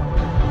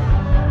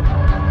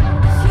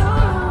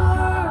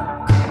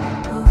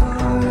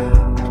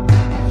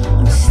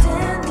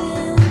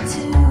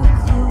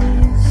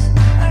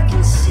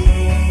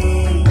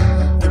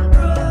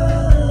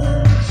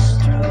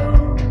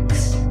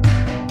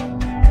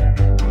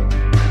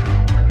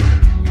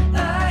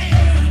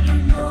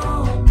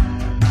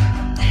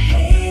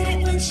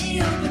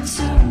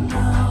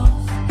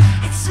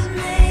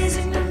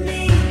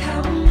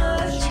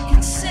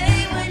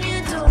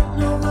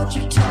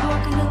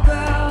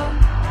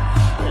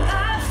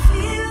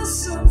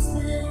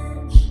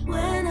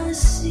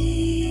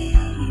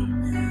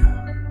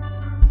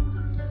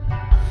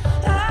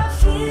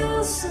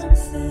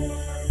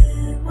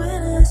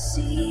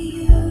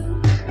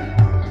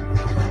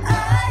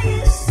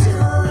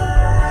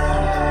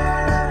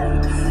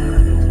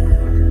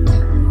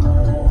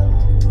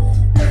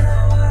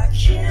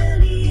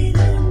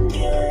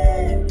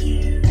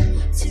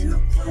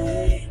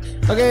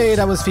 Okay,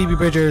 that was Phoebe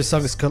Bridgers'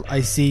 song is called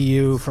I See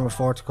You from a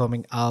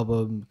forthcoming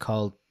album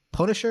called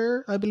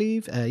Punisher, I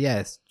believe.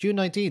 Yes, June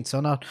 19th, so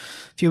not a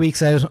few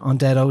weeks out on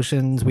Dead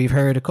Oceans. We've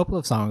heard a couple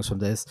of songs from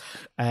this.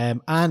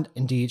 And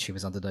indeed, she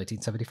was on the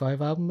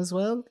 1975 album as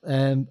well.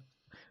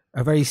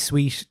 A very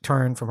sweet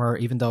turn from her,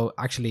 even though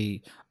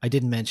actually I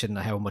didn't mention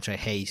how much I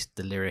hate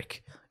the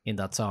lyric in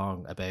that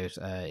song about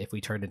if we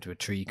turn into a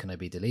tree, can I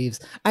be the leaves?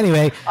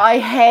 Anyway. I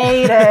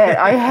hate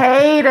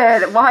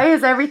it. Why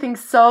is everything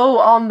so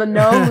on the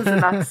nose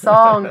in that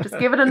song? Just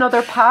give it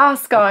another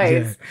pass,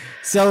 guys. Yeah.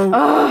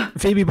 So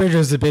Phoebe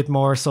Bridgers is a bit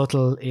more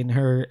subtle in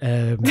her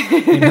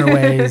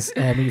ways.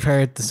 We've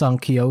heard the song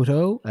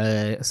Kyoto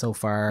so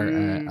far,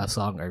 a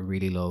song I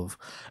really love.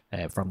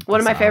 From one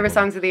of my favorite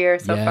album. songs of the year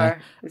so far.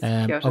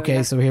 Kyoto,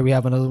 okay, so here we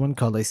have another one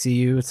called I See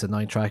You. It's a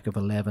 9-track of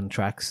 11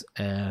 tracks.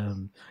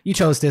 You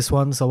chose this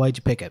one, so why'd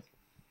you pick it?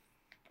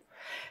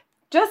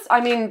 Just,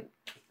 I mean,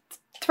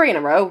 3 in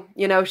a row.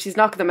 You know, she's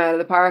knocking them out of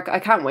the park. I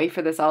can't wait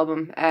for this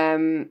album.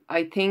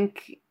 I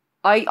think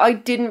I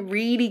didn't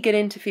really get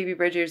into Phoebe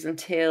Bridgers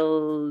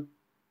until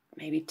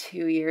maybe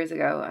 2 years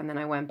ago, and then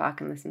I went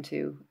back and listened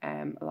to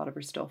a lot of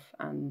her stuff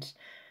and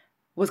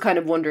was kind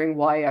of wondering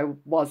why I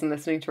wasn't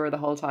listening to her the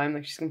whole time.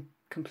 Like, she's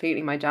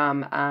completely my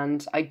jam,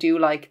 and I do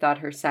like that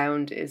her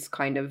sound is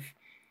kind of,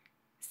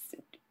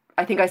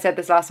 I think I said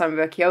this last time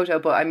about Kyoto,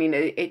 but I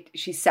mean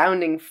she's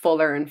sounding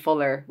fuller and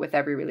fuller with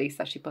every release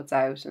that she puts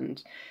out,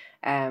 and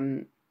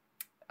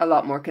a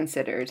lot more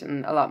considered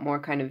and a lot more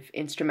kind of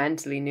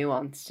instrumentally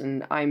nuanced,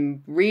 and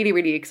I'm really,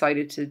 really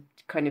excited to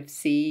kind of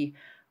see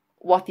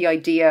what the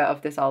idea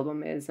of this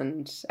album is,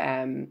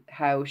 and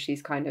how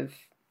she's kind of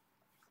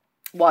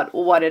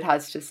what it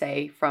has to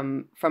say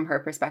from her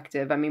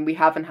perspective. I mean, we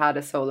haven't had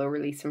a solo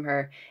release from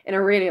her in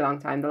a really long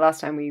time. The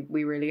last time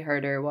we really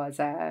heard her was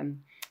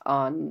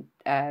on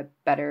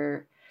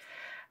Better.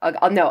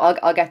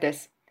 I'll get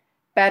this.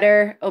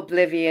 Better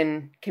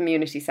Oblivion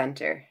Community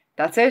Center.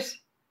 That's it.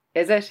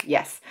 Is it?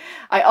 Yes.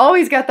 I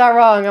always get that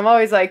wrong. I'm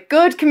always like,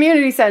 good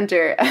community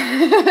center.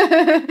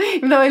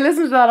 Even though I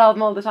listen to that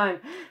album all the time.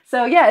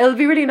 So yeah, it'll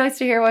be really nice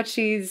to hear what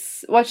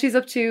she's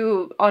up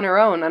to on her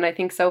own. And I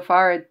think so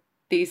far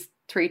these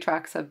 3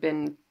 tracks have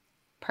been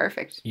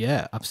perfect.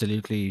 Yeah,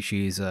 absolutely.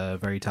 She's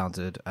very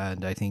talented,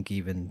 and I think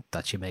even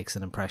that she makes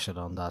an impression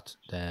on that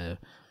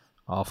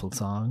awful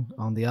song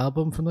on the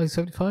album from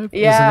 1975.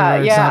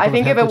 Yeah. I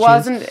think if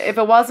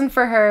it wasn't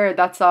for her,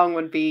 that song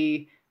would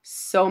be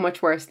so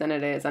much worse than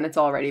it is, and it's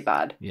already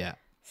bad. Yeah.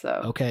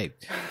 So okay,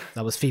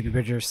 that was Phoebe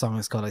Bridgers' song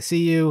is called "I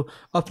See You."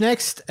 Up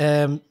next,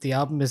 the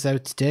album is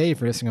out today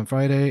for listening on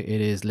Friday. It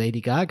is Lady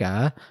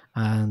Gaga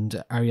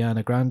and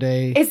Ariana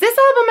Grande. Is this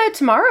album out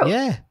tomorrow?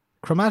 Yeah,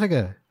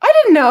 Chromatica. I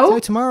didn't know. It's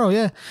out tomorrow,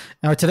 yeah,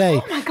 or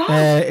today. Oh my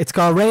god! It's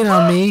called "Rain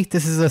on Me."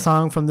 This is a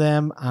song from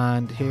them,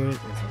 and here it is.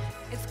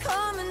 It's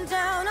coming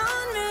down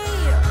on me.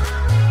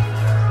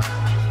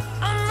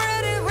 I'm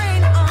ready,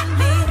 rain on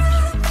me.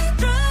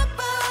 Drop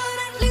out,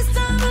 at least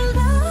I'm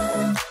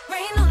alive.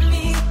 Rain on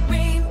me,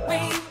 rain,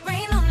 rain,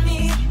 rain on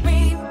me,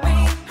 rain,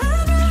 rain.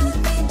 I'd rather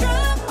be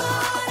drop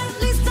out, at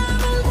least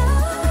I'm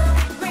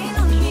alive. Rain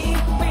on me,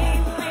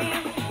 rain,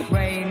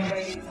 rain,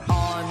 rain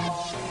on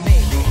me.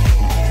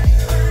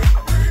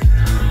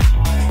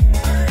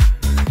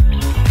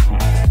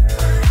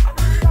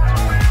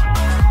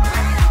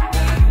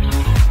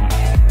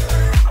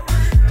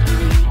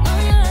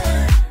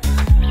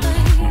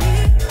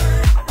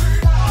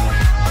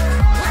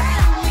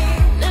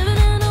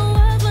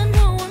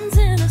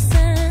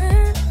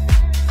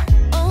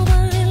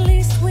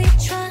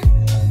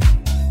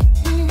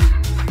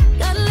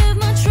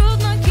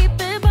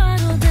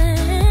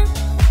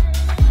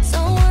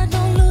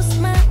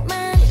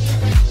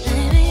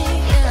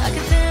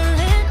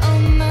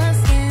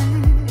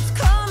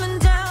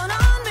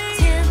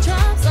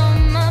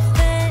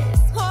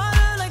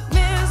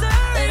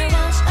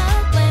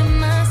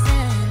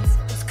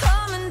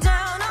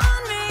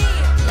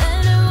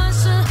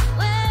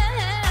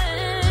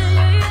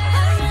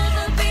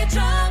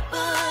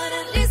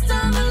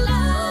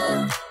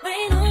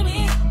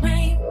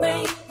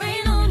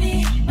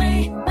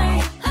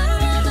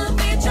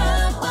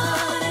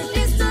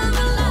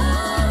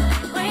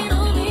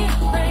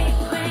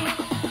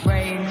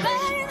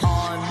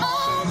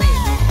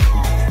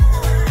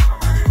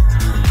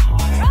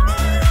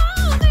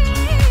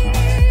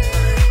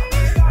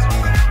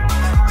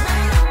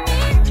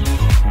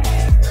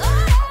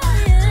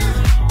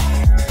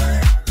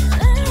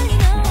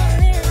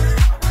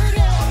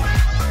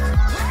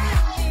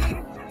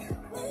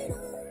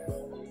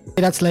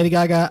 That's Lady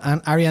Gaga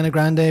and Ariana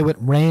Grande with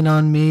Rain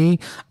on Me.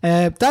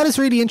 That is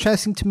really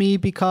interesting to me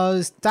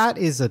because that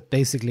is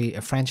basically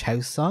a French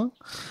house song.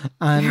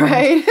 And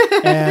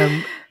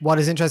right. What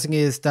is interesting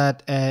is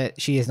that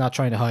she is not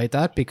trying to hide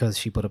that because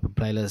she put up a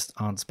playlist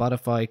on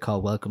Spotify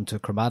called Welcome to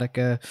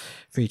Chromatica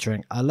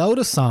featuring a load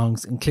of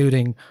songs,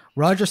 including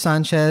Roger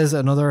Sanchez,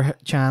 Another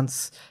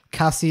Chance,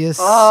 Cassius.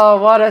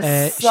 Oh, what a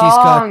song. She's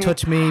got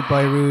Touch Me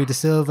by Rui da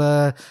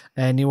Silva,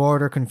 New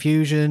Order,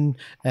 Confusion,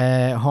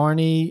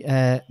 Horny,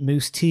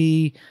 Moose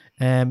T,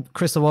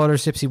 Crystal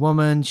Waters, Gypsy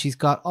Woman. She's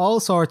got all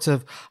sorts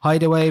of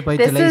Hideaway by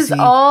DeLacy. This is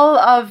all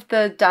of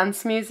the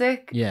dance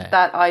music Yeah.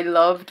 that I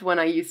loved when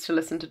I used to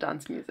listen to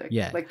dance music.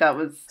 Yeah. Like that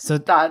was, So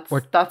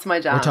that's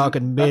my jam. We're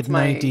talking That's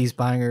my- mid-90s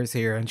bangers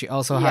here. And she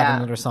also had Yeah.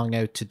 another song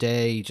out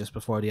today, just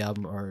before the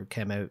album or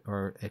came out,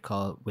 or it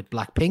called with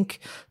Blackpink,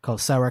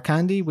 called Sour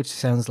Candy, which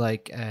sounds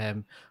like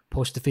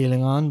Push the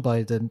Feeling On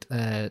by the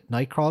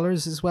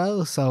Nightcrawlers as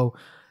well. So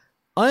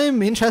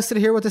I'm interested to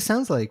hear what this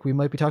sounds like. We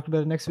might be talking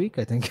about it next week,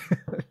 I think.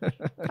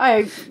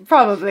 I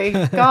probably.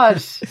 God,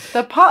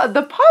 the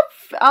pop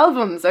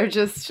albums are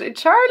just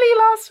Charlie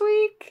last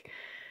week,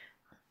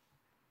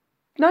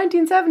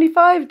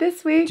 1975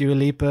 this week, Dua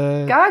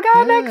Lipa,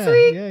 Gaga next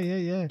week.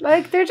 Yeah.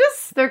 Like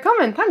they're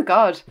coming. Thank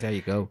God. There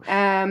you go.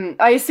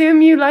 I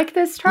assume you like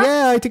this track.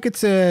 Yeah, I think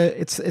it's a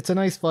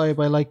nice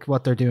vibe. I like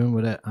what they're doing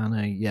with it, and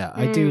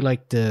I do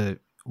like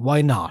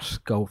why not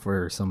go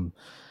for some,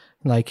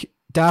 like,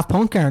 Daft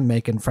Punk aren't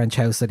making French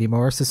house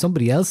anymore, so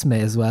somebody else may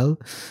as well.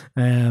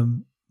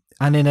 And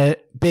in a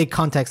big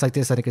context like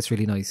this, I think it's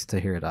really nice to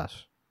hear that.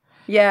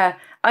 Yeah,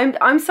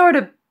 I'm sort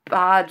of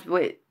bad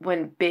with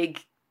when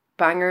big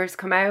bangers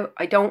come out.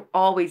 I don't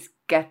always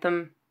get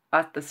them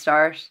at the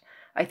start.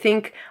 I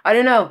think I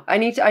don't know. I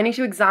need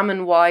to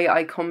examine why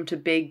I come to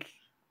big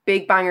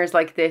bangers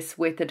like this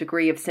with a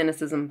degree of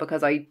cynicism,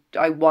 because I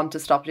want to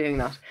stop doing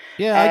that.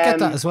 Yeah, I get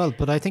that as well,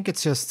 but I think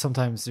it's just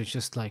sometimes there's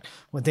just like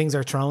when things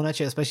are thrown at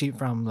you, especially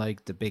from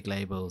like the big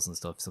labels and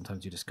stuff,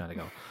 sometimes you just kind of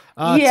go,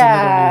 it's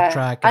another new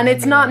track. And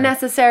it's not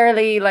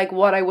necessarily like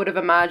what I would have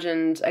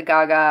imagined a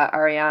Gaga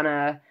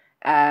Ariana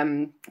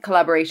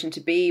collaboration to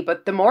be,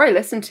 but the more I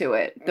listen to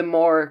it, the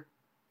more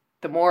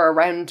the more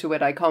around to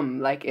it I come.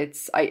 Like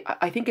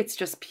I think it's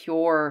just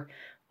pure,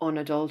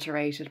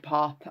 unadulterated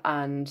pop,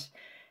 and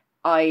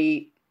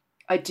I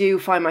do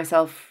find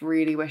myself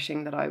really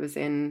wishing that I was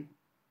in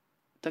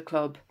the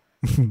club.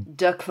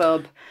 The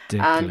club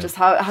and just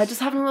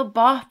having a little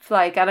bop,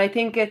 like, and I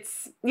think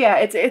it's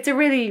a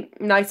really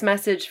nice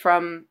message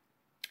from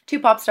two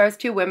pop stars,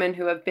 two women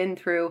who have been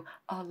through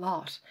a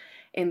lot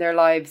in their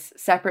lives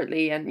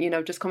separately,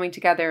 and just coming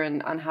together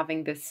and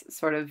having this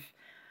sort of,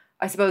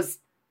 I suppose,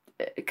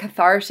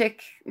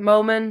 cathartic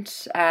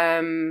moment,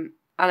 and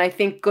I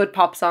think good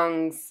pop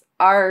songs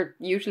are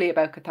usually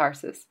about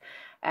catharsis,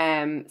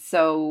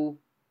 so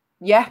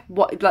yeah,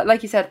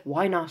 like you said,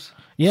 why not?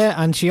 Yeah,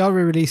 and she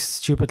already released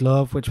Stupid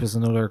Love, which was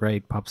another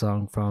great pop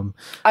song from...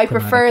 I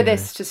prefer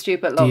this to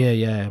Stupid Love.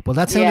 Yeah. Well,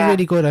 that sounded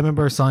really good. I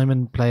remember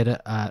Simon played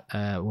it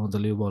at one of the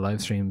Lubo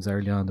live streams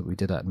early on that we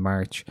did that in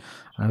March.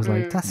 And I was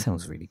like, that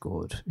sounds really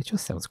good. It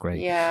just sounds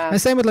great. Yeah.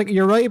 And same with, like,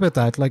 you're right about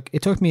that. Like,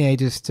 it took me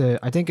ages to...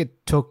 I think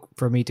it took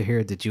for me to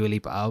hear the Dua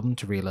Lipa album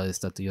to realise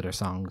that the other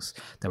songs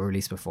that were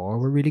released before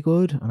were really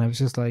good. And I was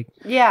just like...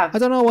 Yeah. I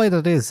don't know why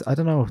that is. I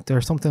don't know.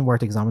 There's something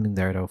worth examining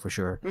there, though, for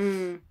sure.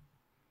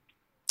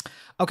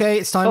 Okay,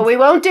 it's time. But we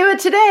won't do it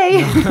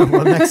today. No,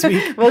 well, next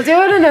week. We'll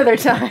do it another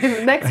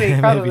time. Next week,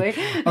 probably.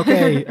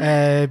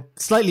 Okay,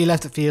 slightly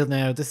left of field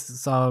now. This is a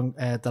song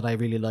that I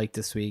really liked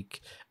this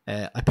week.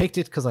 I picked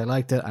it because I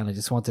liked it and I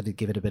just wanted to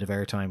give it a bit of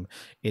airtime.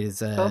 It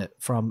is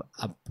from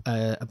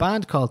a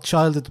band called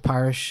Child of the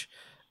Parish.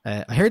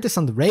 I heard this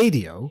on the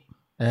radio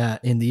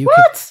in the UK.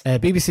 What?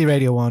 BBC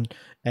Radio 1.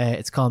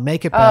 It's called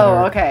Make It Better.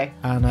 Oh, okay.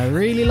 And I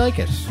really like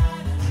it.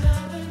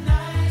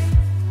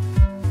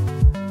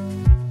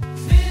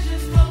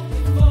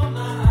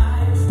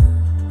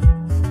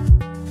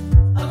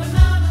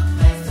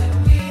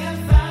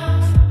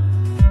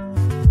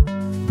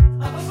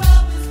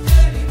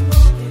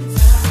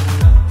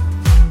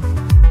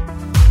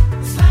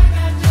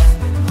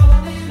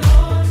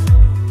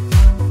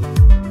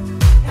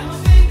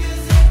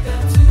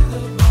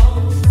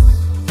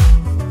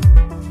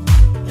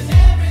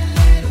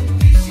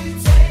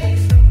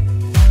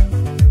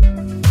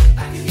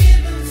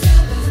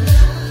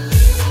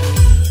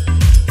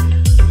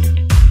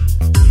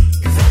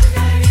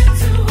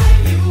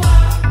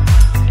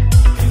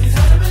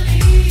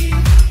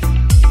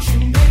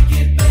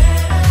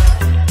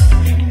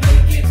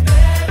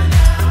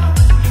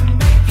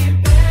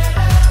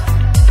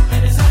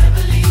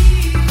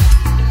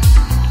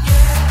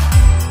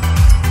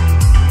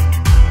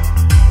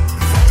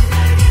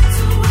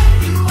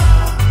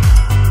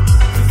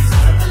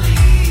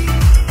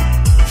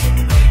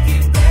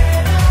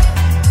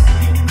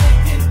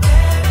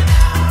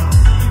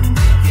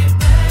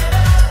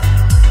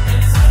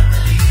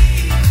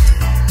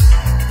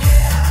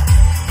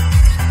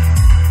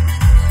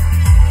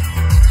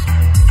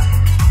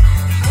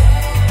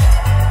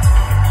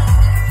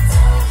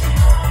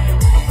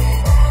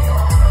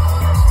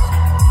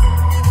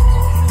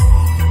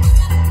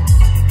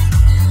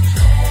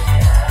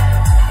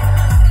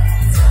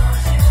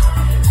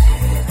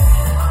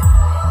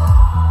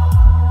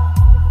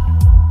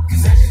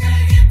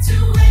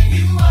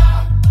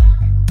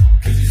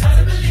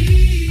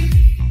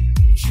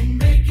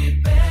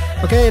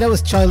 Okay, that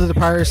was Child of the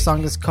Parish.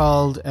 Song is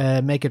called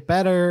Make It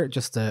Better.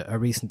 Just a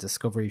recent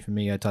discovery for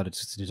me. I thought it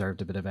just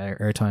deserved a bit of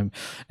airtime.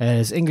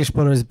 It's English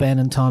brothers Ben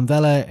and Tom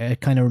Vella.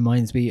 It kind of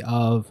reminds me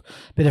of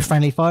a bit of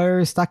Friendly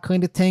Fires, that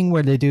kind of thing,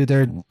 where they do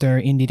their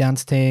indie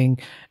dance thing.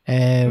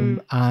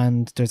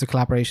 And there's a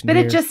collaboration Bit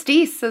here. of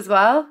Justice as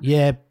well.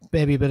 Yeah,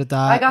 maybe a bit of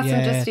that. I got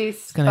some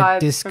Justice kind of vibes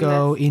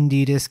disco, from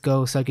indie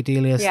disco,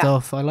 psychedelia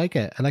stuff. I like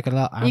it. I like it a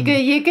lot.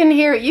 You can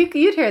hear it.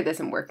 You'd hear this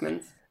in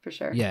Workman's for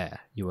sure. Yeah,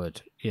 you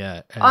would.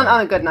 Yeah,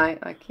 on a good night,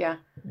 like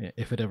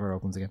if it ever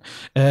opens again.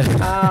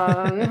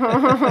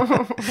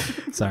 No.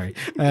 Sorry.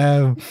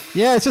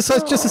 Yeah, it's just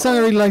a song I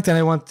really liked, and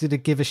I wanted to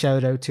give a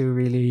shout out to.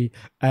 Really,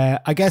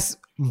 I guess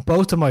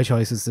both of my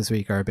choices this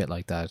week are a bit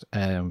like that.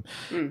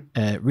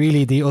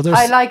 Really, the others.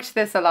 I liked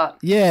this a lot.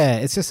 Yeah,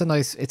 it's just a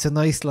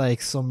nice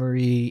like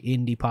summery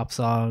indie pop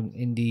song,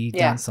 indie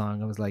dance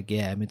song. I was like,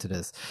 yeah, I'm into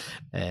this.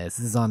 This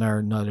is on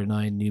our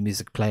Nialler9 new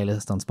music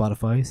playlist on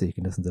Spotify, so you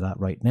can listen to that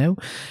right now.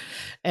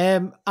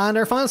 And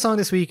our final song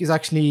this week is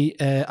actually,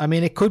 I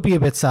mean, it could be a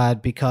bit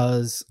sad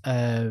because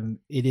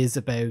it is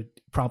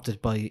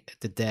prompted by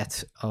the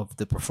death of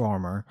the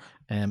performer.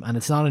 And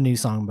it's not a new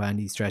song by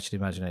any stretch of the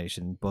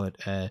imagination, but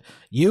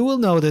you will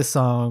know this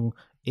song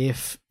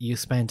if you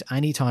spent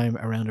any time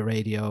around a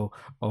radio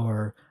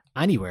or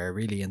anywhere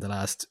really in the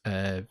last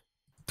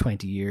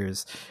 20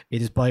 years.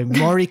 It is by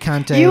Maury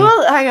Kante.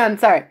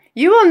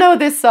 You will know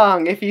this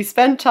song if you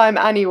spent time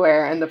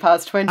anywhere in the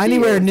past 20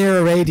 anywhere years. near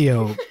a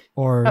radio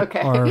or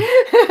okay. or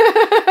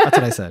that's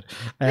what I said.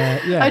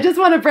 Yeah. I just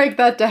want to break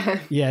that down.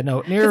 Yeah,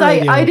 no, near a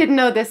radio. I didn't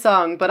know this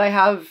song, but I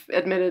have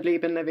admittedly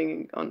been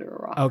living under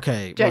a rock.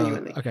 Okay.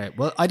 Genuinely.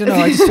 Well, I don't know.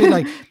 I just feel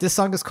like this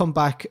song has come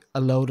back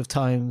a load of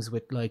times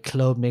with like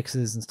club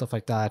mixes and stuff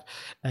like that.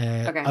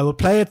 Okay. I will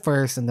play it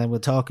first and then we'll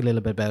talk a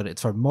little bit about it.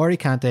 It's from Maury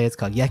Kante. It's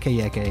called Yeke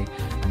Yeke,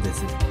 and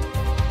this is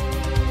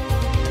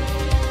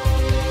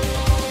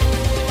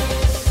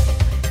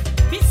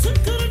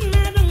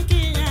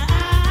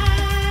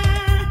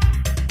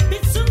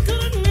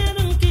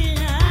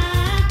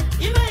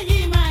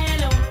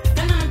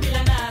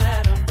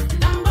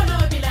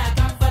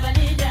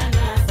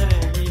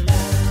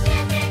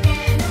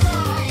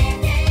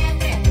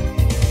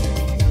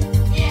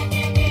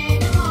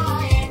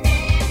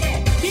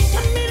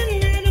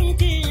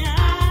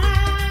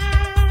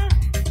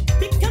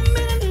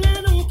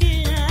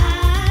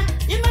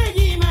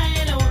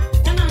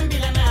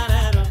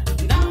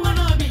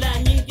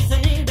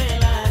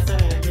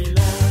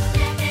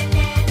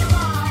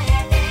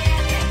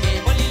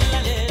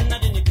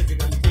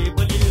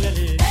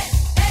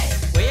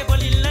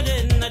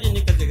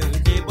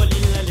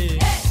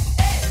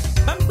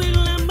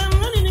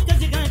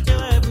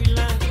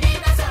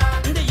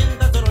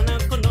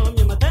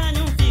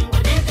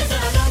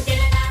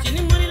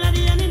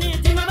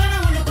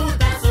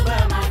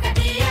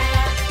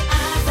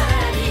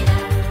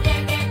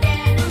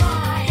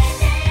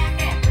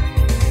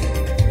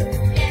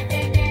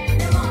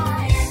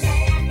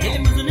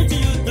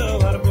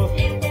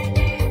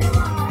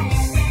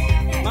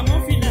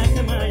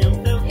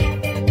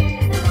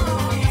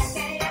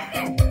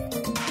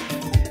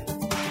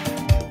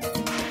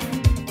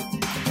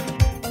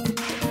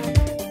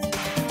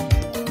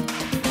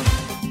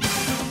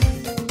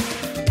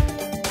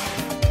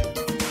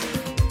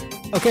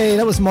Okay,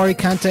 that was Maury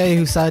Kante,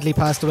 who sadly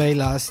passed away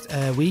last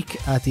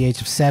week at the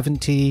age of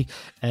 70.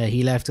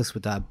 He left us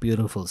with that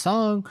beautiful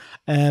song.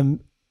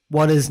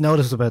 What is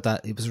noticeable about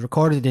that, it was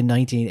recorded in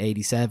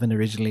 1987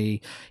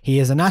 originally. He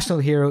is a national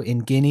hero in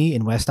Guinea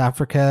in West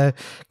Africa.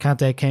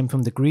 Kante came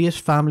from the Griot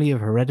family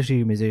of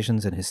hereditary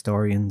musicians and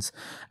historians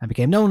and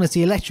became known as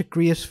the Electric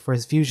Griot for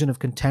his fusion of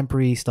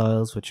contemporary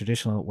styles with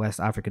traditional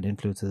West African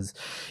influences.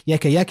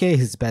 Yeke Yeke is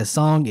his best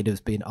song. It has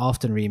been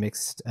often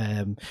remixed.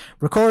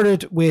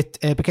 Recorded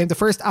with, became the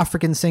first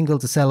African single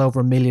to sell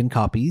over 1 million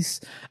copies,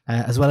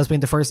 as well as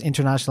being the first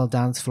international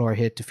dance floor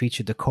hit to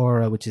feature the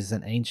kora, which is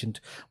an ancient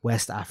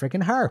West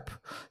African harp.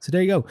 So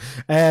there you go.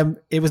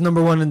 It was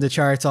number 1 in the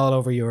charts all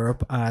over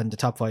Europe and the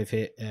top 5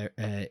 hit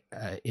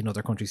in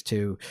other countries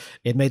too.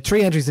 It made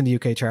 3 entries in the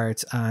UK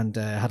charts and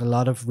had a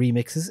lot of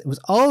remixes. It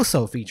was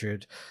also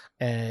featured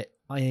on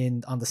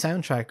the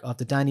soundtrack of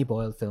the Danny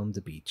Boyle film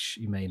The Beach.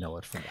 You may know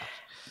it from that.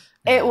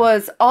 It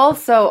was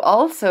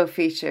also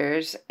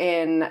featured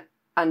in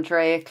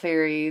Andrea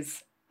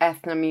Cleary's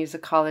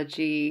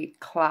ethnomusicology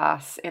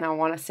class in, I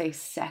want to say,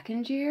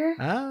 second year.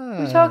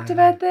 We talked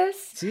about this.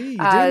 See, you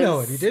do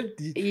know it. You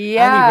did.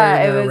 Yeah, anywhere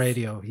it near was a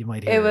radio, you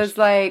might hear it. It was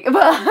like,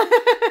 well,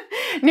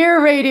 near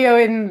a radio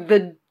in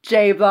the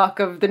J block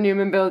of the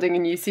Newman Building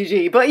in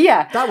UCG. But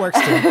yeah, that works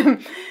too.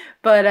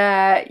 But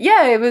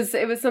yeah, it was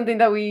something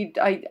that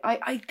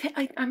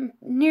I'm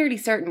nearly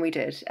certain we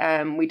did.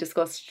 We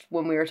discussed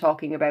when we were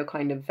talking about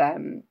kind of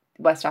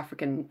West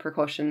African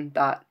percussion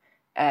that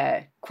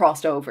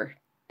crossed over,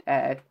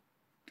 as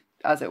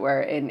it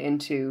were,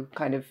 into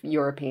kind of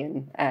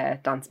European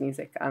dance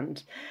music.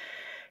 And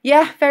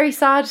yeah, very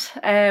sad.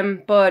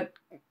 But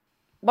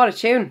what a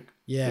tune.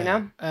 Yeah, you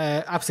know,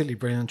 absolutely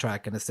brilliant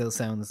track, and it still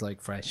sounds like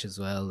fresh as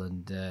well.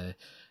 And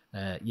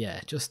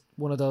yeah, just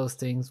one of those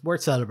things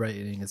worth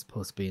celebrating as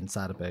opposed to being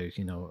sad about,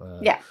 you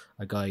know,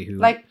 a guy who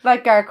like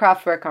our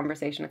Kraftwerk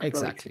conversation a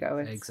couple of weeks ago.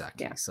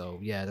 Exactly. Yeah. So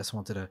yeah, just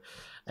wanted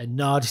a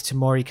nod to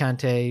Maury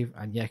Kante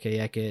and Yeke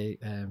Yeke.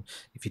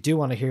 If you do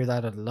want to hear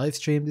that on a live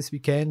stream this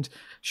weekend,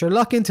 sure,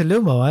 lock into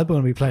Lumo. I'm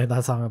going to be playing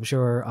that song, I'm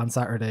sure, on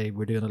Saturday.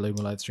 We're doing a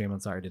Lumo live stream on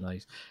Saturday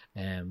night.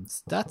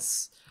 So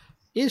that's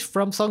it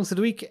from Songs of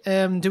the Week.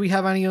 Do we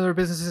have any other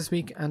business this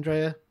week,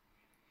 Andrea?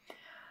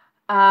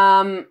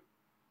 I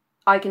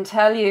can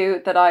tell you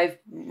that I've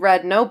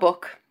read no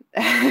book.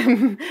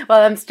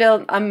 Well,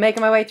 I'm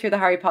making my way through the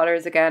Harry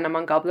Potters again. I'm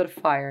on Goblet of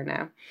Fire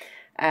now,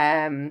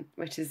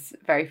 which is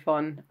very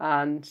fun,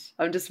 and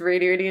I'm just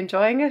really, really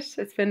enjoying it.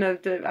 It's been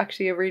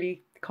actually a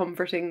really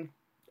comforting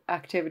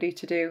activity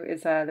to do,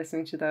 is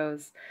listening to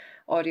those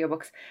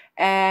audiobooks.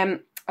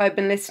 I've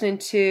been listening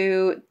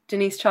to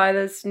Denise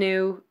Chila's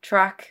new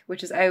track,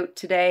 which is out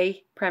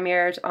today,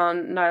 premiered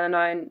on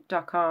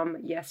Nialler9.com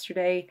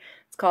yesterday.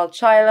 It's called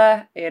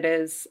Chila. It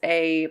is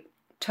a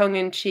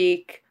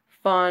tongue-in-cheek,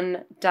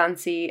 fun,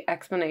 dancey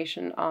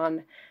explanation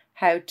on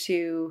how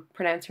to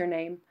pronounce her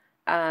name.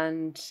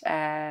 And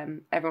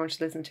everyone should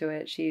listen to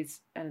it.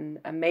 She's an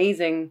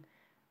amazing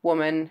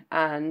woman.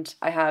 And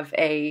I have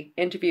a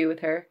interview with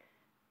her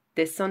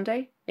this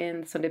Sunday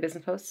in the Sunday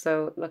Business Post.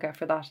 So look out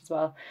for that as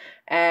well.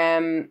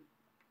 And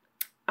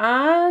what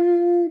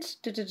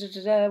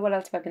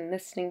else have I been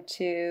listening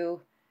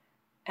to?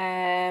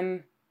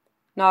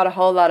 Not a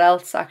whole lot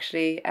else,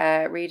 actually.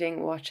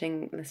 Reading,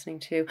 watching, listening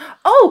to.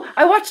 Oh,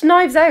 I watched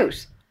Knives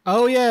Out.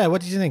 Oh yeah,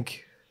 what did you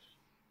think?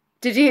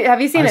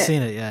 Have you seen it? I've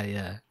seen it.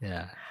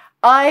 Yeah.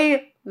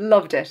 I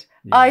loved it.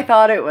 Yeah. I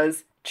thought it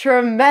was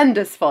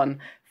tremendous fun,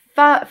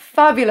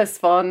 fabulous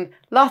fun,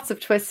 lots of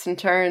twists and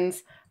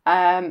turns.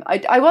 I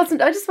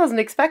just wasn't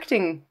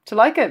expecting to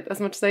like it as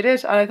much as I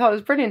did, and I thought it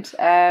was brilliant.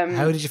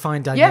 How did you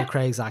find Daniel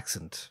Craig's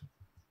accent?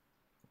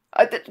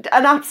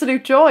 An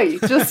absolute joy.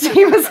 Just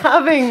he was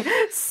having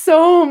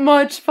so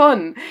much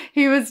fun.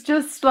 He was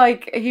just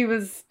he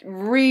was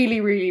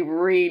really, really,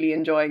 really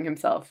enjoying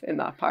himself in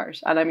that part.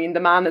 And I mean, the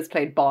man has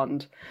played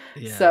Bond,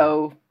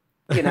 so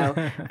you know.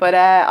 But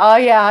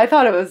I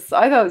thought it was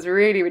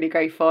really, really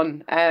great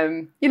fun.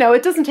 You know,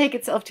 it doesn't take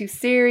itself too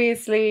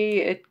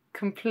seriously. It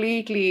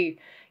completely,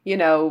 you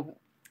know,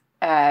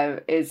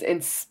 is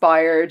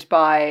inspired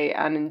by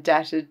and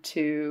indebted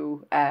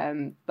to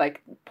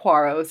like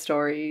Poirot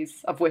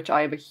stories, of which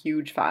I am a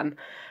huge fan,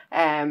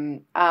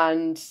 and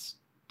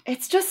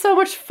it's just so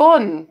much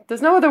fun.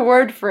 There's no other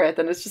word for it,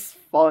 and it's just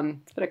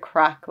fun. It's a bit of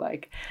crack,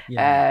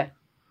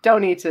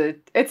 don't need to.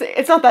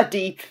 It's not that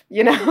deep,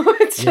 you know.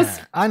 It's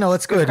just. I know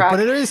it's good, but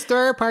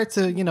there are parts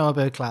of, you know,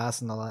 about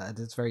class and all that.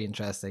 It's very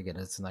interesting and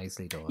it's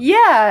nicely done.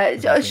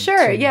 Yeah,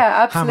 sure.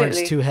 Yeah, absolutely.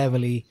 Hammers too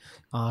heavily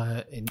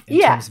in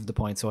terms of the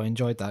point, so I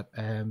enjoyed that.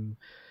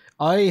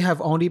 I have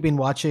only been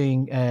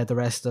watching the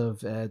rest of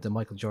the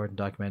Michael Jordan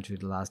documentary,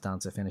 The Last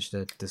Dance. I finished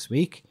it this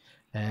week.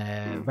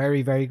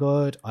 Very, very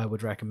good. I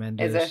would recommend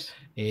it. Is it?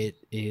 It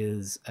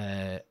is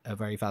a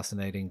very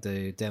fascinating.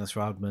 The Dennis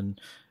Rodman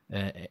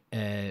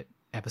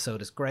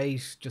episode is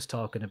great, just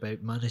talking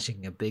about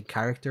managing a big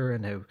character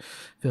and how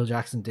Phil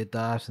Jackson did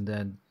that. And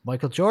then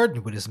Michael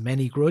Jordan, with his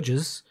many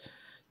grudges,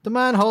 the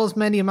man holds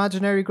many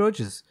imaginary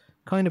grudges.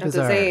 Kind of Oh, does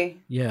bizarre. he?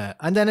 Yeah.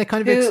 And then it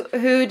kind of...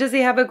 Who does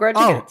he have a grudge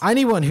Oh, against?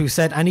 anyone who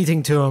said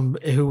anything to him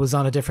who was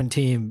on a different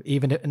team,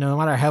 even no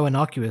matter how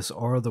innocuous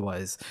or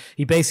otherwise,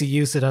 he basically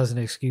used it as an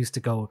excuse to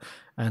go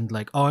and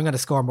like, oh, I'm going to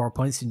score more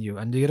points than you.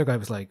 And the other guy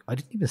was like, I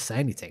didn't even say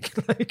anything.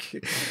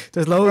 Like,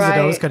 there's loads of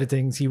those Right. kind of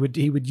things. He would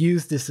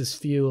use this as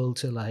fuel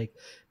to like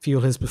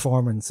fuel his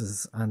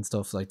performances and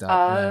stuff like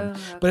that.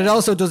 But it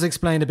also does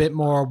explain a bit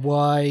more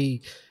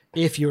why,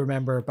 if you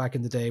remember back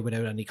in the day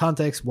without any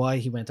context, why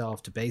he went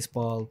off to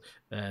baseball.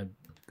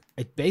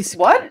 It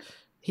basically What?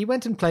 he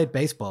went and played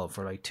baseball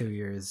for like 2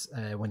 years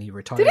when he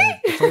retired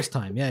the first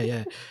time.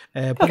 Yeah.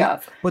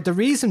 But the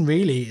reason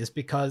really is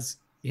because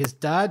his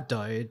dad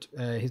died.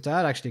 His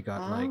dad actually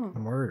got like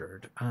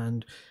murdered,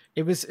 and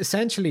it was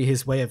essentially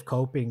his way of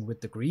coping with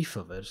the grief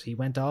of it. He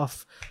went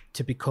off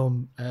to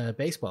become a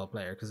baseball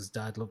player because his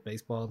dad loved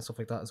baseball and stuff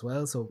like that as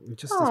well. So it was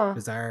just this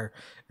bizarre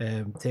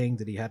thing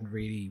that he hadn't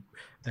really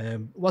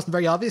wasn't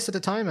very obvious at the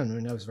time. I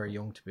mean, I was very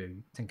young to be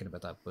thinking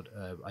about that, but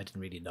I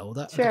didn't really know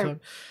that at the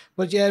time.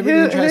 But yeah, really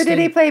Who interesting. did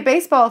he play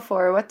baseball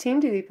for? What team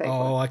did he play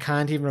Oh, I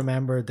can't even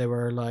remember. They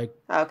were like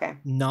Okay.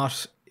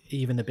 not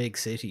even a big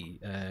city.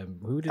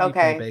 Who did he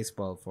play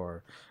baseball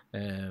for?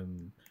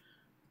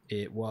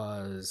 It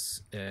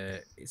was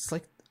it's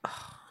like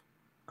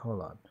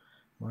hold on,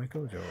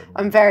 Michael Jordan.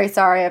 I'm very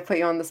sorry I put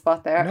you on the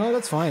spot there. No,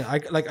 that's fine.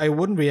 I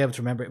wouldn't be able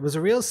to remember. It was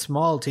a real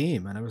small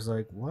team, and I was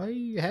like,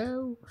 why?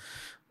 How?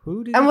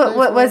 Who did? And he play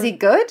what was for? he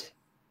good?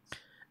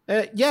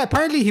 Yeah,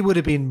 apparently he would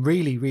have been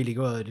really, really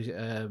good.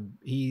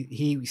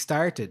 He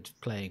started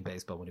playing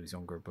baseball when he was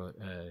younger, but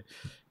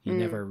he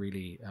never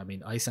really. I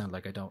mean, I sound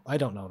like I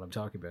don't know what I'm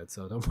talking about,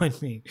 so don't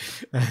mind me.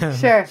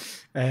 Sure.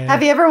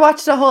 Have you ever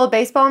watched a whole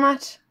baseball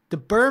match? The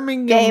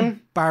Birmingham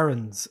Game?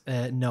 Barons?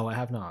 No, I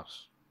have not.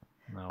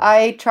 No.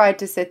 I tried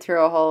to sit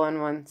through a whole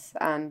one once,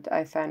 and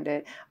I found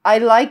it. I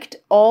liked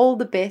all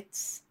the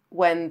bits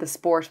when the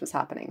sport was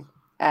happening,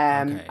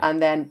 Okay.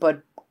 and then,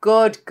 but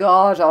good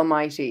God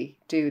Almighty,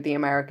 do the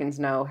Americans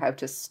know how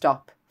to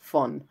stop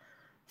fun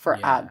for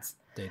Yeah, ads?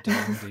 They do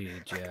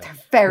indeed, yeah. They're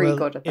very Well,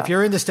 good at that. If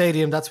you're in the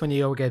stadium, that's when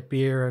you go get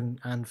beer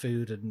and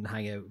food and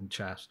hang out and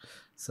chat.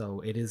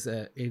 So it is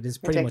pretty much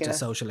a Ridiculous.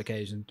 social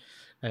occasion.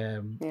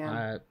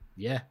 Yeah.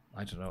 Yeah,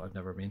 I don't know. I've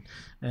never been.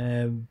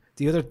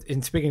 The other,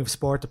 in speaking of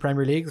sport, the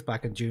Premier League is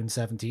back in June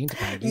 17th.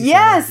 Apparently, so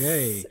Yes,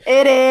 yay.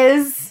 it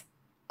is.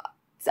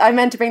 I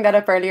meant to bring that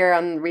up earlier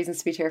on Reasons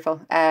to be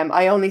Cheerful.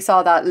 I only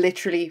saw that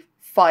literally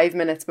 5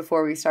 minutes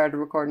before we started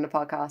recording the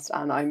podcast,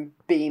 and I'm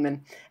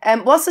beaming.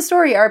 What's the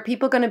story? Are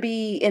people going to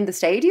be in the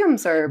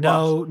stadiums or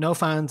what? No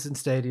fans in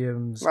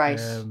stadiums. Right.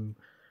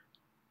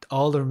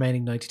 All the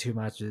remaining 92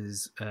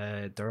 matches,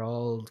 they're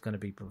all going to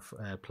be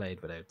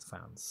played without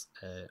fans.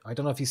 I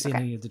don't know if you've seen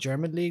any of the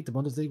German league, the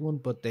Bundesliga one,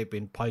 but they've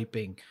been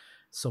piping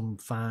some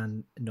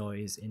fan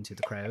noise into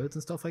the crowds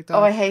and stuff like that.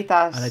 Oh, I hate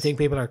that. And I think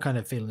people are kind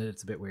of feeling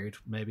it's a bit weird,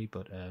 maybe.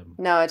 But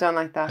No, I don't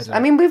like that. don't I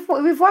mean, we've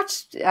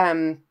watched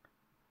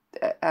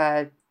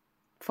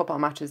football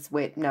matches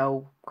with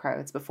no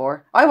crowds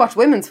before. I watch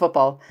women's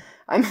football.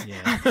 I'm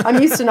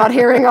used to not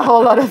hearing a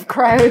whole lot of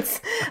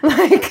crowds.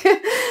 Like,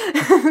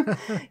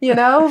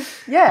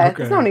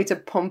 there's no need to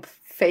pump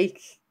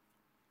fake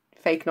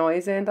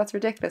noise in. That's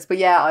ridiculous. But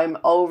yeah, I'm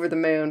over the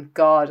moon.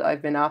 God,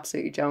 I've been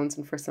absolutely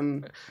jonesing for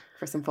some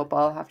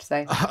football, I have to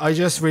say. I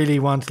just really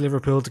want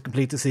Liverpool to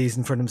complete the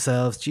season for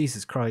themselves.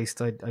 Jesus Christ,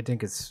 I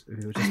think it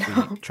would just be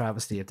a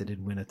travesty if they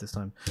didn't win it this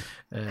time.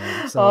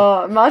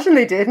 Imagine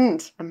they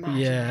didn't.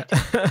 Yeah.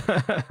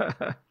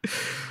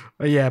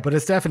 Yeah, but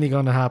it's definitely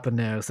going to happen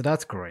now, so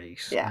that's great.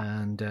 Yeah.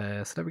 And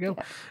so there we go.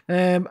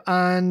 And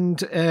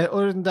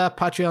other than that,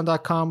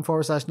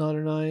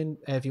 patreon.com/Nialler9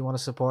 if you want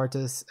to support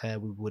us,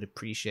 we would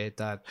appreciate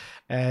that.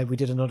 We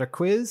did another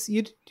quiz.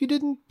 You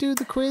didn't do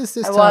the quiz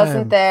this time. I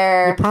wasn't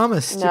there. You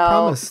promised.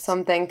 No,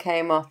 something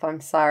came up.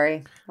 I'm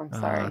sorry.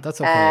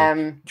 That's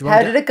okay.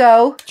 How did it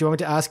go? Do you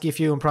want me to ask you a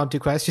few impromptu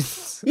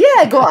questions?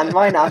 Yeah, go on.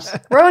 Why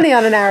not? We're only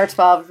on an hour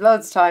 12.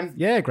 Loads of time.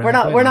 Yeah, great.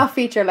 We're not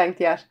feature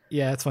length yet.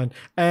 Yeah, it's fine.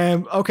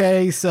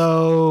 Okay,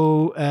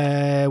 so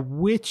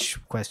which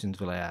questions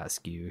will I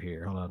ask you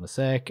here? Hold on a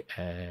sec.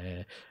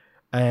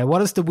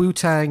 What is the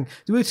Wu-Tang?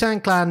 The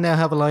Wu-Tang Clan now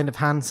have a line of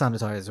hand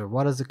sanitizer.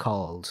 What is it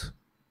called?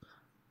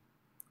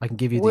 I can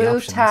give you the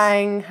options.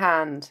 Wu-Tang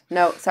hand.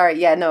 No, sorry.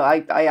 Yeah, no,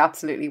 I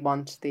absolutely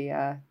want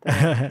the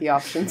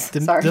options.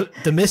 Sorry.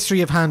 The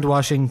mystery of hand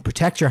washing,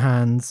 protect your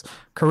hands,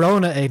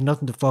 Corona ain't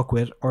nothing to fuck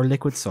with, or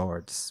liquid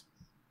swords.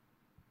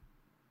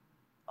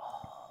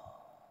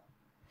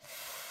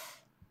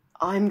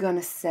 I'm going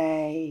to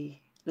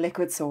say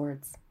liquid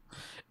swords.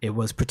 It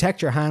was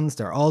protect your hands.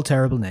 They're all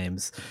terrible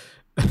names.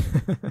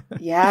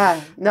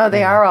 Yeah. No,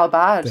 they are all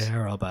bad. They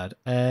are all bad.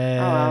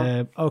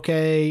 wow.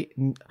 Okay.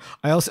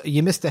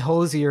 You missed the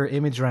Hosier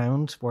image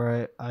round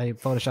where I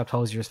photoshopped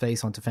Hosier's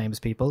face onto famous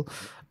people.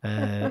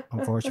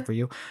 Unfortunate for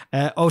you.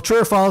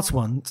 True or false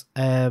one.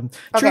 True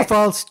or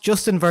false,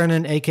 Justin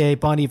Vernon, aka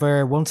Bon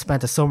Iver, once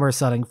spent a summer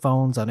selling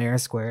phones on Air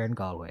Square in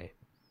Galway.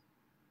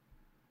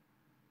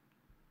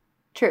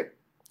 True.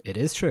 It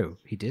is true.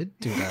 He did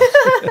do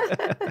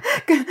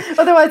that.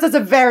 Otherwise, that's a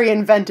very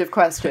inventive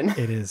question.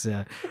 It is,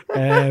 yeah.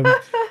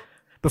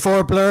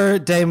 Before Blur,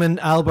 Damon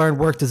Albarn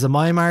worked as a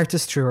mime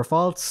artist. True or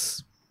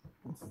false?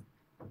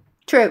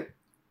 True.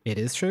 It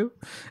is true.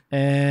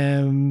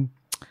 The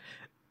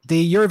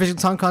Eurovision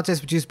Song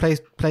Contest, which was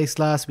placed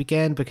last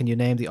weekend, but can you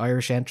name the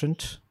Irish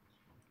entrant?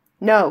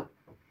 No.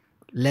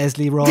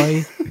 Leslie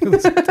Roy.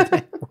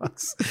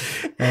 Was.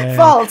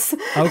 False.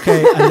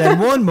 Okay, and then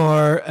one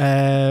more.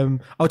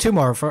 Two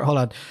more. Hold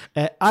on.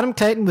 Adam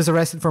Clayton was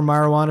arrested for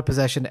marijuana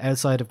possession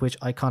outside of which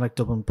iconic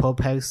Dublin pub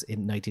house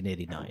in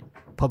 1989?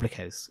 Public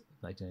house,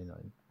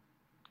 1989.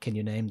 Can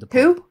you name the pub?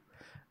 Who?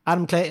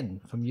 Adam Clayton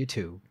from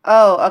U2.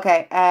 Oh,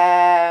 okay.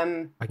 I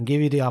can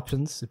give you the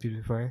options if you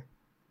prefer.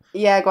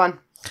 Yeah, go on.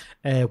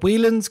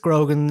 Whelan's,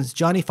 Grogan's,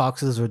 Johnny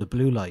Fox's, or the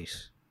Blue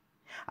Light?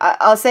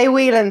 I'll say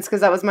Whelan's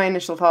because that was my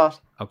initial thought.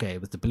 Okay,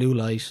 it was the Blue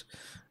Light.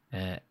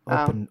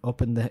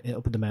 Up in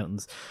the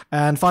mountains.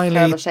 And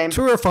finally,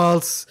 true or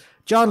false,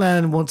 John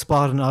Lennon once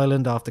bought an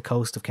island off the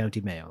coast of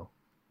County Mayo.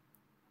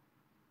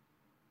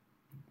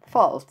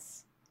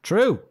 False.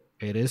 True.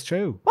 It is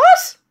true.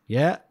 What?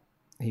 Yeah.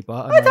 He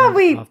bought an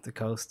island off the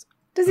coast.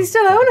 Does he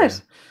still own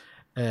it?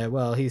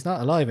 Well, he's not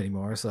alive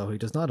anymore, so he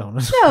does not own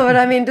it. No, but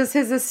I mean, does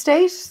his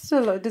estate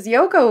still? Does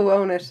Yoko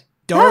own it?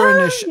 The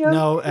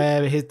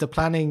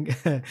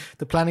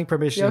planning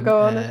permission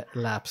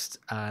lapsed,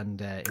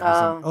 and it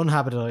was an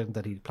uninhabited island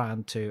that he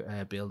planned to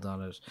build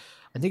on it.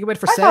 I think it went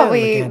for sale.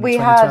 We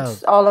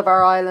had all of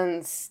our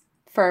islands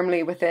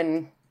firmly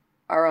within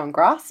our own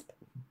grasp.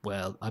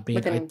 Well, I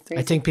mean,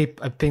 I think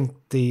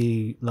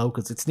the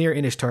locals. It's near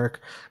Inishturk.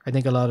 I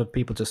think a lot of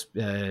people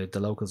the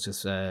locals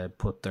just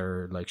put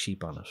their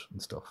sheep on it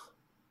and stuff.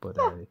 But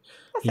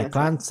he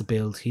plans to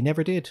build. He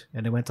never did,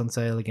 and it went on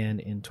sale again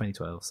in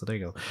 2012. So there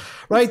you go.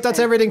 Right, that's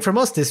everything from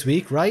us this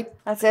week, right?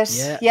 That's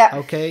it. Yeah.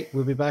 Okay,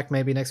 we'll be back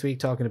maybe next week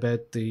talking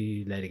about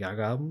the Lady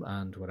Gaga album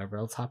and whatever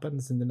else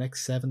happens in the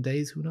next 7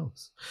 days. Who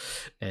knows?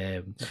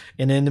 And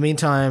in the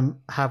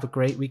meantime, have a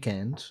great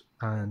weekend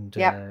and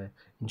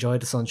enjoy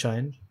the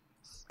sunshine.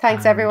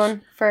 Thanks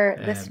everyone for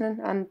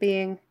listening and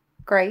being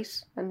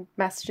great and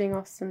messaging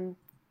us and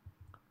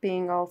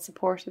being all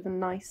supportive and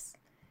nice.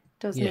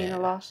 Does mean a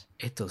lot.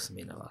 It does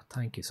mean a lot.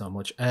 Thank you so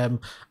much. And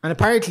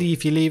apparently,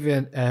 if you leave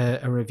a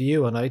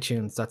review on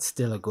iTunes, that's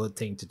still a good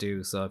thing to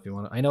do. So if you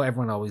want, I know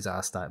everyone always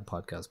asks that in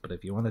podcasts, but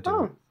if you want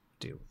to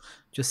do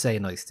just say a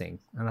nice thing,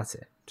 and that's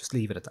it. Just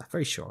leave it at that.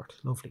 Very short,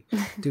 lovely.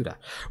 Do that.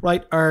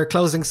 Right. Our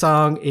closing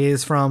song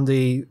is from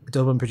the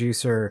Dublin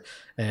producer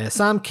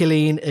Sam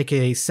Killeen,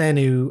 aka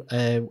Senu,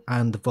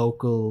 and the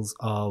vocals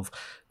of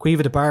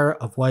Cueva de Barra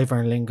of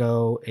Wyvern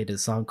Lingo. It is a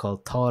song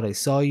called Thought I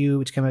Saw You,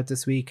 which came out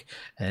this week.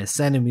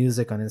 Senu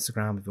Music on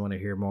Instagram if you want to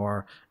hear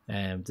more.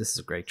 This is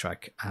a great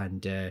track.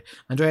 And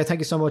Andrea, thank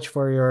you so much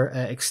for your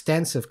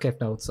extensive clip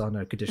notes on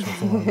our conditional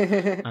form.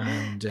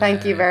 And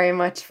thank you very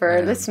much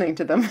for listening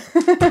to them.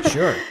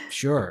 Sure.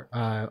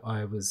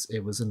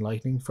 It was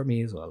enlightening for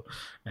me as well.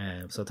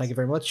 So thank you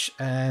very much.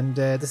 And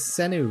this is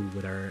Senu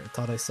with our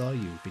Thought I Saw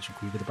You featuring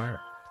Cueva de Barra.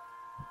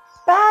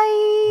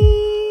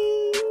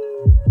 Bye.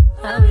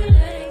 How we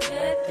let it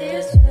get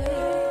this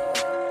way?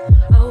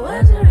 I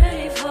wasn't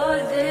ready for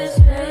this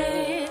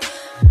pain.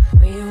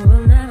 But you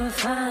will never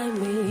find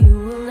me. You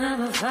will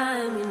never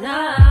find me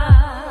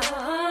now.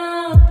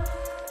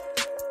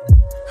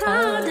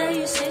 How dare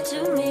you say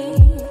to me,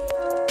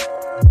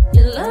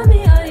 you love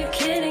me? Are you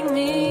kidding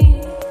me?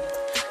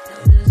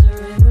 Now there's a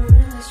river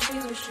in the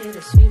street where shit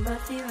is sweet my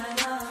feet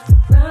right off the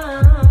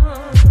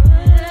ground.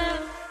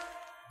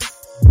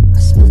 I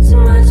spilled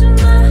too much of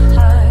my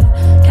heart.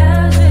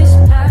 Casually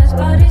surprised,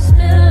 body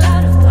spill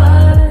out of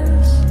blood.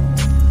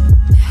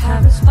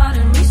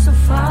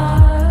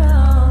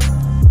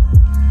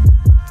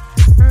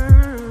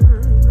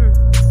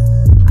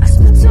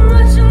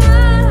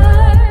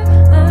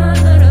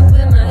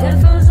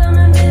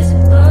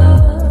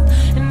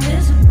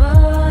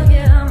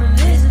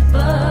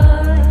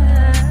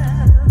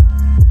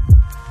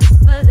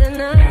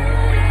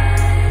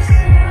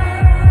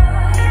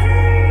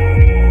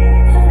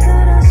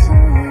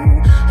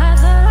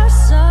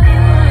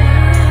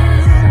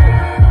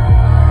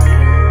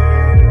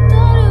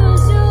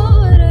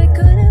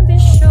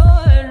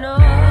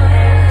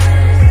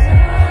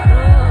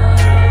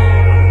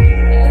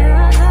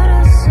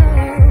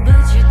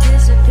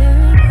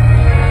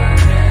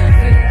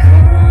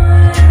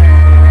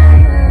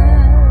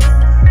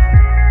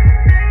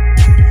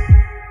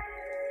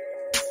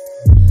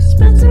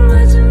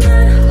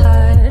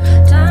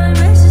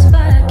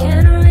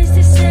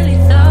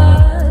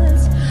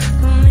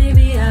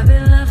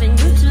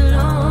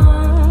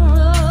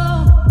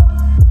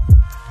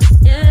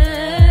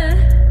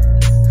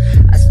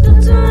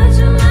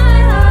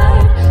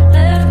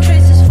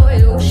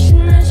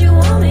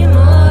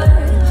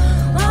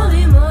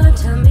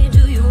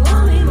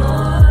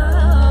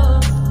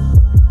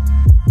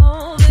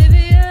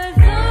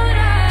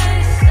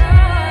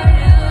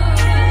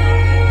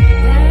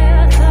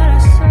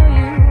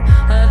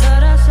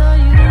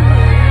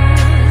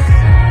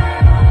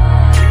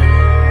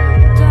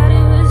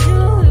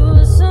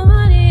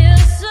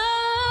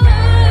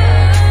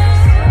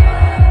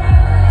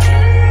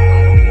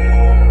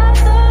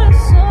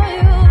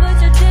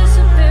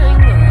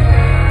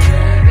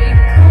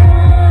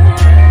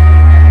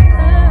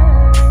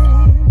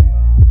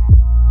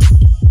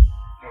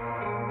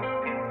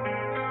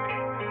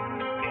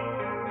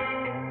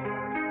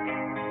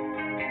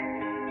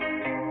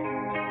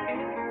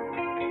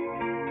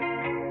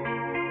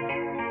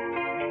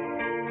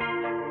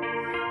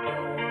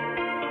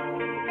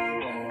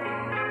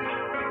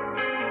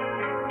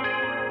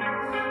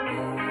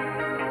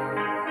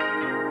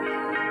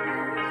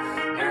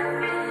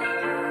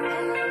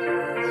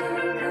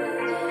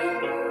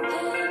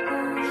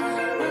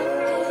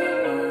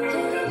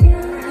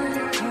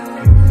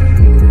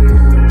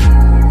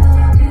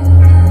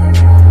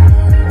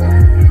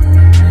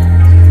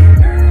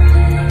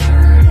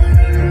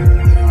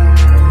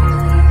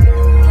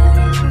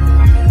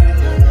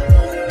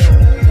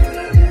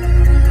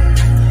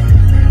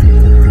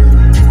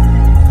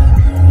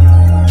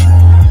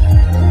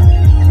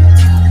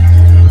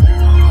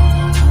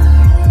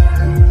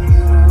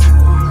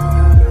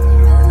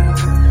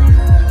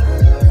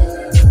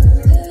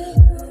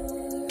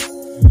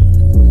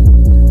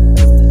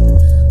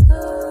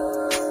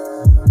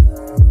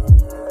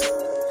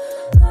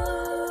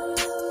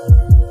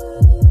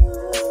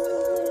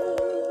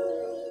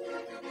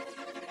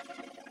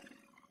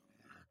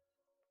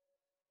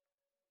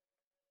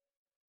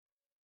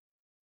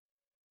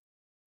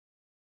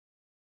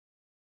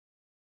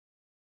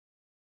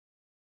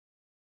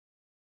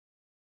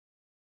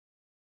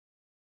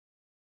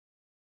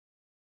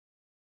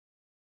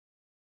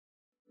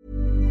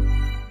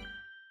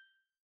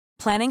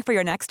 Planning for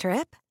your next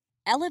trip?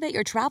 Elevate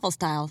your travel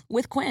style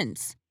with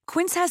Quince.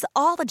 Quince has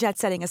all the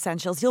jet-setting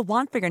essentials you'll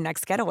want for your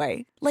next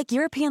getaway, like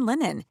European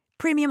linen,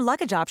 premium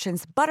luggage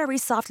options, buttery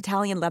soft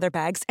Italian leather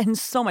bags, and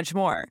so much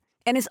more.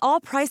 And is all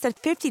priced at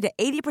 50 to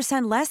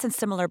 80% less than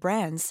similar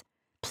brands.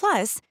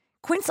 Plus,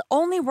 Quince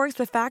only works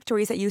with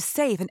factories that use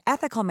safe and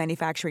ethical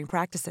manufacturing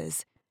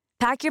practices.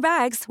 Pack your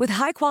bags with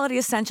high-quality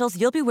essentials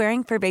you'll be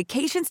wearing for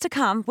vacations to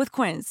come with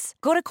Quince.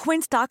 Go to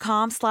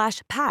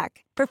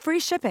quince.com/pack for free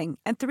shipping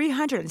and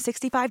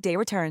 365-day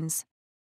returns.